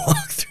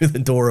walk through the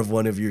door of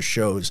one of your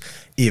shows,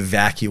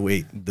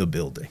 evacuate the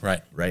building.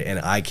 Right. Right. And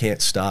I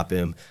can't stop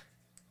him,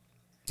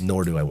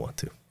 nor do I want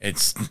to.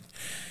 It's,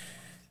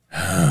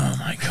 oh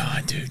my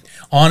God, dude.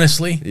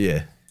 Honestly,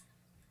 Yeah.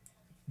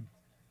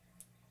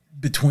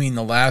 between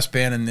the last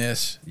band and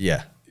this,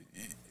 Yeah.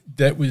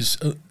 that was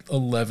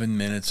 11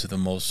 minutes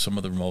of some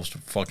of the most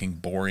fucking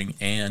boring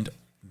and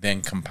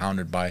then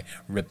compounded by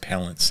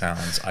repellent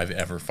sounds I've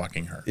ever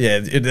fucking heard. Yeah,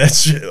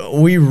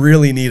 we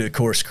really need a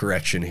course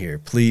correction here.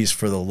 Please,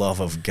 for the love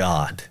of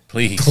God.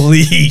 Please.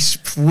 Please,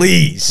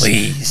 please.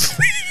 Please.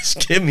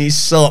 Please give me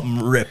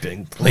something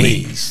ripping.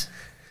 Please.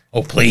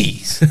 Oh,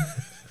 please.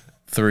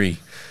 3.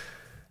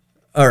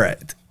 All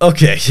right.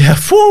 Okay. Yeah.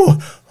 Whew.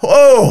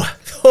 Whoa.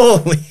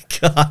 Holy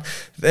God.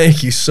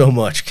 Thank you so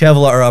much.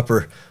 Kevlar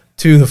Upper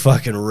to the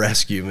fucking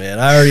rescue, man.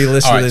 I already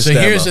listened All right, to this so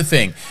demo. here's the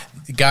thing.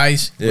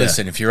 Guys, Yeah.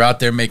 listen, if you're out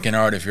there making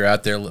art, if you're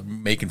out there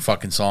making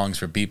fucking songs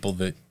for people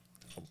that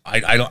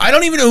I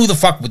don't even know who the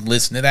fuck would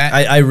listen to that.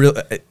 I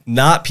really,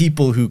 not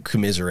people who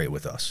commiserate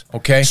with us.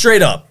 Okay.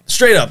 Straight up.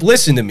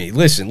 Listen to me.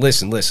 Listen.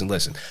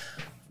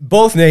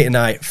 Both Nate and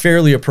I,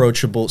 fairly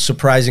approachable,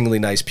 surprisingly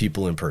nice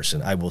people in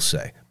person, I will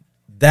say.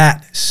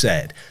 That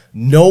said,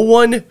 no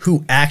one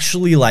who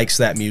actually likes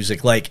that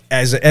music, like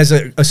as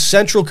a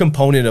central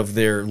component of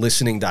their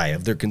listening diet,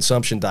 of their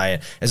consumption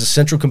diet, as a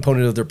central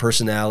component of their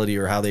personality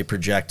or how they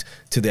project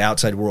to the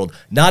outside world,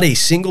 not a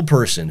single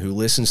person who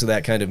listens to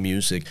that kind of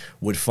music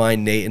would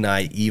find Nate and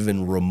I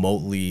even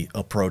remotely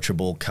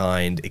approachable,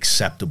 kind,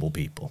 acceptable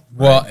people.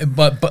 Well,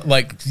 but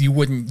like you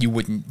wouldn't.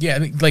 Yeah, I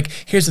mean, like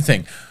here's the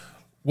thing.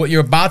 What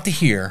you're about to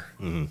hear,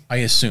 I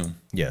assume,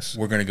 Yes.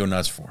 we're gonna go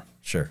nuts for.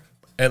 Sure.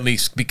 At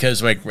least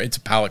because like it's a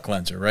palate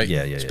cleanser, right?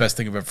 Yeah, It's the yeah. best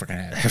thing I've ever fucking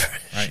had.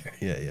 Right?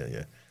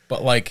 Yeah.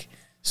 But like,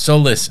 so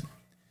listen.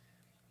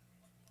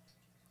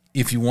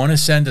 If you want to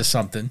send us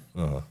something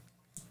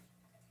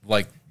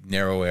like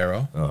Narrow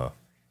Arrow,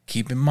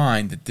 keep in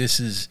mind that this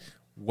is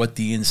what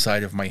the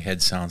inside of my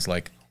head sounds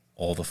like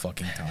all the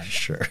fucking time.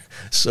 Sure.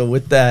 So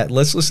with that,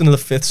 let's listen to the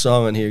 5th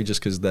song on here just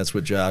because that's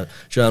what John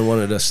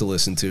wanted us to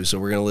listen to. So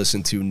we're going to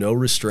listen to No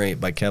Restraint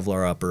by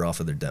Kevlar Upper off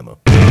of their demo.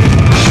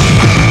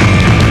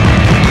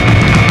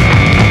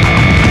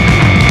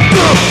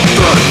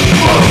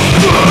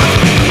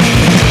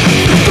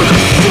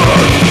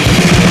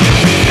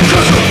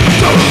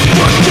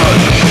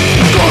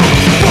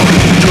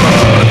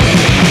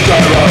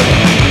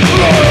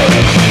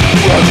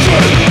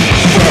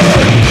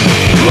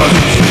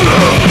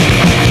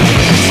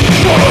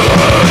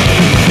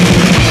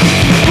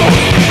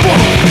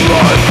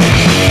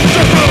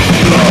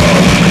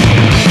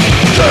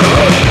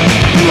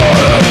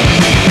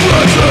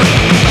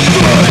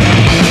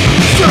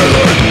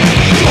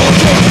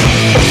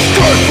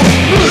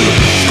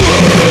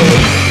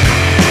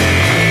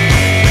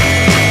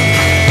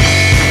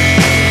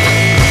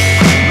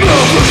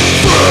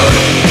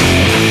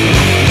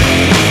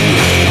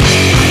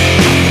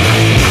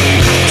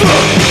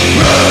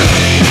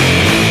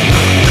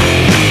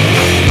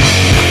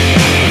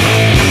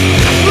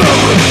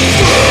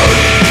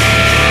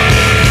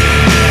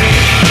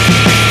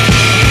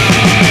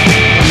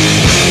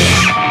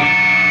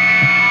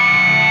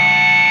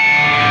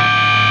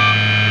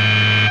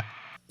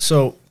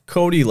 So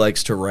Cody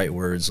likes to write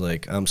words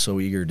like, I'm so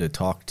eager to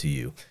talk to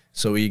you,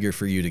 so eager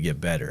for you to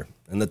get better.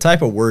 And the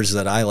type of words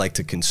that I like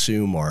to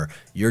consume are,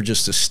 you're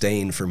just a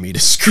stain for me to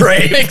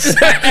scrape.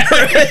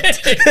 Exactly.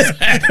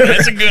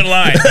 That's a good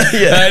line.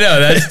 Yeah. I know,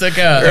 that stuck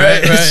out.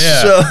 Right,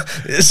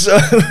 yeah. So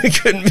we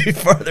couldn't be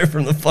farther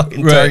from the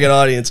fucking target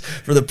audience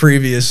for the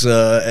previous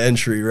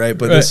entry, right?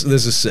 But this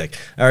is sick.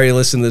 I already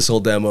listened to this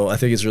whole demo. I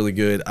think it's really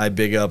good. I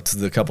big upped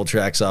the couple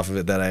tracks off of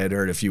it that I had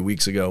heard a few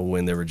weeks ago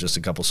when there were just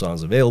a couple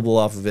songs available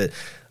off of it.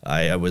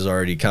 I was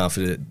already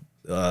confident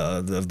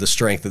of the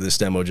strength of this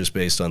demo just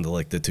based on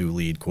the 2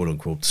 lead quote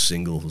unquote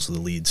singles, the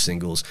lead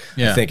singles.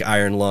 Yeah. I think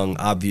Iron Lung,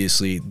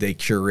 obviously they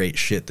curate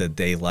shit that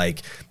they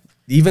like,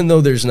 even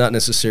though there's not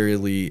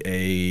necessarily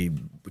a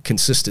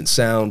consistent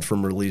sound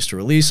from release to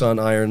release on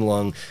Iron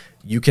Lung.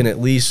 You can at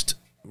least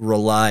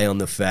rely on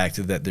the fact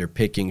that they're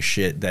picking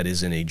shit that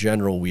is in a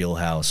general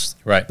wheelhouse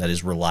that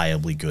is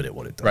reliably good at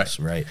what it does,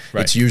 right?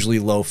 It's usually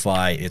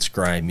lo-fi, it's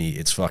grimy,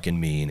 it's fucking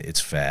mean, it's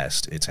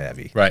fast, it's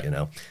heavy, you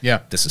know? Yeah.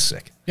 This is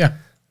sick. Yeah.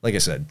 Like I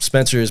said,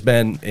 Spencer has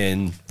been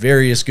in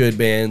various good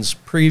bands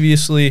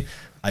previously.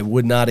 I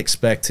would not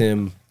expect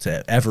him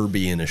to ever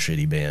be in a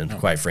shitty band,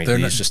 quite frankly.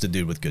 He's just a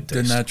dude with good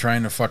taste. They're not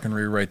trying to fucking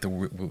rewrite the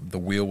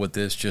wheel with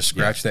this. Just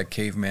scratch that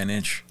caveman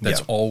itch. That's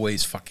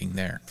always fucking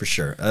there. For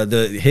sure.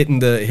 The hitting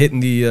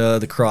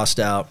the crossed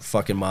out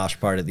fucking mosh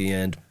part at the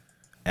end.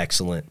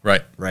 excellent.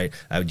 Right. Right.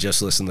 I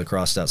just listened to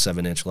Crossed Out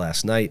 7-inch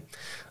last night.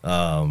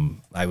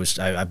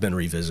 I've been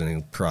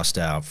revisiting Crossed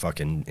Out,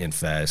 fucking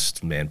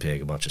Infest, Man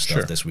Pig, a bunch of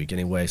stuff this week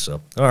anyway.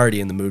 So I'm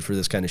already in the mood for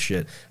this kind of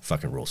shit.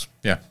 Fucking rules.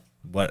 Yeah.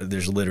 But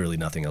there's literally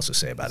nothing else to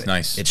say about it.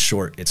 Nice. It's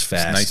short. It's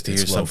fast. It's nice to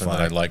hear something lo-fi.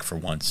 that I like for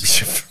once.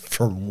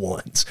 For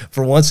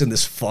once in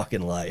this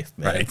fucking life,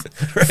 man. Right.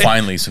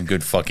 Finally, some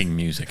good fucking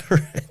music.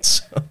 Right.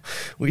 So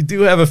we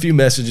do have a few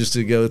messages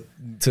to go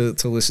to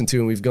listen to,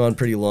 and we've gone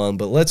pretty long.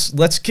 But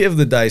let's give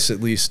the dice at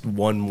least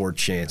one more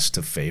chance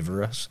to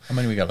favor us. How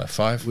many we got left?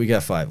 5? We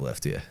got 5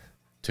 left. Yeah.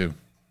 2.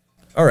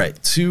 All right,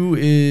 2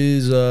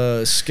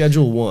 is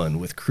Schedule 1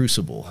 with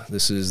Crucible.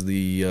 This is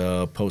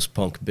the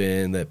post-punk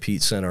band that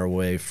Pete sent our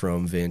way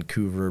from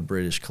Vancouver,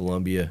 British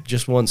Columbia.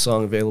 Just one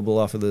song available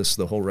off of this.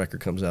 The whole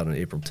record comes out on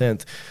April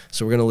 10th.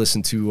 So we're going to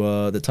listen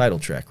to the title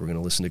track. We're going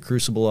to listen to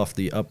Crucible off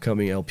the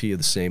upcoming LP of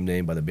the same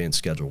name by the band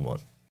Schedule 1.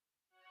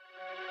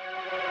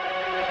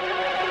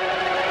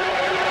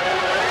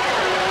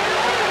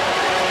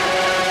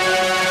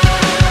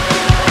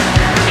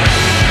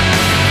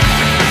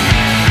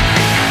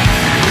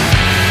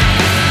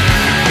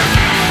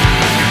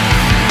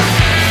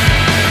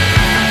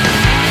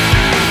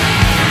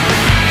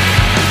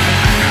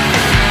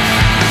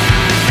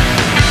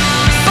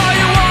 Saw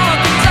you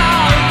walking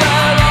down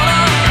there on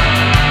a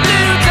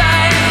new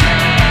day.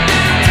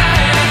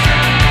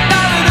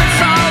 Now that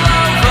it's all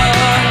over,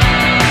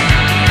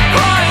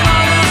 crying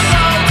on your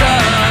shoulder.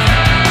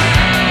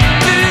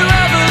 Do you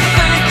ever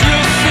think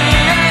you'll see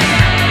it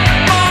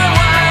my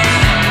way?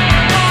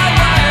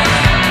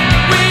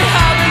 We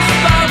haven't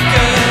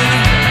spoken,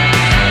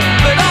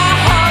 but our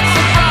hearts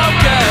are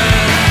broken,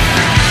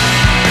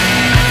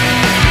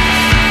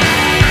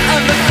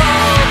 and the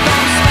cold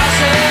comes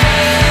smashing.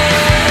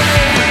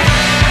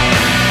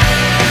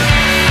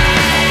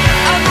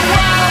 And the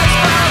walls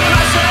fall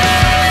crashing.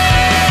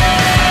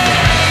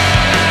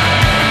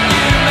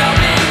 You melt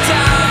me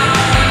down,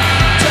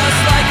 just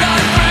like a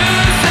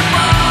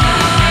crucible.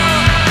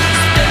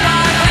 Spin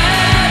my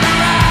head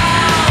around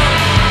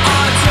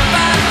onto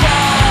my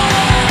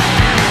wall.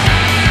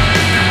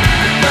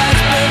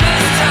 Let's build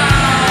this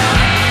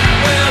town,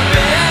 we'll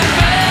be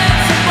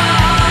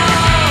invincible.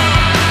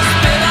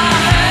 Spin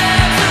our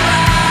heads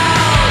around,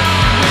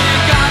 we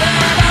got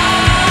it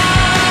all.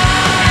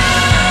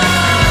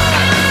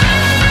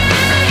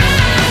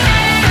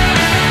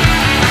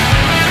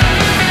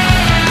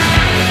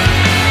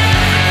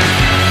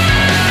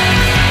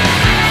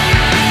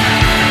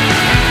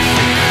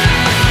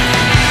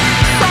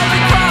 Saw me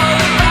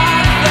crawling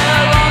back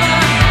there on a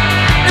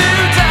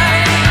new day.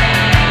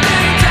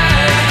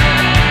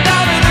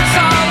 Now that it's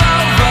all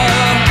over,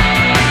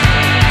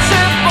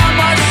 chip on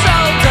my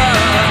shoulder.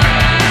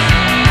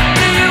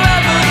 Do you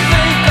ever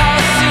think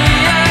I'll see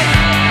it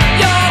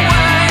your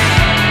way?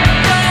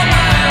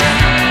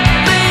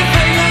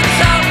 Leaving a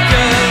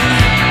token,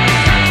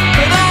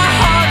 but our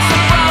hearts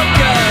are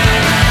broken,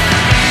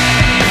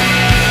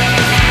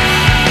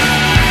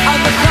 and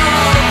the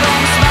cold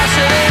comes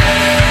smashing.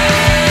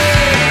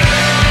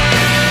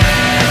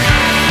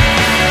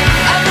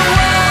 And the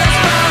walls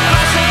fall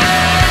crashing.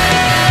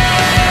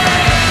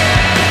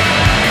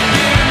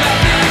 You melt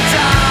me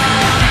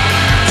down,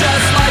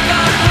 just like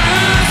a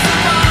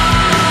crucible.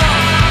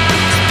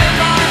 Spin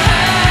my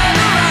head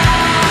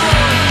around,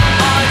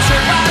 I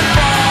trip and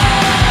fall.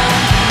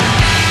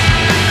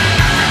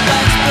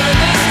 Let's burn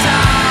this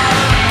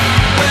town,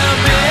 we'll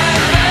be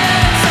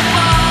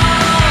invincible.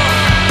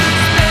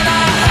 Spin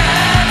our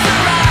heads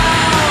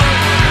around,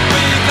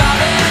 we got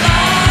it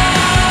all.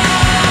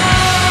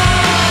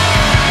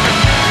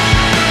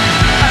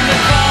 And the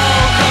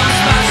cold comes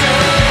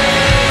smashing.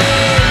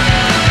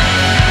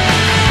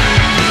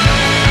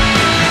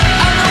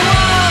 And the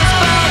walls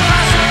fall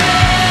crashing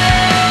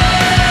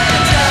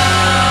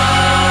down.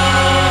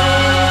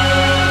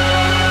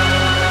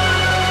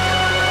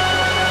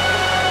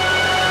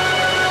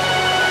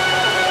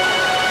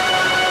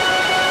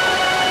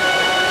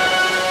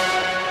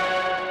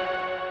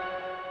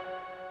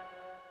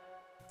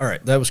 All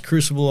right, that was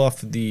Crucible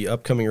off the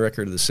upcoming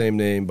record of the same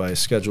name by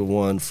Schedule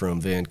 1 from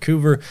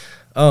Vancouver.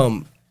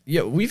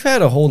 Yeah, we've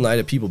had a whole night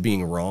of people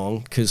being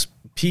wrong because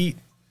Pete,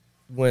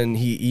 when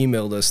he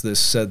emailed us this,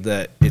 said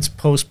that it's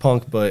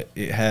post-punk, but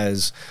it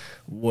has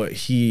what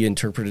he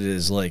interpreted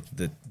as like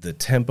the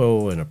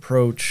tempo and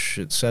approach,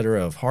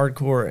 etc., of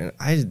hardcore, and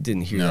I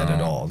didn't hear that at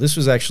No. all. This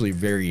was actually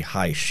very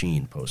high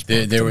sheen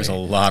post-punk. There to was me. a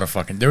lot of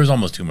fucking. There was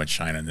almost too much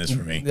shine in this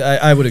for me.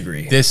 I would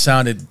agree. This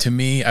sounded to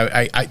me.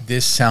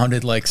 This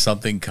sounded like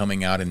something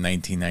coming out in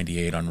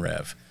 1998 on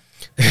Rev.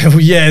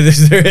 Yeah,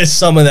 there is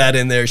some of that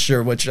in there,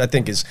 sure, which I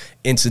think is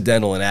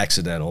incidental and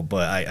accidental,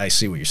 but I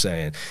see what you're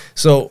saying.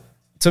 So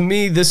to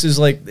me, this is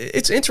like,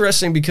 it's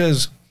interesting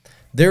because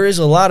there is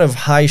a lot of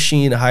high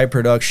sheen, high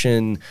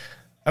production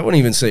I wouldn't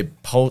even say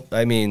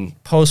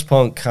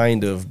post-punk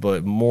kind of,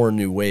 but more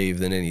new wave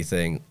than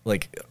anything.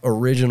 Like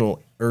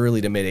original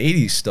early to mid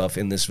 80s stuff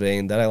in this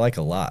vein that I like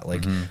a lot.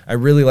 Like I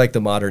really like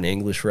the Modern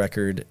English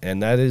record,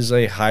 and that is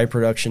a high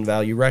production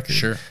value record.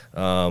 Sure.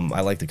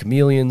 I like the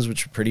Chameleons,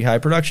 which are pretty high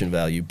production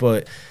value,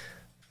 but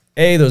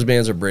those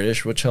bands are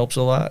British, which helps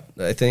a lot.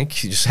 I think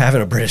just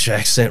having a British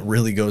accent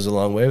really goes a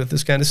long way with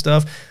this kind of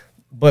stuff.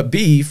 But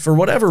B, for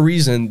whatever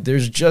reason,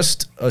 there's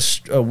just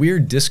a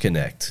weird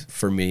disconnect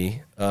for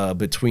me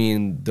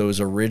between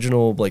those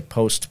original like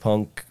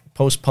post-punk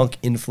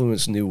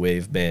influenced new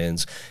wave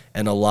bands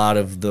and a lot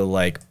of the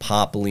like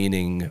pop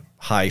leaning,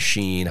 high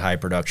sheen, high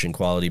production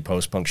quality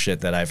post-punk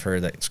shit that I've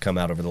heard that's come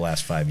out over the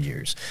last 5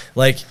 years.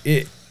 Like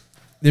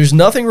there's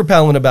nothing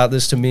repellent about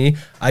this to me.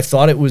 I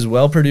thought it was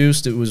well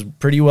produced. It was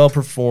pretty well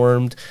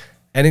performed.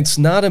 And it's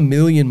not a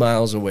million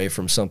miles away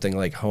from something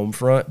like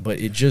Homefront, but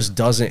it just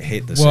doesn't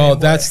hit the same way. Well,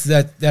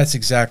 that's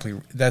exactly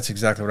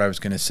what I was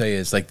going to say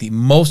is like the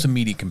most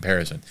immediate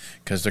comparison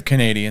because they're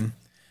Canadian.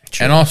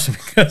 True. And also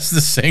because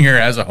the singer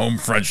has a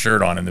Homefront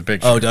shirt on in the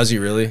picture. Oh, does he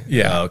really?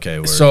 Yeah. Oh, okay.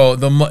 Word. So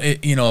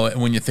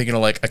when you're thinking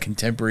of like a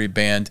contemporary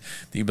band,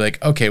 you'd be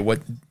like, okay,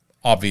 what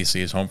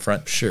obviously is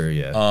Homefront? Sure.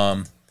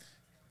 Yeah.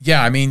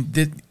 Yeah. I mean,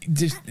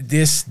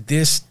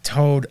 this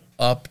towed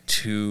up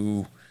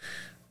to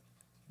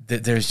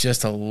that. There's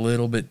just a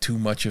little bit too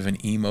much of an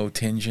emo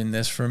tinge in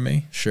this for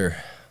me. Sure.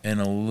 And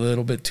a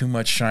little bit too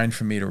much shine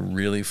for me to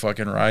really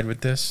fucking ride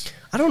with this.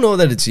 I don't know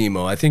that it's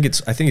emo. I think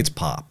it's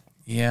pop.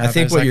 Yeah, I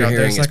think what you're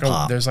hearing is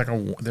pop. There's like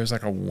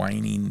a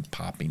whining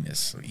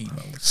poppiness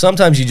emo.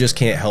 Sometimes you just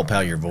can't help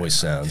how your voice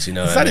sounds. You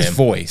know, it's not his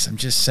voice. I'm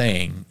just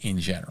saying in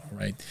general,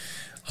 right?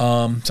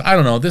 So I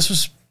don't know. This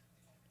was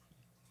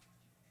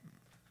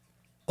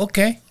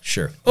okay.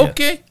 Sure.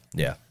 Okay.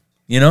 Yeah.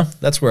 You know,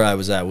 that's where I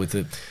was at with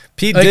it.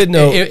 Pete like, did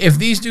know if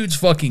these dudes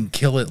fucking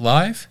kill it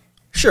live.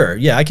 Sure.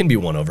 Yeah, I can be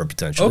won over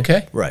potentially.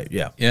 Okay. Right.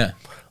 Yeah. Yeah.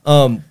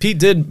 Pete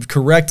did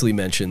correctly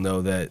mention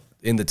though that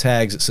in the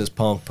tags it says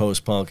punk,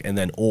 post-punk, and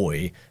then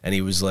oi, and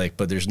he was like,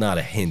 but there's not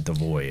a hint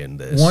of oi in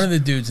this. One of the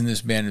dudes in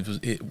this band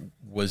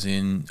was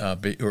in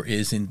or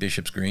is in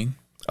Bishop's Green.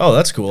 Oh,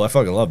 that's cool. I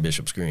fucking love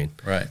Bishop's Green.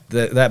 Right.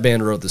 That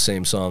band wrote the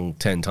same song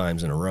 10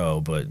 times in a row,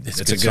 but it's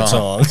a good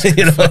song.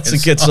 You know, it's a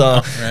good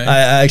song. Right?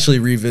 I actually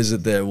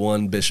revisit that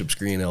one Bishop's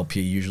Green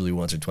LP usually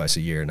once or twice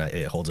a year, and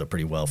it holds up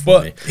pretty well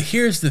for me. But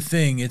here's the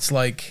thing. It's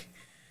like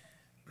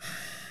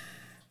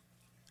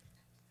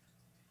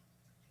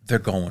they're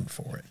going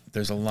for it.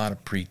 There's a lot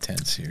of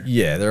pretense here.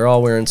 Yeah, they're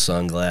all wearing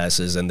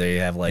sunglasses, and they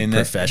have like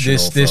professional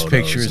This photos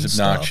picture is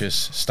and obnoxious.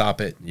 Stuff.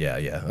 Stop it.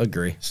 Yeah,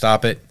 agree.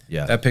 Stop it.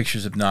 Yeah. That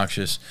picture's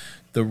obnoxious.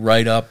 The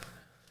write-up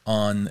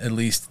on, at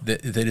least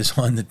that is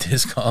on the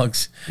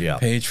Discogs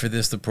page for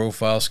this, the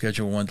profile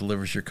schedule 1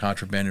 delivers your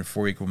contraband in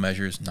 4 equal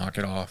measures. Knock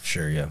it off.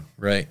 Sure, yeah.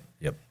 Right?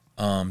 Yep.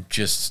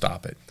 Just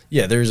stop it.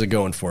 Yeah, there's a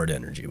going for it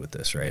energy with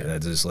this, right?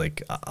 That is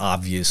like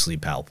obviously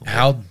palpable.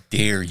 How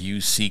dare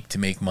you seek to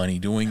make money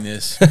doing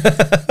this,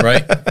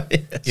 right?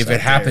 If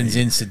it happens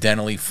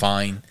incidentally,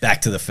 fine.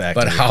 Back to the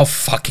factory. But how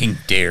fucking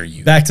dare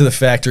you? Back to the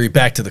factory,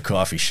 back to the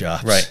coffee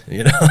shops. Right.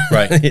 You know?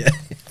 Right. Yeah,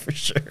 for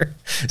sure.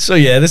 So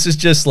yeah, this is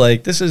just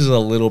like, this is a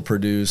little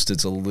produced.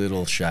 It's a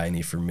little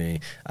shiny for me.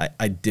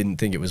 I didn't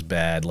think it was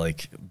bad.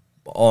 Like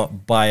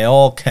by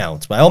all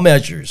counts, by all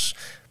measures,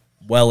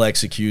 well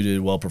executed,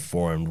 well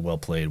performed, well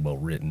played, well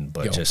written,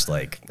 but just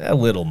like a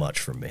little much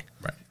for me.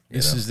 Right.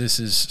 This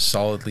is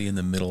solidly in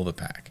the middle of the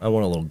pack. I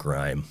want a little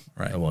grime.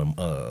 Right. I want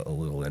a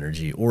little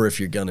energy. Or if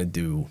you're gonna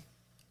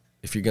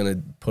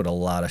put a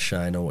lot of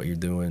shine on what you're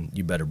doing,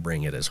 you better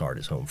bring it as hard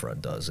as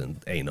Homefront does,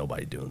 and ain't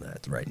nobody doing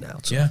that right now.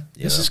 So, yeah,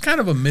 this is kind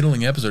of a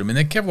middling episode. I mean,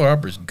 that Kevlar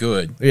Upper's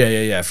good.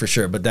 Yeah, for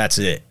sure. But that's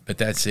it.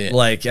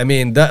 Like, I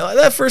mean,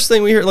 that first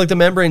thing we heard, like the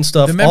membrane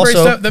stuff, the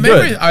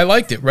membrane, I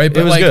liked it, right?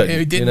 But it was like, good,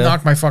 it didn't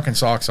knock my fucking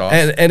socks off.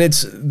 And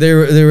it's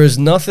there was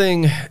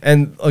nothing.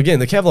 And again,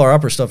 the Kevlar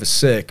Upper stuff is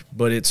sick,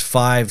 but it's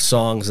 5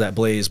 songs that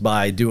blaze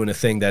by doing a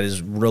thing that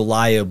is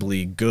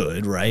reliably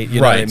good, right?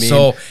 You know what I mean?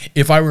 So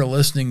if I were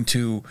listening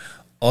to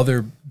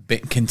other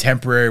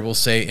contemporary, we'll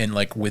say, in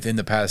like within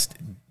the past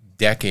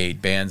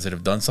decade, bands that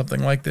have done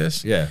something like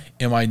this,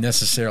 am I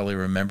necessarily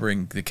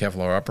remembering the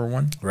Kevlar Upper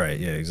one? Right.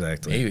 Yeah.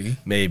 Exactly.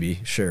 Maybe.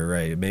 Sure.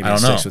 Right. Maybe it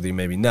sticks with you.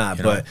 Maybe not.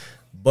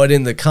 But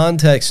in the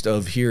context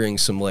of hearing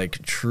some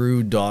like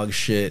true dog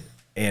shit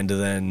and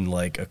then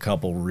like a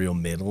couple real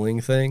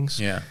middling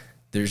things,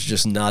 there's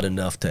just not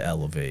enough to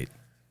elevate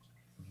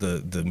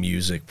the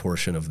music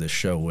portion of this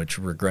show, which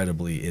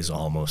regrettably is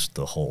almost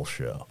the whole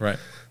show. Right.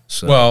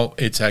 So, well,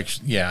 it's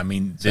actually, I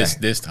mean,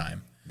 this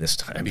time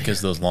because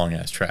of those long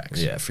ass tracks.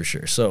 Yeah, for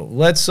sure. So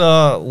let's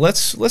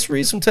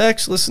read some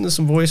text, listen to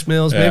some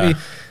voicemails.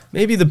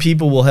 Maybe the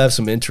people will have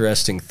some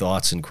interesting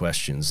thoughts and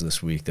questions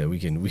this week that we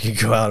can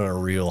go out on a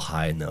real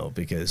high note,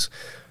 because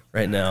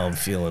right now I'm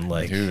feeling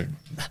like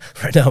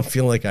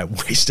I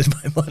wasted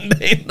my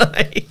Monday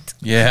night.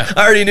 Yeah,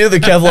 I already knew the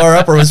Kevlar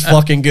Upper was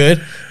fucking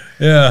good.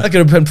 Yeah, I could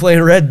have been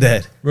playing Red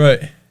Dead.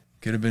 Right.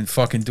 Could have been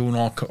fucking doing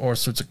all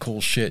sorts of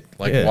cool shit,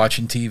 like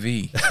watching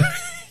TV.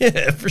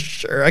 Yeah, for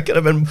sure. I could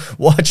have been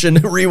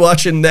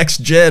rewatching Next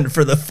Gen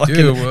for the fucking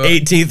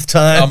 18th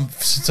time.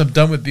 Since I'm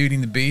done with Beauty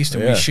and the Beast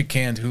and we shit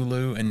canned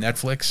Hulu and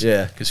Netflix.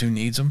 Yeah. Because who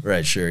needs them?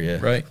 Right, sure, yeah.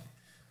 Right.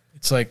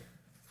 It's like,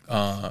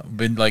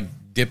 been like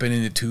dipping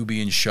into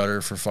Tubi and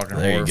Shudder for fucking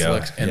horror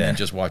flicks and then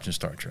just watching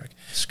Star Trek.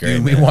 Scary,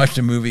 we watched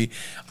a movie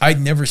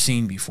I'd never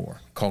seen before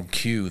called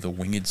Q, the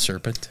Winged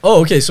Serpent.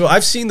 Oh, okay. So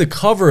I've seen the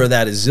cover of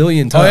that a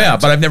zillion times. Oh, yeah,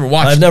 but I've never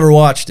watched it. I've never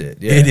watched it.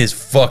 Yeah. It is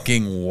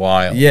fucking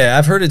wild. Yeah,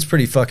 I've heard it's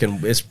pretty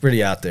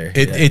out there.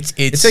 It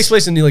takes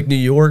place in like New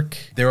York.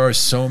 There are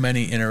so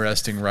many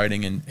interesting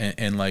writing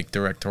and like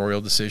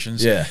directorial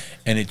decisions. Yeah.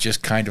 And it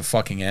just kind of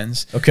fucking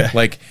ends. Okay.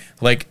 Like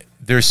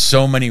there's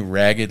so many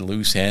ragged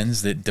loose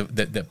ends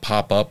that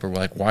pop up, or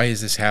like, why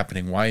is this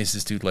happening? Why is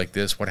this dude like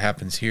this? What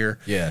happens here?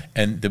 Yeah.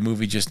 And the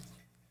movie just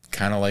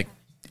kind of like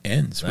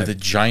ends with a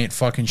giant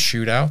fucking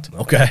shootout.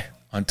 Okay.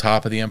 On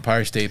top of the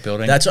Empire State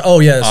Building. That's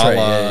right.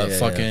 Yeah,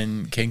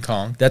 fucking King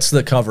Kong. That's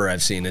the cover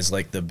I've seen, is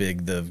like the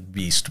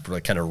beast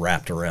like kind of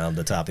wrapped around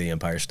the top of the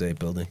Empire State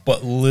Building.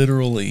 But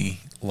literally,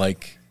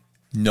 like,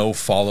 no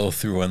follow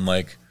through and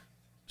like,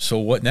 so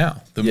what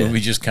now? The movie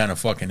just kind of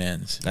fucking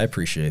ends. I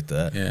appreciate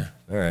that. Yeah.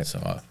 All right. So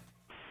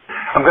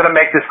I'm going to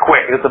make this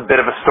quick. It's a bit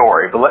of a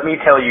story, but let me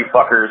tell you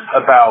fuckers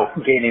about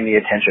gaining the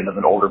attention of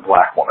an older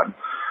black woman.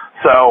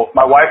 So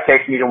my wife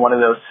takes me to one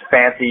of those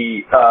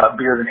fancy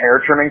beard and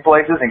hair trimming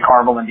places in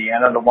Carmel,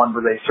 Indiana, the one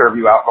where they serve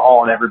you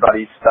alcohol and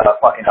everybody's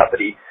fucking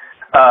uppity.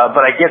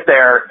 But I get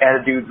there and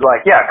the dude's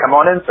like, yeah, come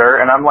on in,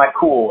 sir. And I'm like,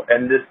 cool.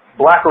 And this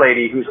black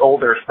lady who's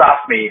older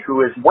stops me,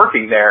 who is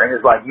working there, and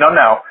is like,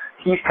 no,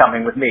 he's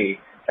coming with me.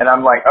 And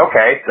I'm like,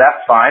 okay,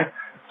 that's fine.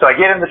 So I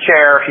get in the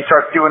chair, she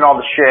starts doing all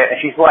the shit, and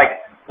she's like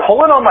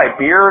pulling on my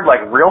beard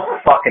like real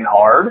fucking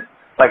hard,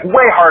 like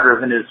way harder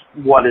than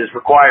what is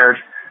required.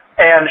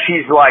 And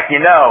she's like,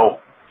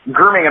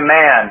 grooming a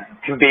man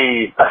can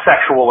be a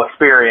sexual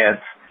experience.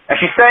 And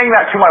she's saying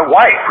that to my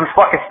wife, who's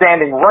fucking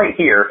standing right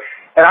here.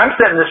 And I'm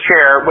sitting in this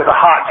chair with a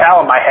hot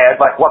towel in my head,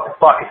 like, what the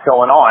fuck is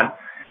going on?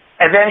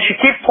 And then she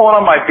keeps pulling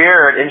on my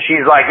beard, and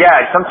she's like,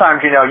 yeah,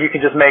 sometimes, you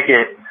can just make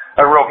it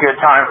a real good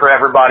time for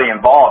everybody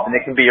involved, and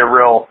it can be a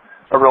real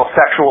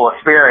sexual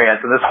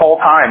experience. And this whole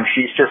time,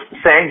 she's just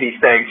saying these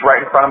things right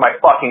in front of my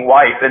fucking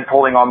wife and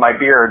pulling on my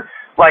beard.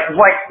 Like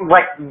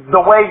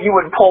the way you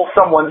would pull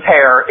someone's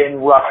hair in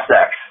rough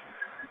sex.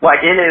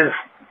 Like, it is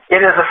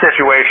a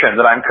situation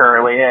that I'm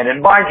currently in.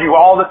 And mind you,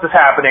 all this is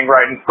happening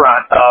right in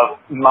front of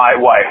my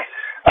wife.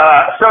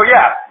 So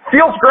yeah,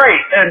 feels great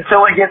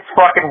until it gets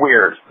fucking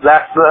weird.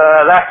 That's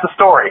the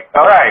story.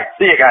 All right.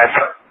 See you guys.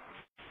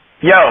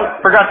 Yo,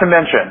 forgot to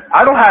mention,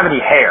 I don't have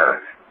any hair.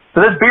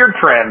 So this beard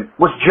trim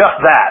was just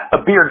that,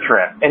 a beard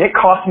trim. And it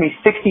cost me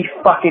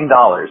 $60 fucking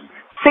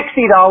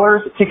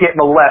 $60 to get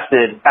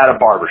molested at a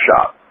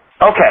barbershop.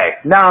 Okay,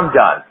 now I'm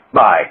done.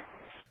 Bye.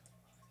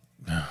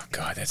 Oh,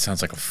 God, that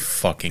sounds like a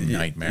fucking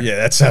nightmare. Yeah,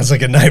 that sounds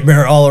like a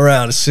nightmare all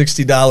around. A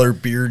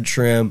 $60 beard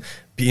trim,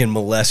 being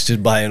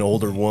molested by an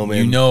older woman.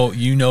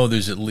 You know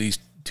there's at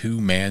least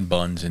 2 man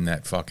buns in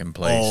that fucking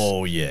place.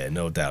 Oh, yeah,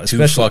 no doubt.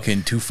 Two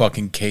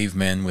fucking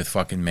cavemen with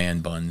fucking man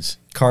buns.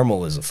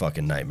 Carmel is a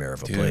fucking nightmare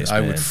of a place,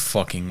 I man. would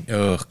fucking,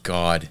 oh,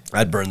 God.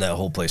 I'd burn that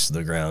whole place to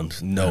the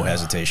ground. No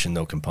hesitation,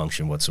 no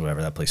compunction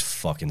whatsoever. That place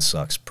fucking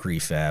sucks.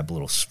 Prefab,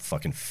 little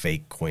fucking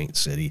fake, quaint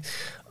city.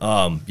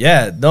 I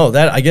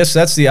guess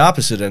that's the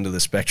opposite end of the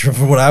spectrum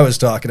from what I was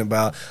talking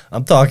about.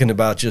 I'm talking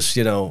about just,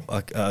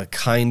 a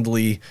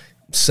kindly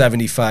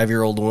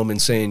 75-year-old woman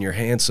saying you're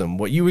handsome.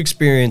 What you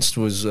experienced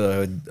was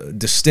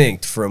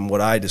distinct from what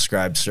I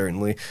described,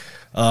 certainly.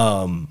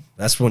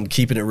 That's when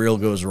keeping it real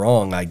goes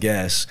wrong, I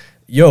guess.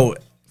 Yo,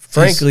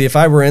 frankly, if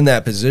I were in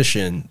that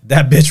position,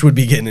 that bitch would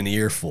be getting an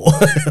earful.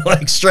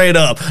 Like, straight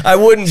up. I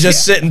wouldn't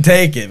just sit and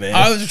take it, man.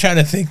 I was trying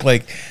to think,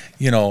 like,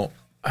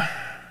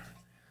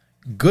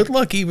 good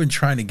luck even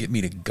trying to get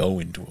me to go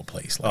into a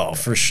place like that. Oh,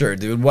 for sure,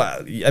 dude.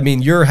 Well, I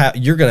mean, you're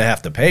gonna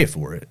have to pay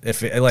for it.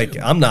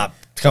 I'm not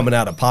coming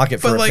out of pocket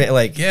for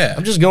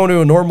I'm just going to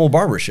a normal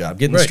barbershop,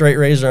 getting a straight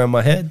razor on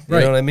my head. You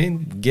know what I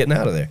mean? Getting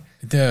out of there.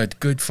 Dude,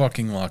 good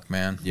fucking luck,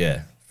 man.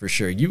 Yeah, for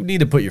sure. You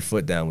need to put your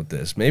foot down with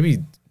this.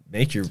 Maybe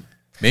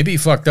he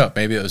fucked up.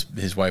 Maybe it was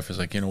his wife was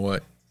like, you know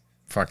what?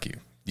 Fuck you.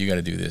 You got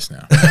to do this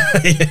now.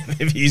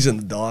 Maybe he's in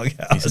the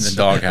doghouse. He's in the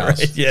doghouse.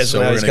 Right? Yeah,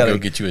 so we're gonna go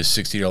get you a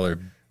 $60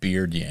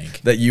 beard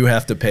yank that you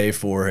have to pay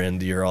for,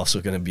 and you're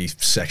also going to be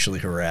sexually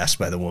harassed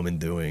by the woman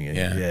doing it.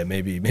 Yeah,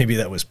 maybe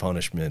that was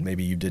punishment.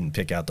 Maybe you didn't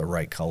pick out the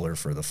right color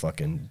for the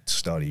fucking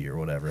study or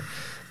whatever.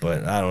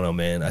 But I don't know,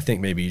 man. I think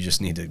maybe you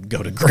just need to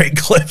go to Great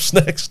Clips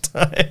next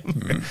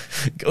time.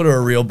 Go to a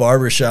real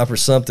barbershop or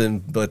something,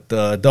 but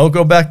don't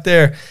go back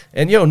there.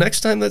 And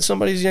next time that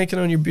somebody's yanking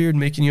on your beard,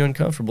 making you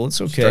uncomfortable,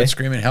 it's okay. Start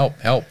screaming, help.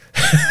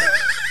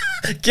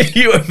 Can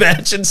you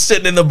imagine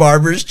sitting in the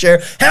barber's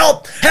chair?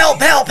 Help!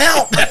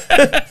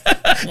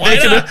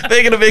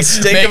 making a big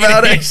stink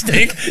about it.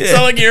 It's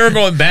not like you were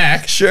going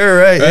back.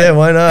 Sure, right. Yeah,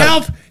 why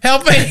not?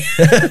 Help me.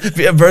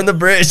 Yeah, burn the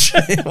bridge.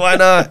 Why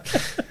not?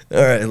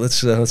 All right,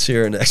 let's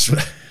hear our next one.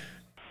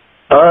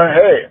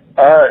 Hey,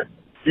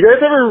 you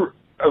guys ever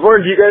I was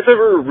wondering, do you guys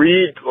ever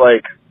read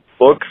like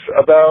books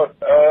about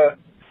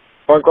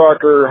punk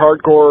rock or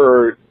hardcore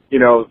or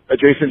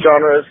adjacent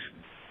genres?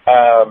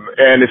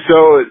 And if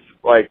so, it's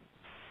like,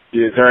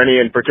 is there any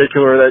in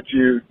particular that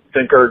you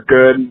think are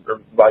good,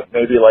 or like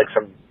maybe like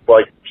some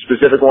like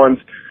specific ones?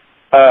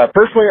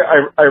 Personally,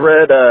 I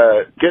read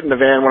Get in the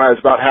Van when I was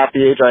about half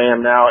the age I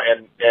am now,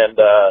 and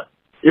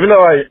even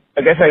though I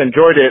guess I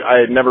enjoyed it,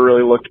 I had never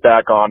really looked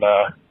back on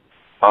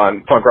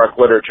punk rock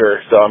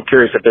literature. So I'm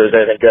curious if there's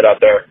anything good out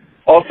there.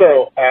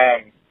 Also,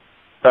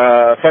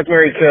 Fuck,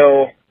 Marry,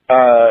 Kill,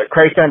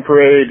 Christ on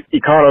Parade,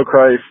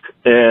 Econochrist,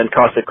 and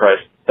Caustic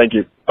Christ. Thank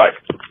you. Bye.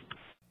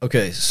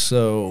 Okay,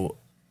 so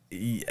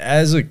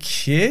as a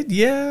kid,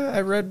 yeah, I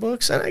read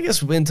books, and I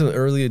guess into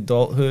early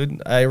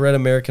adulthood, I read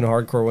American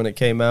Hardcore when it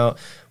came out,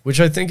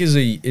 which I think is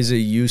a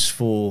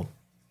useful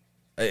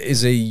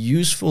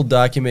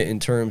document in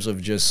terms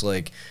of just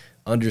like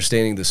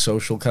understanding the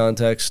social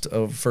context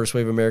of first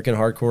wave American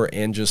hardcore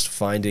and just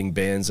finding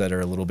bands that are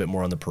a little bit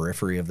more on the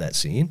periphery of that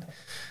scene.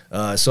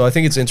 So I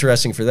think it's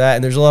interesting for that,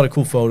 and there's a lot of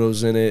cool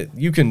photos in it.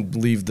 You can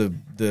leave the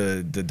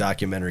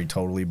documentary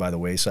totally by the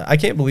wayside. I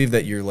can't believe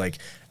that you're like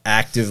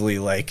actively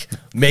like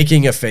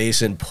making a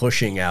face and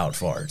pushing out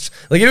farts.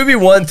 Like, it would be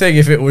one thing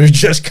if it was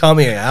just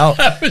coming out.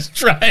 I was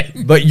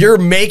trying. But you're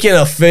making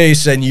a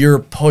face and you're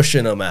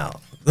pushing them out.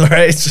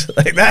 Right?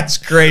 Like, that's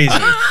crazy.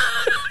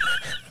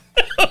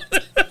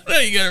 No,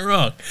 you got it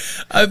wrong.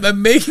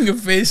 I'm making a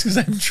face because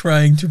I'm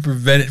trying to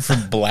prevent it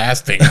from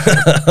blasting.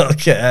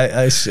 Okay,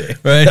 I see.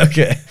 Right?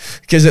 Okay,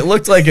 because it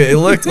looked like a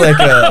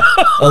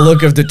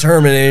look of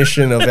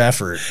determination, of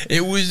effort.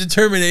 It was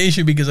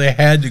determination because I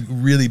had to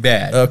really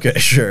bad. Okay,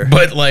 sure.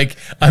 But like,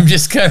 I'm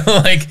just kind of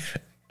like,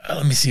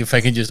 let me see if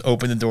I can just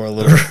open the door a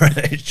little.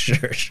 Right?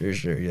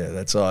 Sure. Yeah,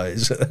 that's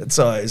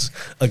always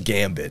a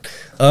gambit.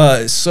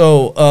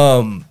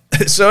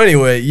 So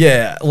anyway,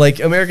 yeah, like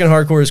American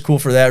hardcore is cool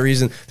for that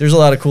reason. There's a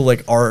lot of cool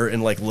like art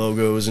and like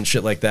logos and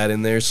shit like that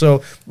in there.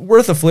 So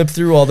worth a flip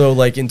through. Although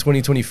like in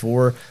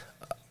 2024,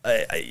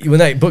 when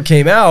that book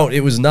came out,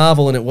 it was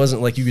novel and it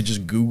wasn't like you could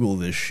just Google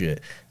this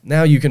shit.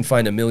 Now you can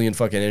find a million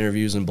fucking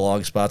interviews and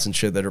blog spots and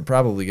shit that are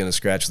probably going to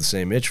scratch the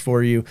same itch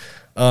for you.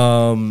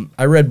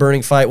 I read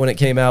Burning Fight when it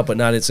came out, but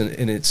not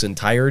in its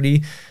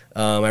entirety.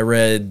 I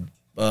read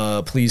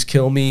Please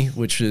Kill Me,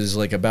 which is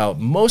like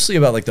mostly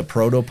about like the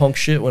proto-punk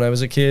shit when I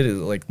was a kid.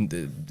 Like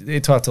they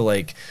talked to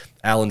like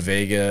Alan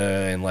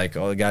Vega and like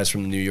all the guys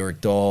from the New York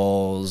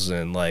Dolls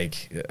and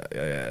like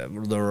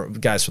the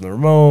guys from the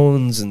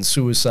Ramones and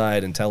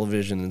Suicide and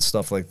Television and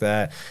stuff like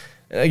that.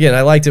 Again,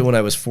 I liked it when I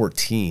was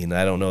 14.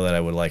 I don't know that I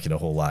would like it a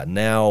whole lot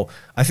now.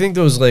 I think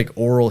those like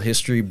oral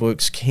history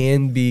books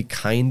can be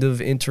kind of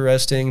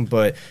interesting,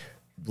 but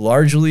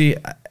largely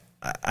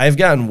I've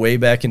gotten way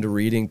back into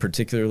reading,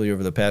 particularly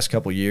over the past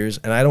couple years,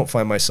 and I don't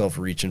find myself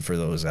reaching for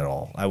those at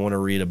all. I want to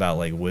read about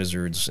like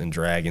wizards and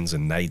dragons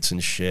and knights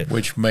and shit.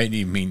 Which might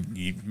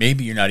mean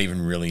maybe you're not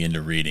even really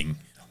into reading.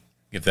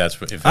 If that's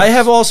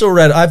I've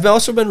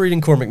also been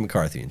reading Cormac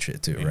McCarthy and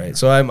shit too, right?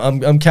 So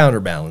I'm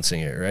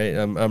counterbalancing it, right?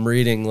 I'm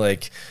reading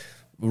like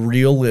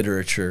real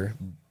literature,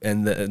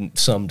 and then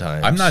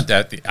sometimes I'm not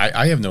that.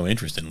 I have no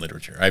interest in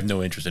literature. I have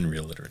no interest in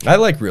real literature. I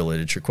like real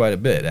literature quite a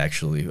bit,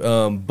 actually.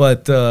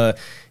 But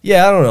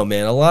yeah, I don't know,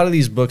 man. A lot of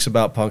these books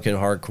about punk and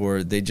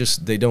hardcore,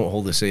 they don't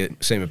hold the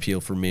same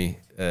appeal for me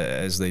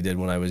as they did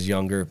when I was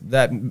younger.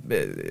 That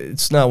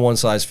it's not one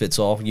size fits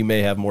all. You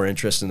may have more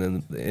interest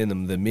in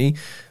them than me.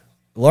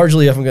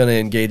 Largely, if I'm going to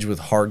engage with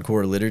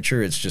hardcore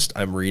literature, it's just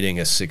I'm reading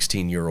a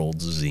 16-year-old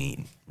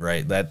zine,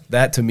 right?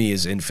 That to me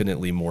is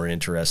infinitely more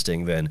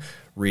interesting than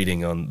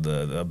reading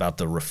about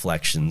the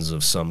reflections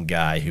of some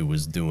guy who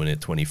was doing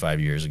it 25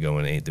 years ago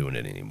and ain't doing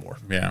it anymore.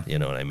 Yeah. You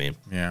know what I mean?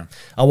 Yeah.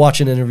 I'll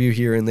watch an interview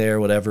here and there,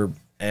 whatever,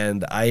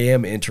 and I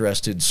am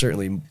interested,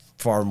 certainly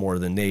far more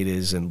than Nate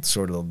is, in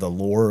sort of the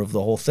lore of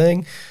the whole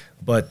thing,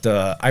 but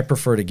I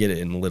prefer to get it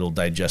in little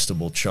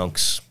digestible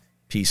chunks,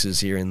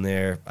 pieces here and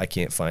there. I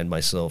can't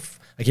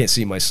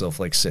see myself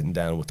like sitting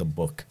down with a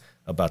book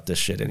about this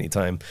shit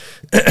anytime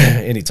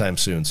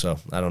soon. So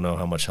I don't know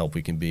how much help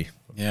we can be.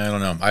 Yeah, I don't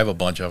know. I have a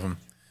bunch of them.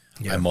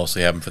 Yeah. I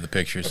mostly have them for the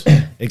pictures.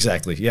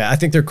 Exactly. Yeah, I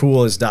think they're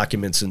cool as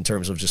documents in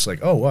terms of just like,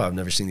 oh, wow, I've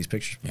never seen these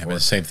pictures before. Yeah, but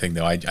the same thing,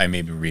 though. I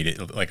maybe read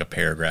it like a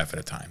paragraph at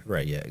a time.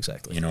 Right, yeah,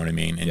 exactly. You know what I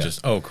mean? And just,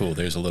 oh, cool,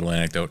 there's a little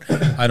anecdote.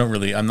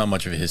 I'm not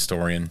much of a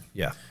historian.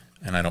 Yeah.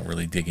 And I don't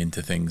really dig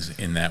into things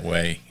in that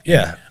way.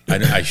 Yeah.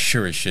 I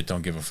sure as shit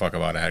don't give a fuck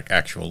about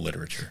actual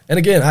literature. And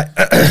again,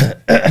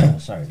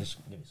 sorry, just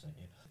give me a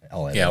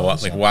second. Yeah, well,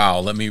 like, wow,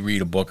 let me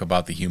read a book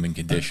about the human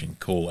condition.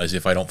 Cool, as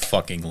if I don't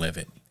fucking live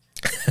it.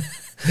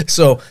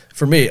 So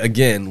for me,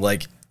 again,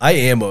 like I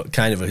am a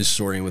kind of a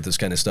historian with this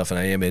kind of stuff, and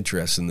I am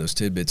interested in those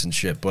tidbits and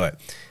shit, but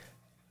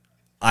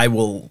I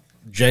will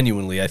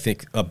genuinely, I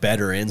think a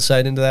better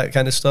insight into that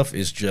kind of stuff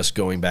is just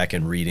going back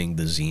and reading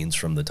the zines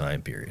from the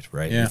time period,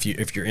 right? Yeah.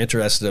 If you're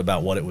interested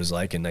about what it was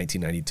like in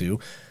 1992,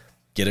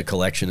 get a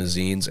collection of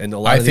zines, and a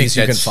lot of these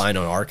you can find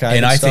on archive.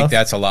 And I think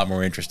that's a lot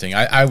more interesting.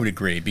 I would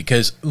agree,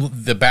 because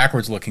the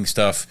backwards looking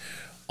stuff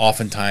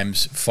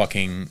oftentimes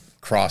fucking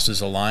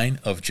crosses a line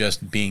of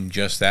just being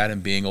just that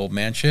and being old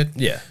man shit.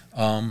 Yeah.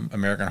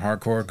 American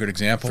hardcore, good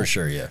example. For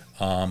sure, yeah.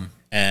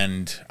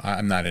 And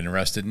I'm not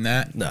interested in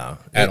that. No.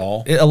 At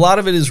all. A lot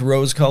of it is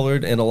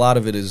rose-colored, and a lot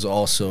of it is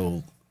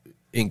also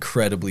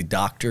incredibly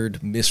doctored,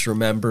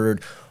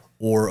 misremembered,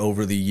 or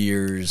over the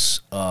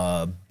years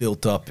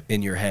built up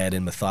in your head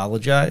and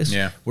mythologized.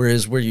 Yeah.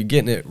 Whereas where you're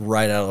getting it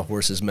right out of the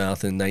horse's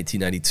mouth in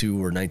 1992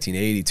 or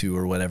 1982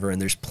 or whatever,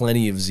 and there's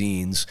plenty of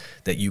zines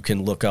that you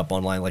can look up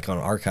online, like on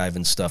Archive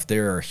and stuff.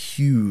 There are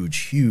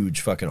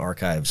huge fucking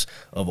archives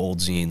of old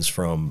zines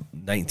from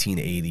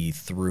 1980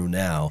 through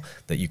now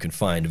that you can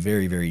find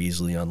very, very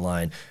easily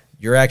online.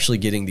 You're actually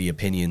getting the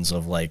opinions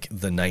of like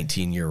the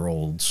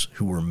 19-year-olds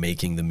who were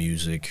making the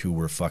music, who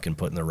were fucking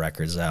putting the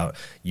records out.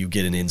 You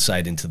get an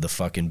insight into the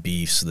fucking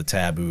beefs, the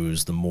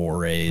taboos, the mores,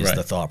 Right.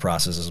 the thought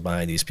processes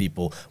behind these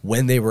people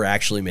when they were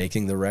actually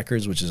making the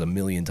records, which is a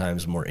million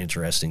times more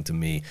interesting to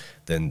me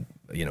than,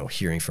 you know,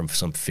 hearing from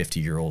some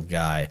 50-year-old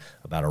guy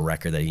about a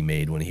record that he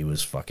made when he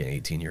was fucking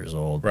 18 years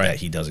old Right. that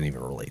he doesn't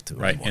even relate to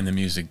Right. anymore. And the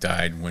music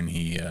died when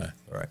he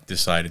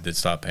decided to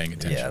stop paying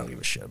attention. Yeah, I don't give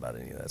a shit about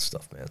any of that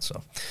stuff, man.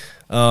 So,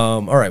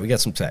 all right, we got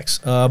some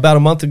text. About a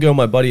month ago,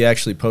 my buddy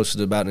actually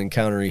posted about an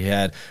encounter he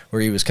had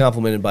where he was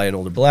complimented by an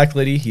older black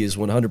lady. He is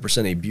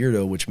 100% a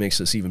beardo, which makes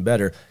this even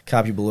better.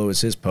 Copy below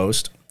is his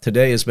post.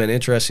 Today has been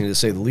interesting to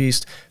say the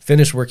least.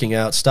 Finished working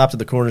out, stopped at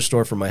the corner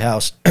store from my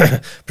house,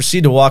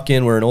 proceed to walk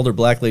in where an older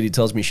black lady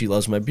tells me she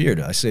loves my beard.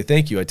 I say,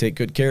 thank you, I take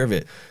good care of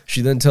it.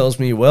 She then tells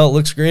me, well, it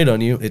looks great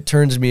on you. It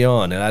turns me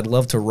on, and I'd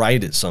love to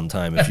write it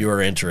sometime if you are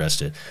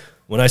interested.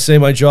 When I say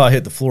my jaw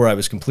hit the floor, I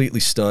was completely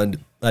stunned.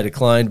 I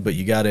declined, but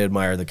you got to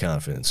admire the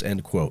confidence.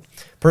 End quote.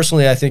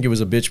 Personally, I think it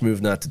was a bitch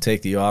move not to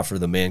take the offer.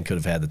 The man could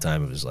have had the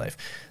time of his life.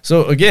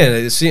 So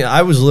again,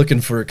 I was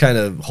looking for kind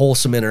of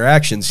wholesome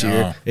interactions here.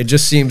 No. It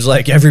just seems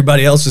like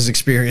everybody else's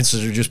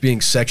experiences are just being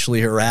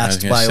sexually I was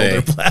harassed gonna by say,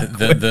 older black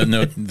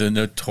the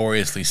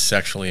notoriously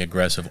sexually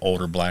aggressive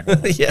older black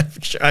woman. yeah,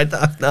 for sure.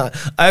 I've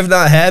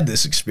not had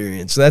this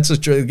experience. That's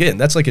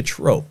that's like a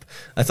trope.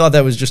 I thought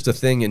that was just a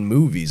thing in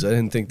movies. I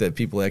didn't think that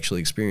people actually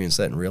experience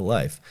that in real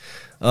life.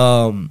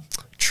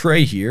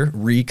 Trey here,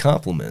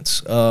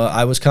 compliments.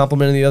 I was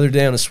complimented the other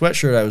day on a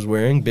sweatshirt I was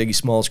wearing, Biggie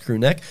Smalls crew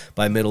neck,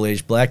 by a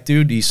middle-aged black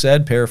dude. He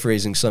said,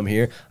 paraphrasing some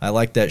here, I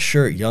like that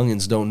shirt,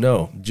 youngins don't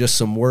know. Just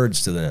some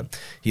words to them.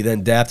 He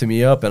then dapped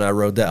me up, and I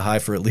rode that high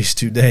for at least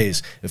 2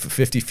 days. If a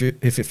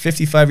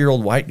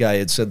 55-year-old white guy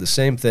had said the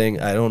same thing,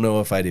 I don't know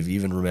if I'd have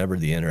even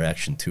remembered the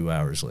interaction 2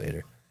 hours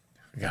later.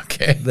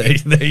 Okay.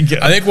 There you go.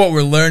 I think what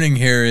we're learning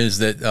here is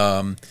that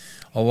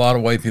a lot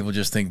of white people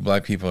just think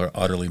black people are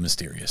utterly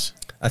mysterious.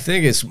 I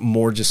think it's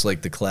more just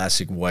like the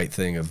classic white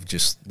thing of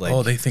just like,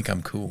 Oh, they think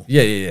I'm cool.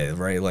 yeah,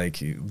 right.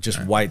 Like just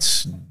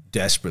whites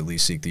desperately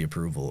seek the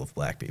approval of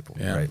black people,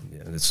 Yeah. right?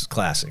 Yeah, it's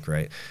classic,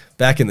 right?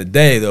 Back in the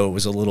day, though, it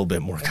was a little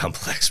bit more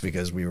complex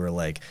because we were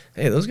like,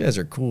 hey, those guys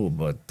are cool,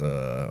 but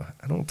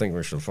I don't think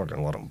we should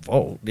fucking let them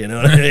vote. You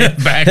know what I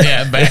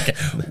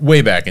mean?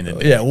 Way back in the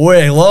day. Yeah,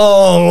 way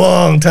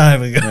long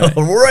time ago.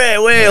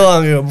 Way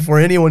long ago before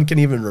anyone can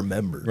even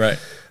remember. Right.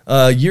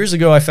 Years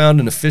ago, I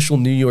found an official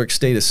New York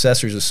State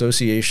Assessors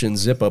Association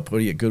zip-up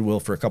hoodie at Goodwill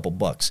for a couple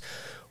bucks.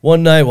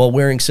 One night, while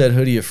wearing said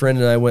hoodie, a friend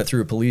and I went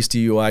through a police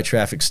DUI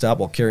traffic stop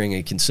while carrying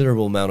a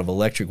considerable amount of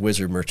Electric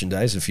Wizard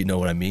merchandise, if you know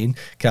what I mean.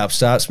 Cop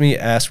stops me,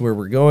 asks where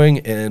we're going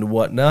and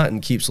whatnot, and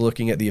keeps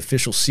looking at the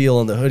official seal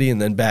on the hoodie and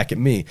then back at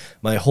me.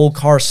 My whole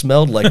car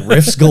smelled like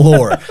riffs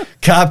galore.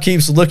 Cop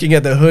keeps looking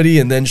at the hoodie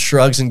and then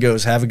shrugs and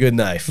goes, have a good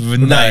night.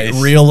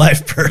 Nice. Real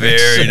life perks.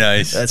 Very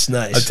nice. That's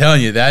nice. I'm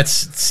telling you,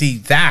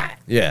 that.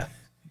 Yeah.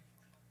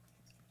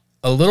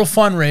 A little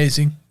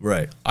fundraising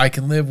Right. I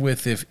can live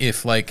with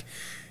if like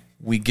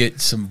we get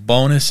some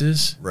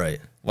bonuses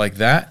Right. like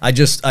that. I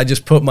just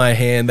put my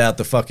hand out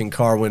the fucking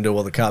car window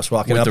while the cop's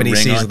walking With up the and he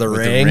ring sees on- the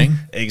with the ring. ring?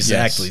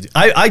 Exactly. Yes.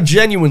 I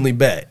genuinely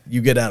bet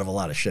you get out of a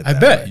lot of shit. I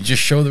that bet. way. You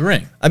just show the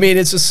ring. I mean,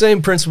 it's the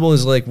same principle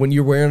as like when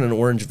you're wearing an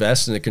orange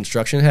vest and a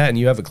construction hat and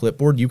you have a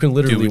clipboard, you can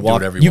literally Do walk.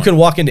 whatever You you can want.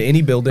 walk into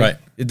any building. Right.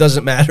 It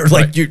doesn't matter.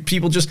 Like Right. you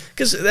people just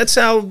because that's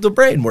how the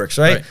brain works,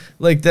 right? Right.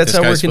 Like that's This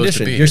how we're guy's supposed to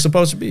conditioned. be You're here.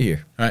 supposed to be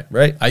here. Right.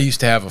 Right. I used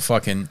to have a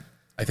fucking,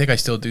 I think I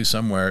still do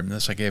somewhere,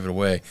 unless I gave it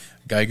away,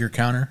 Geiger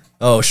counter.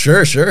 Oh,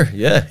 sure.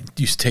 Yeah.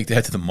 Used to take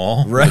that to the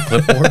mall Right.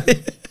 with a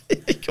clipboard.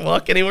 You can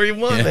walk anywhere you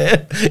want,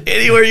 man.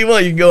 Anywhere you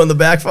want. You can go in the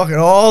back fucking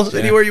halls,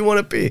 anywhere you want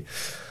to be.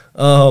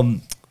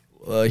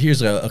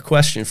 Here's a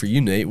question for you,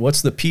 Nate.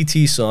 What's the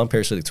PT song,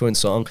 Parasitic Twins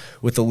song,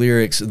 with the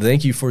lyrics,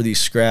 thank you for these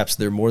scraps,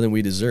 they're more than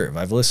we deserve?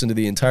 I've listened to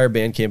the entire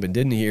Bandcamp and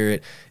didn't hear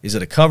it. Is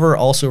it a cover?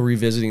 Also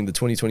revisiting the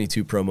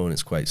 2022 promo, and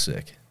it's quite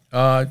sick.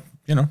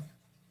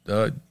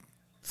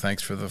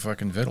 Thanks for the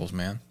fucking vittles,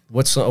 man.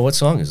 What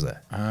song is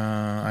that?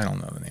 I don't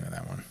know the name of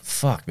that one.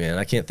 Fuck, man.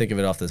 I can't think of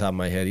it off the top of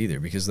my head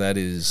either because that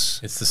is...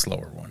 It's the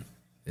slower one.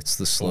 It's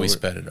the But slower... we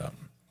sped it up.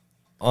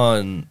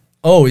 on...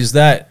 Oh, is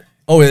that...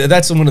 Oh,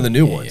 that's one of the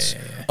new ones.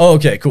 yeah. Oh,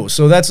 okay, cool.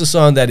 So that's a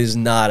song that is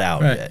not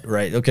out Right. yet,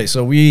 right? Okay,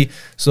 so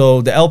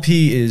the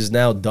LP is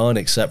now done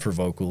except for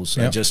vocals.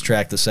 I Yep. just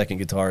tracked the second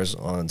guitars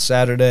on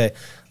Saturday.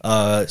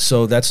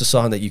 So that's a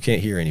song that you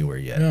can't hear anywhere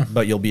yet, Yeah.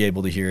 but you'll be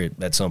able to hear it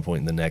at some point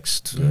in the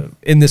next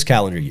in this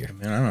calendar year.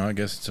 Man, I don't know. I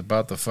guess it's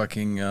about the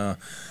fucking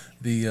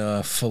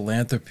the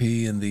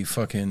philanthropy and the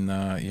fucking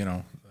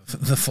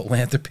the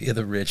philanthropy of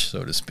the rich,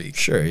 so to speak.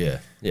 Sure, yeah.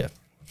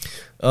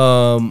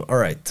 All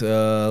right,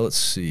 let's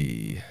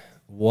see.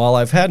 While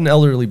I've had an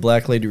elderly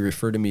black lady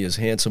refer to me as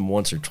handsome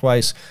once or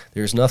twice,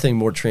 there's nothing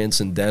more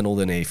transcendental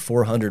than a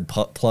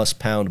 400-plus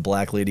pound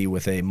black lady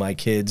with a "My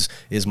kids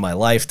is my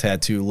life"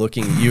 tattoo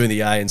looking you in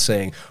the eye and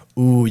saying,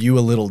 "Ooh, you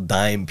a little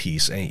dime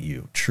piece, ain't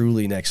you?"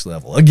 Truly next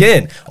level.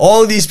 Again,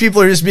 all of these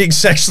people are just being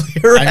sexually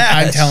harassed.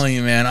 I'm telling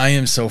you, man, I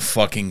am so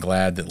fucking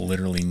glad that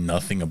literally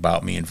nothing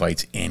about me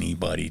invites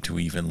anybody to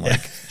even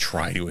like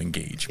try to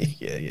engage me.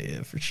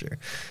 Yeah, for sure.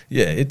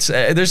 Yeah, it's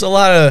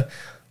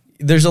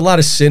there's a lot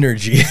of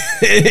synergy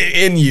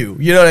in you.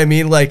 You know what I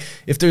mean? Like,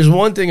 if there's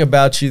one thing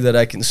about you that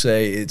I can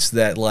say, it's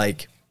that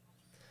like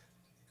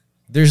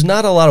there's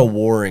not a lot of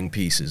warring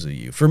pieces of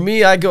you. For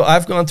me, I've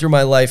gone through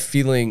my life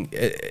feeling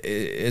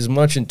as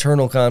much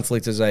internal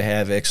conflict as I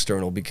have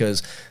external,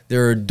 because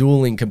there are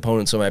dueling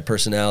components of my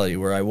personality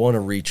where I want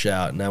to reach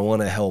out and I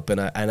want to help and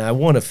I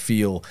want to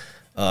feel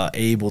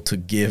able to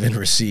give and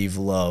receive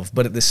love.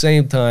 But at the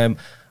same time,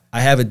 I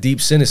have a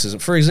deep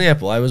cynicism. For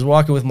example, I was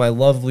walking with my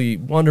lovely,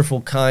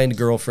 wonderful, kind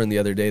girlfriend the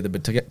other day, the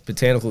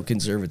Botanical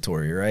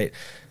Conservatory, right?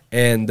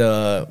 And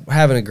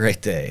having a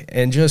great day.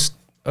 And just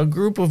a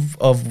group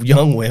of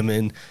young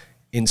women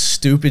in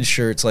stupid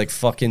shirts, like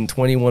fucking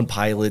 21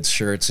 Pilots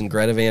shirts and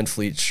Greta Van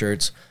Fleet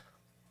shirts,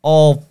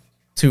 all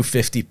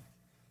 250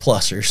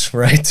 plussers,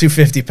 right?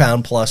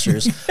 250-pound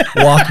plussers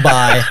walk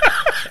by.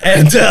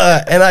 And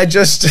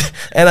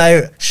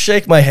I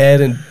shake my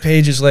head, and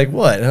Paige is like,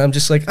 "What?" And I'm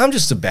just like, "I'm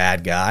just a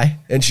bad guy."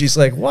 And she's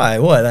like, "Why?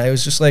 What?" And I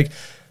was just like,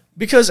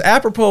 "Because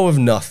apropos of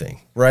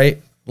nothing,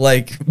 right?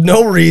 Like,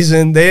 no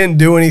reason. They didn't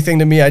do anything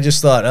to me. I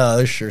just thought, oh,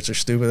 those shirts are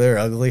stupid. They're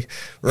ugly,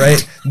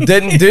 right?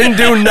 Didn't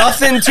do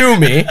nothing to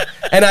me.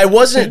 And I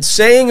wasn't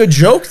saying a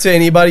joke to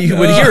anybody who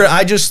would hear it.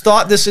 I just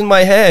thought this in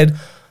my head.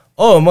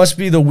 Oh, it must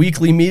be the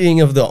weekly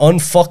meeting of the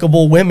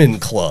Unfuckable Women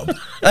Club.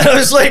 And I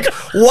was like,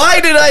 why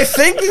did I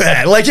think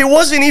that? Like, it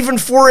wasn't even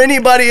for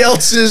anybody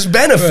else's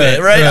benefit,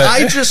 right?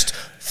 I just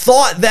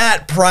thought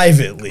that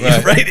privately,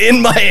 right,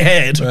 in my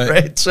head,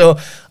 right? So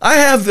I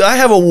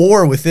have a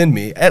war within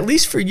me. At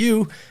least for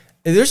you,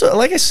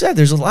 like I said,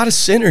 there's a lot of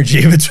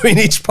synergy between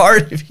each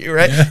part of you,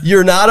 right? Yeah.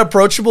 You're not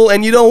approachable,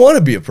 and you don't want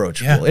to be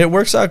approachable. Yeah. It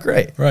works out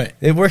great. Right.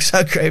 It works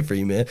out great for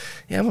you, man.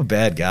 Yeah, I'm a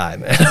bad guy,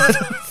 man.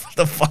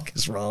 What the fuck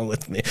is wrong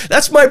with me?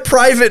 That's my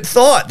private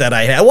thought that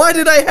I had. Why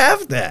did I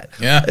have that?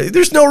 Yeah.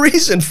 There's no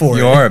reason for it.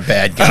 You are a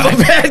bad guy. I'm a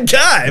bad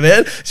guy,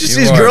 man. It's just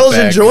these girls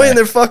enjoying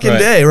their fucking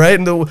day, right?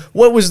 And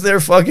what was their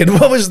crime?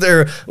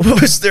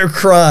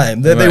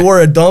 That they wore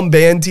a dumb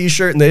band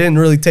t-shirt and they didn't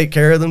really take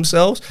care of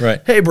themselves?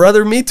 Right. Hey,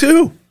 brother, me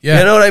too. Yeah.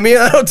 You know what I mean?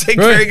 I don't take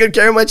very good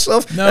care of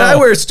myself. No. And I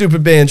wear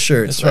stupid band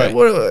shirts. That's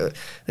right.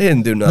 They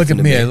didn't do nothing. Look at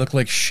to me. I look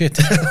like shit.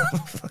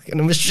 Fucking,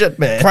 I'm a shit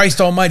man.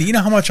 Christ almighty. You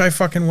know how much I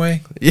fucking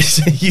weigh? You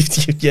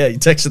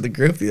texted the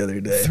group the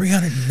other day.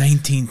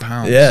 319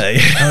 pounds. Yeah.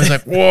 I was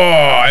like, whoa,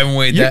 I haven't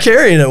weighed that. You're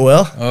carrying it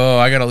well. Oh,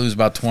 I got to lose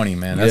about 20,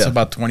 man. That's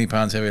about 20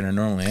 pounds heavier than I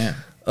normally am.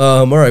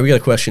 All right, we got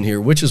a question here.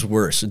 Which is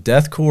worse,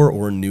 deathcore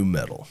or nu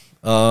metal?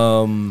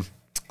 Oh,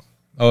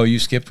 you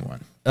skipped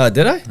one.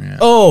 Did I? Yeah.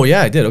 Oh,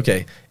 yeah, I did.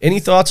 Okay.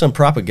 Any thoughts on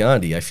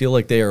Propagandhi? I feel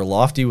like they are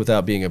lofty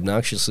without being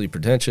obnoxiously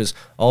pretentious.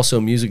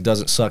 Also, music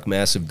doesn't suck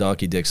massive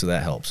donkey dick, so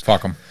that helps.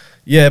 Fuck them.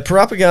 Yeah,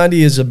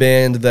 Propagandhi is a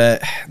band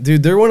that,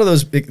 dude, they're one of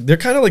those big, they're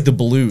kind of like the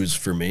Blues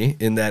for me,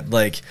 in that,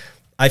 like,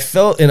 I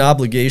felt an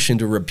obligation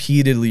to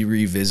repeatedly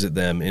revisit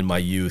them in my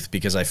youth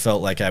because I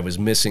felt like I was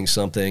missing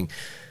something.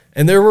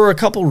 And there were a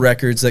couple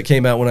records that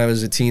came out when I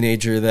was a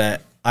teenager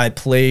that I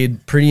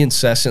played pretty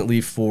incessantly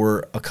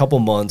for a couple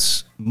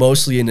months,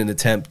 mostly in an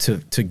attempt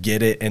to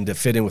get it and to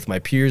fit in with my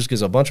peers,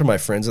 because a bunch of my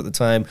friends at the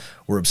time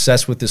were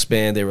obsessed with this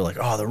band. They were like,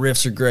 oh, the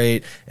riffs are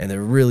great, and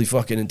they're really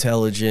fucking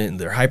intelligent, and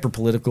they're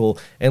hyper-political.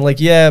 And,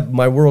 like, yeah,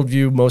 my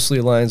worldview mostly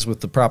aligns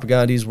with the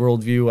Propagandhi's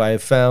worldview, I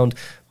have found,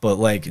 but,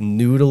 like,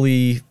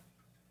 noodly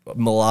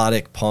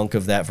melodic punk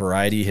of that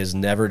variety has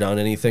never done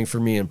anything for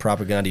me, and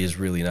Propagandhi is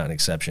really not an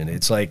exception.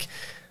 It's like,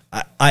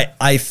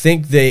 I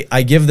think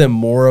I give them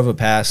more of a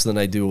pass than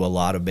I do a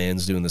lot of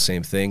bands doing the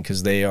same thing,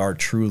 because they are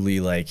truly,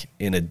 like,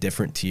 in a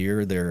different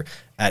tier. They're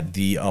at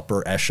the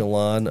upper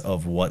echelon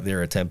of what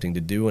they're attempting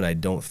to do, and I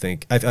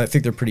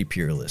think they're pretty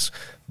peerless,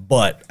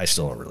 but I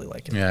still don't really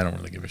like it. Yeah, I don't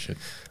really give a shit.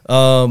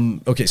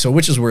 Okay, so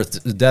which is worse,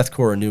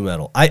 deathcore or nu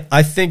metal?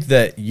 I think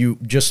that you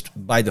just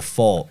by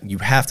default you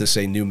have to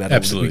say nu metal.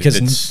 Absolutely,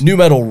 because nu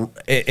metal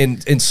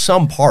in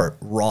some part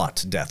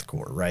wrought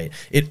deathcore, right?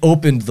 It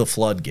opened the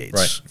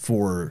floodgates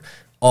for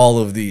all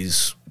of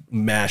these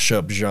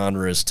mashup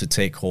genres to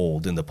take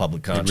hold in the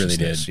public consciousness.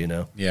 It really did. You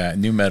know? Yeah,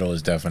 nu metal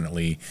is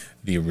definitely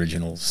the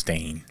original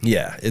stain.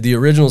 Yeah, the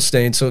original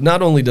stain. So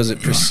not only does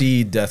it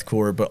precede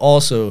deathcore, but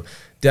also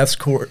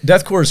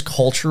Deathcore's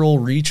cultural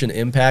reach and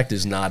impact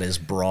is not as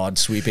broad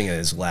sweeping and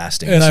as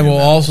lasting. And as I will New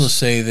also Metal's.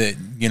 say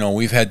that,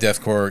 we've had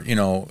deathcore,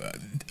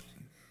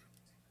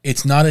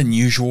 it's not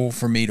unusual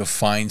for me to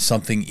find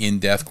something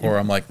in deathcore.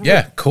 I'm like,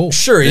 yeah, cool.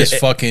 Sure, This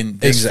exactly.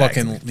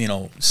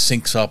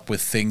 syncs up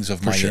with things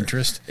of my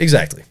interest.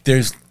 Exactly.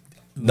 There's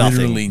Nothing,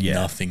 literally yeah.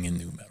 nothing in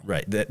new metal.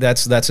 Right.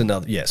 That's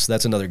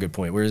another good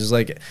point. Whereas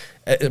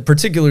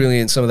particularly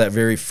in some of that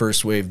very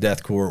first wave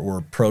deathcore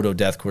or proto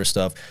deathcore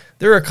stuff,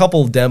 there are a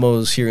couple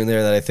demos here and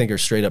there that I think are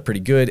straight up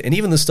pretty good, and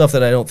even the stuff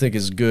that I don't think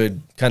is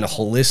good, kind of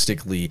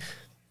holistically.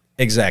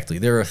 Exactly.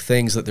 There are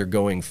things that they're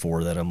going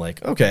for that I'm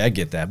like, okay, I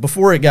get that.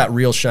 Before it got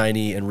real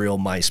shiny and real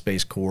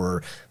MySpace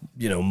core,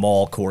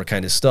 mall core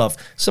kind of stuff,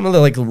 some of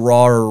the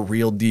raw,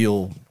 real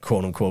deal,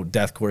 quote unquote,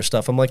 deathcore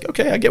stuff, I'm like,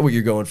 okay, I get what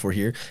you're going for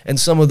here. And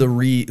some of the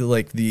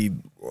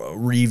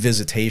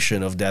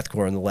revisitation of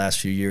deathcore in the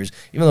last few years,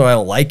 even though I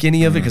don't like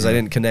any of it because I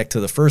didn't connect to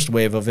the first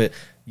wave of it,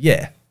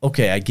 yeah,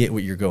 okay, I get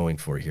what you're going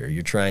for here.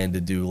 You're trying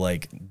to do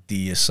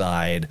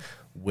Deicide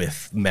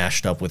with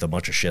mashed up with a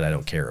bunch of shit I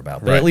don't care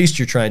about. But at least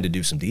you're trying to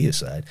do some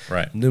Deicide.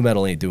 Right. New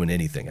metal ain't doing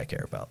anything I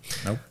care about.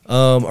 Nope.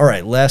 All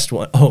right, last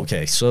one.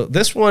 Okay, so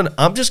this one,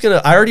 I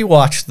already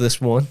watched this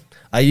one.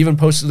 I even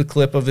posted a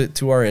clip of it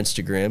to our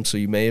Instagram, so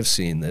you may have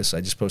seen this. I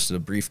just posted a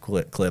brief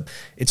clip.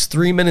 It's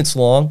 3 minutes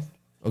long.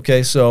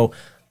 Okay, so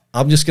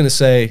I'm just going to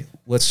say,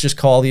 let's just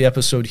call the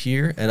episode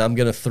here, and I'm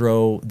going to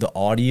throw the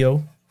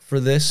audio for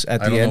this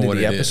at the end of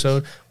the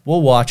episode.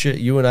 We'll watch it.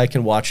 You and I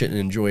can watch it and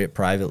enjoy it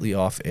privately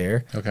off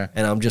air. Okay.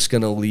 And I'm just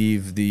gonna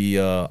leave the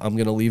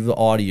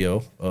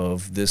audio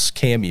of this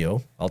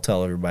cameo. I'll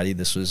tell everybody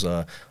this was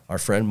our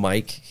friend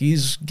Mike.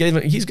 He's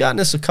gotten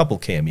us a couple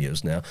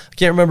cameos now. I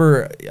can't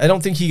remember. I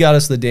don't think he got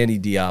us the Danny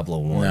Diablo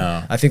one.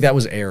 No. I think that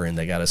was Aaron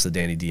that got us the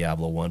Danny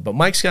Diablo one. But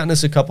Mike's gotten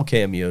us a couple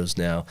cameos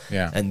now.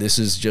 Yeah. And this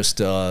is just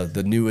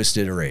the newest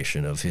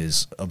iteration of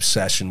his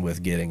obsession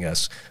with getting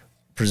us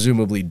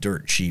presumably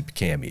dirt cheap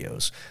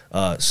cameos.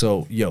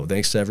 So,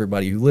 thanks to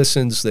everybody who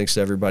listens. Thanks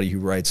to everybody who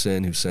writes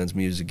in, who sends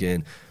music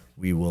in.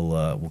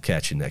 We'll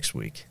catch you next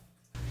week.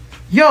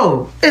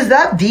 Yo, is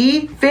that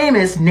the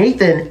famous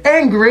Nathan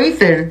and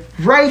Grathan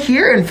right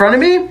here in front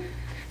of me?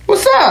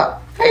 What's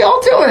up? How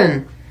y'all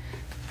doing?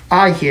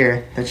 I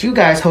hear that you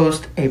guys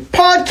host a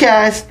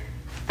podcast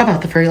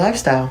about the furry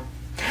lifestyle.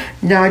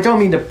 Now, I don't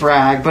mean to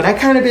brag, but I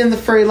kind of been in the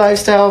furry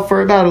lifestyle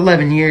for about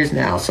 11 years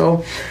now,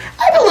 so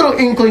I have a little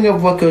inkling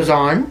of what goes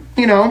on,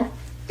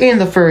 in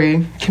the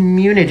furry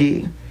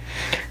community.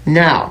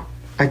 Now,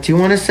 I do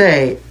want to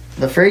say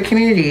the furry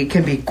community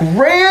can be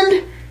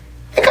grand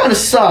and kind of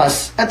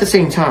sus at the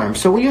same time.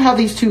 So when you have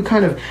these two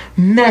kind of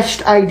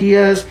meshed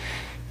ideas,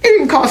 it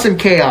can cause some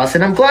chaos.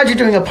 And I'm glad you're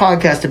doing a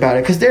podcast about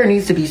it because there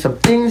needs to be some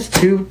things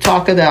to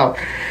talk about.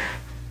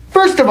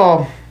 First of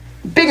all,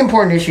 big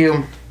important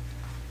issue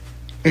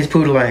is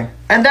poodling.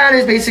 And that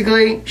is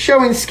basically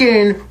showing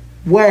skin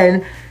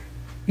when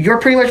you're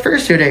pretty much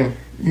fursuiting.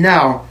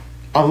 Now,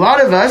 a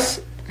lot of us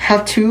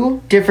have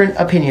two different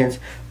opinions.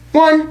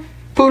 One,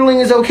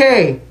 poodling is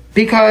okay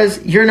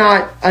because you're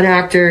not an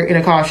actor in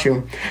a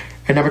costume.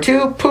 And number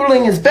two,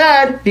 poodling is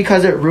bad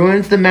because it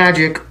ruins the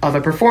magic of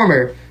a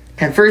performer.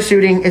 And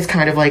fursuiting is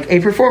kind of like a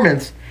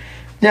performance.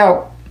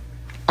 Now,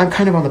 I'm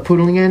kind of on the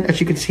poodling end,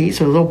 as you can see,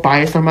 so a little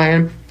biased on my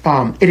end.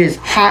 It is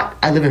hot.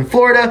 I live in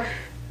Florida.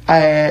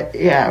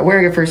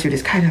 Wearing a fursuit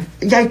is kind of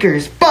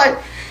yikers. But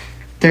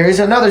there is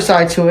another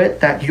side to it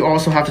that you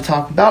also have to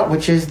talk about,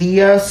 which is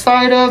the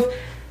side of,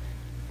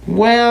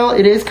 well,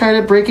 it is kind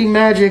of breaking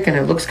magic, and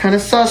it looks kind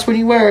of sus when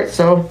you wear it,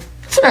 so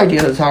it's an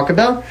idea to talk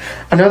about.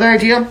 Another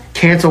idea,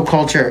 cancel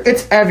culture.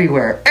 It's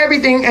everywhere.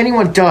 Everything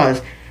anyone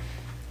does.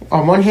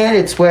 On one hand,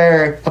 it's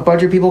where a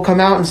bunch of people come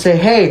out and say,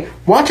 hey,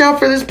 watch out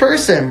for this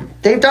person.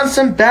 They've done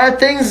some bad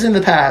things in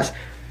the past.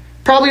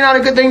 Probably not a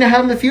good thing to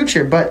have in the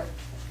future, but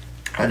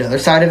another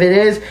side of it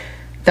is,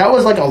 that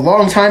was like a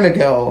long time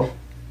ago.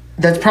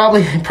 That's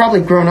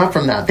probably grown up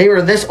from that. They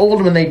were this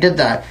old when they did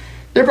that.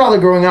 They're probably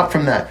growing up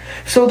from that.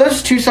 So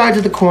there's two sides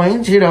of the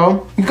coin,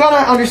 You've got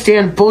to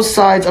understand both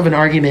sides of an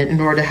argument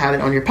in order to have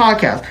it on your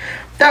podcast.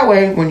 That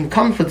way, when it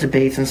comes with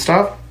debates and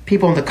stuff,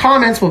 people in the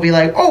comments will be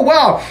like, oh,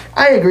 wow,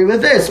 I agree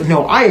with this.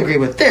 No, I agree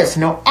with this.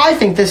 No, I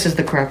think this is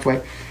the correct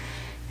way.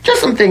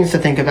 Just some things to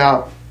think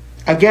about.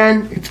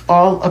 Again, it's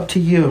all up to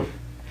you.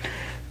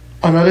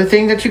 Another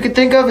thing that you could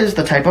think of is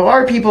the type of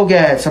art people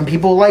get. Some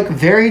people like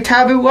very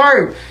taboo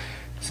art.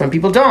 Some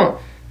people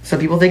don't. Some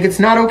people think it's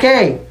not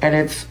okay, and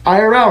it's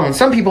IRL. And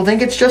some people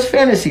think it's just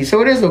fantasy, so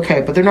it is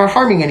okay, but they're not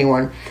harming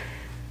anyone.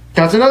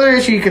 That's another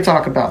issue you could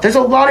talk about. There's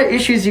a lot of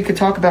issues you could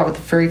talk about with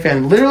the furry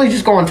fan. Literally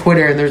just go on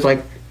Twitter, and there's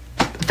like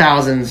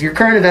thousands. Your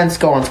current events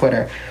go on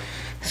Twitter.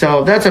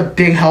 So that's a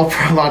big help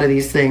for a lot of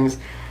these things.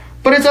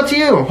 But it's up to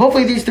you.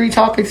 Hopefully these 3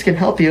 topics can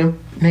help you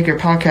make your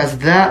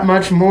podcast that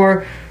much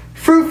more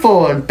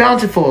fruitful and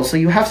bountiful, so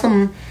you have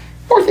some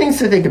more things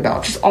to think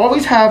about. Just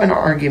always have an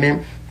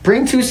argument.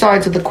 Bring 2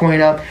 sides of the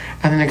coin up,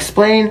 and then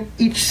explain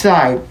each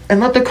side, and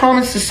let the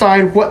comments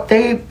decide what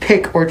they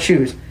pick or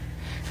choose.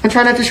 And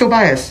try not to show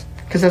bias,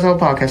 because that's how a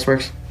podcast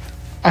works.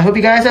 I hope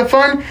you guys have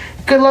fun.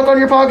 Good luck on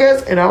your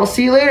podcast, and I will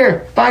see you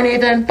later. Bye,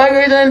 Nathan. Bye,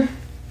 Nathan.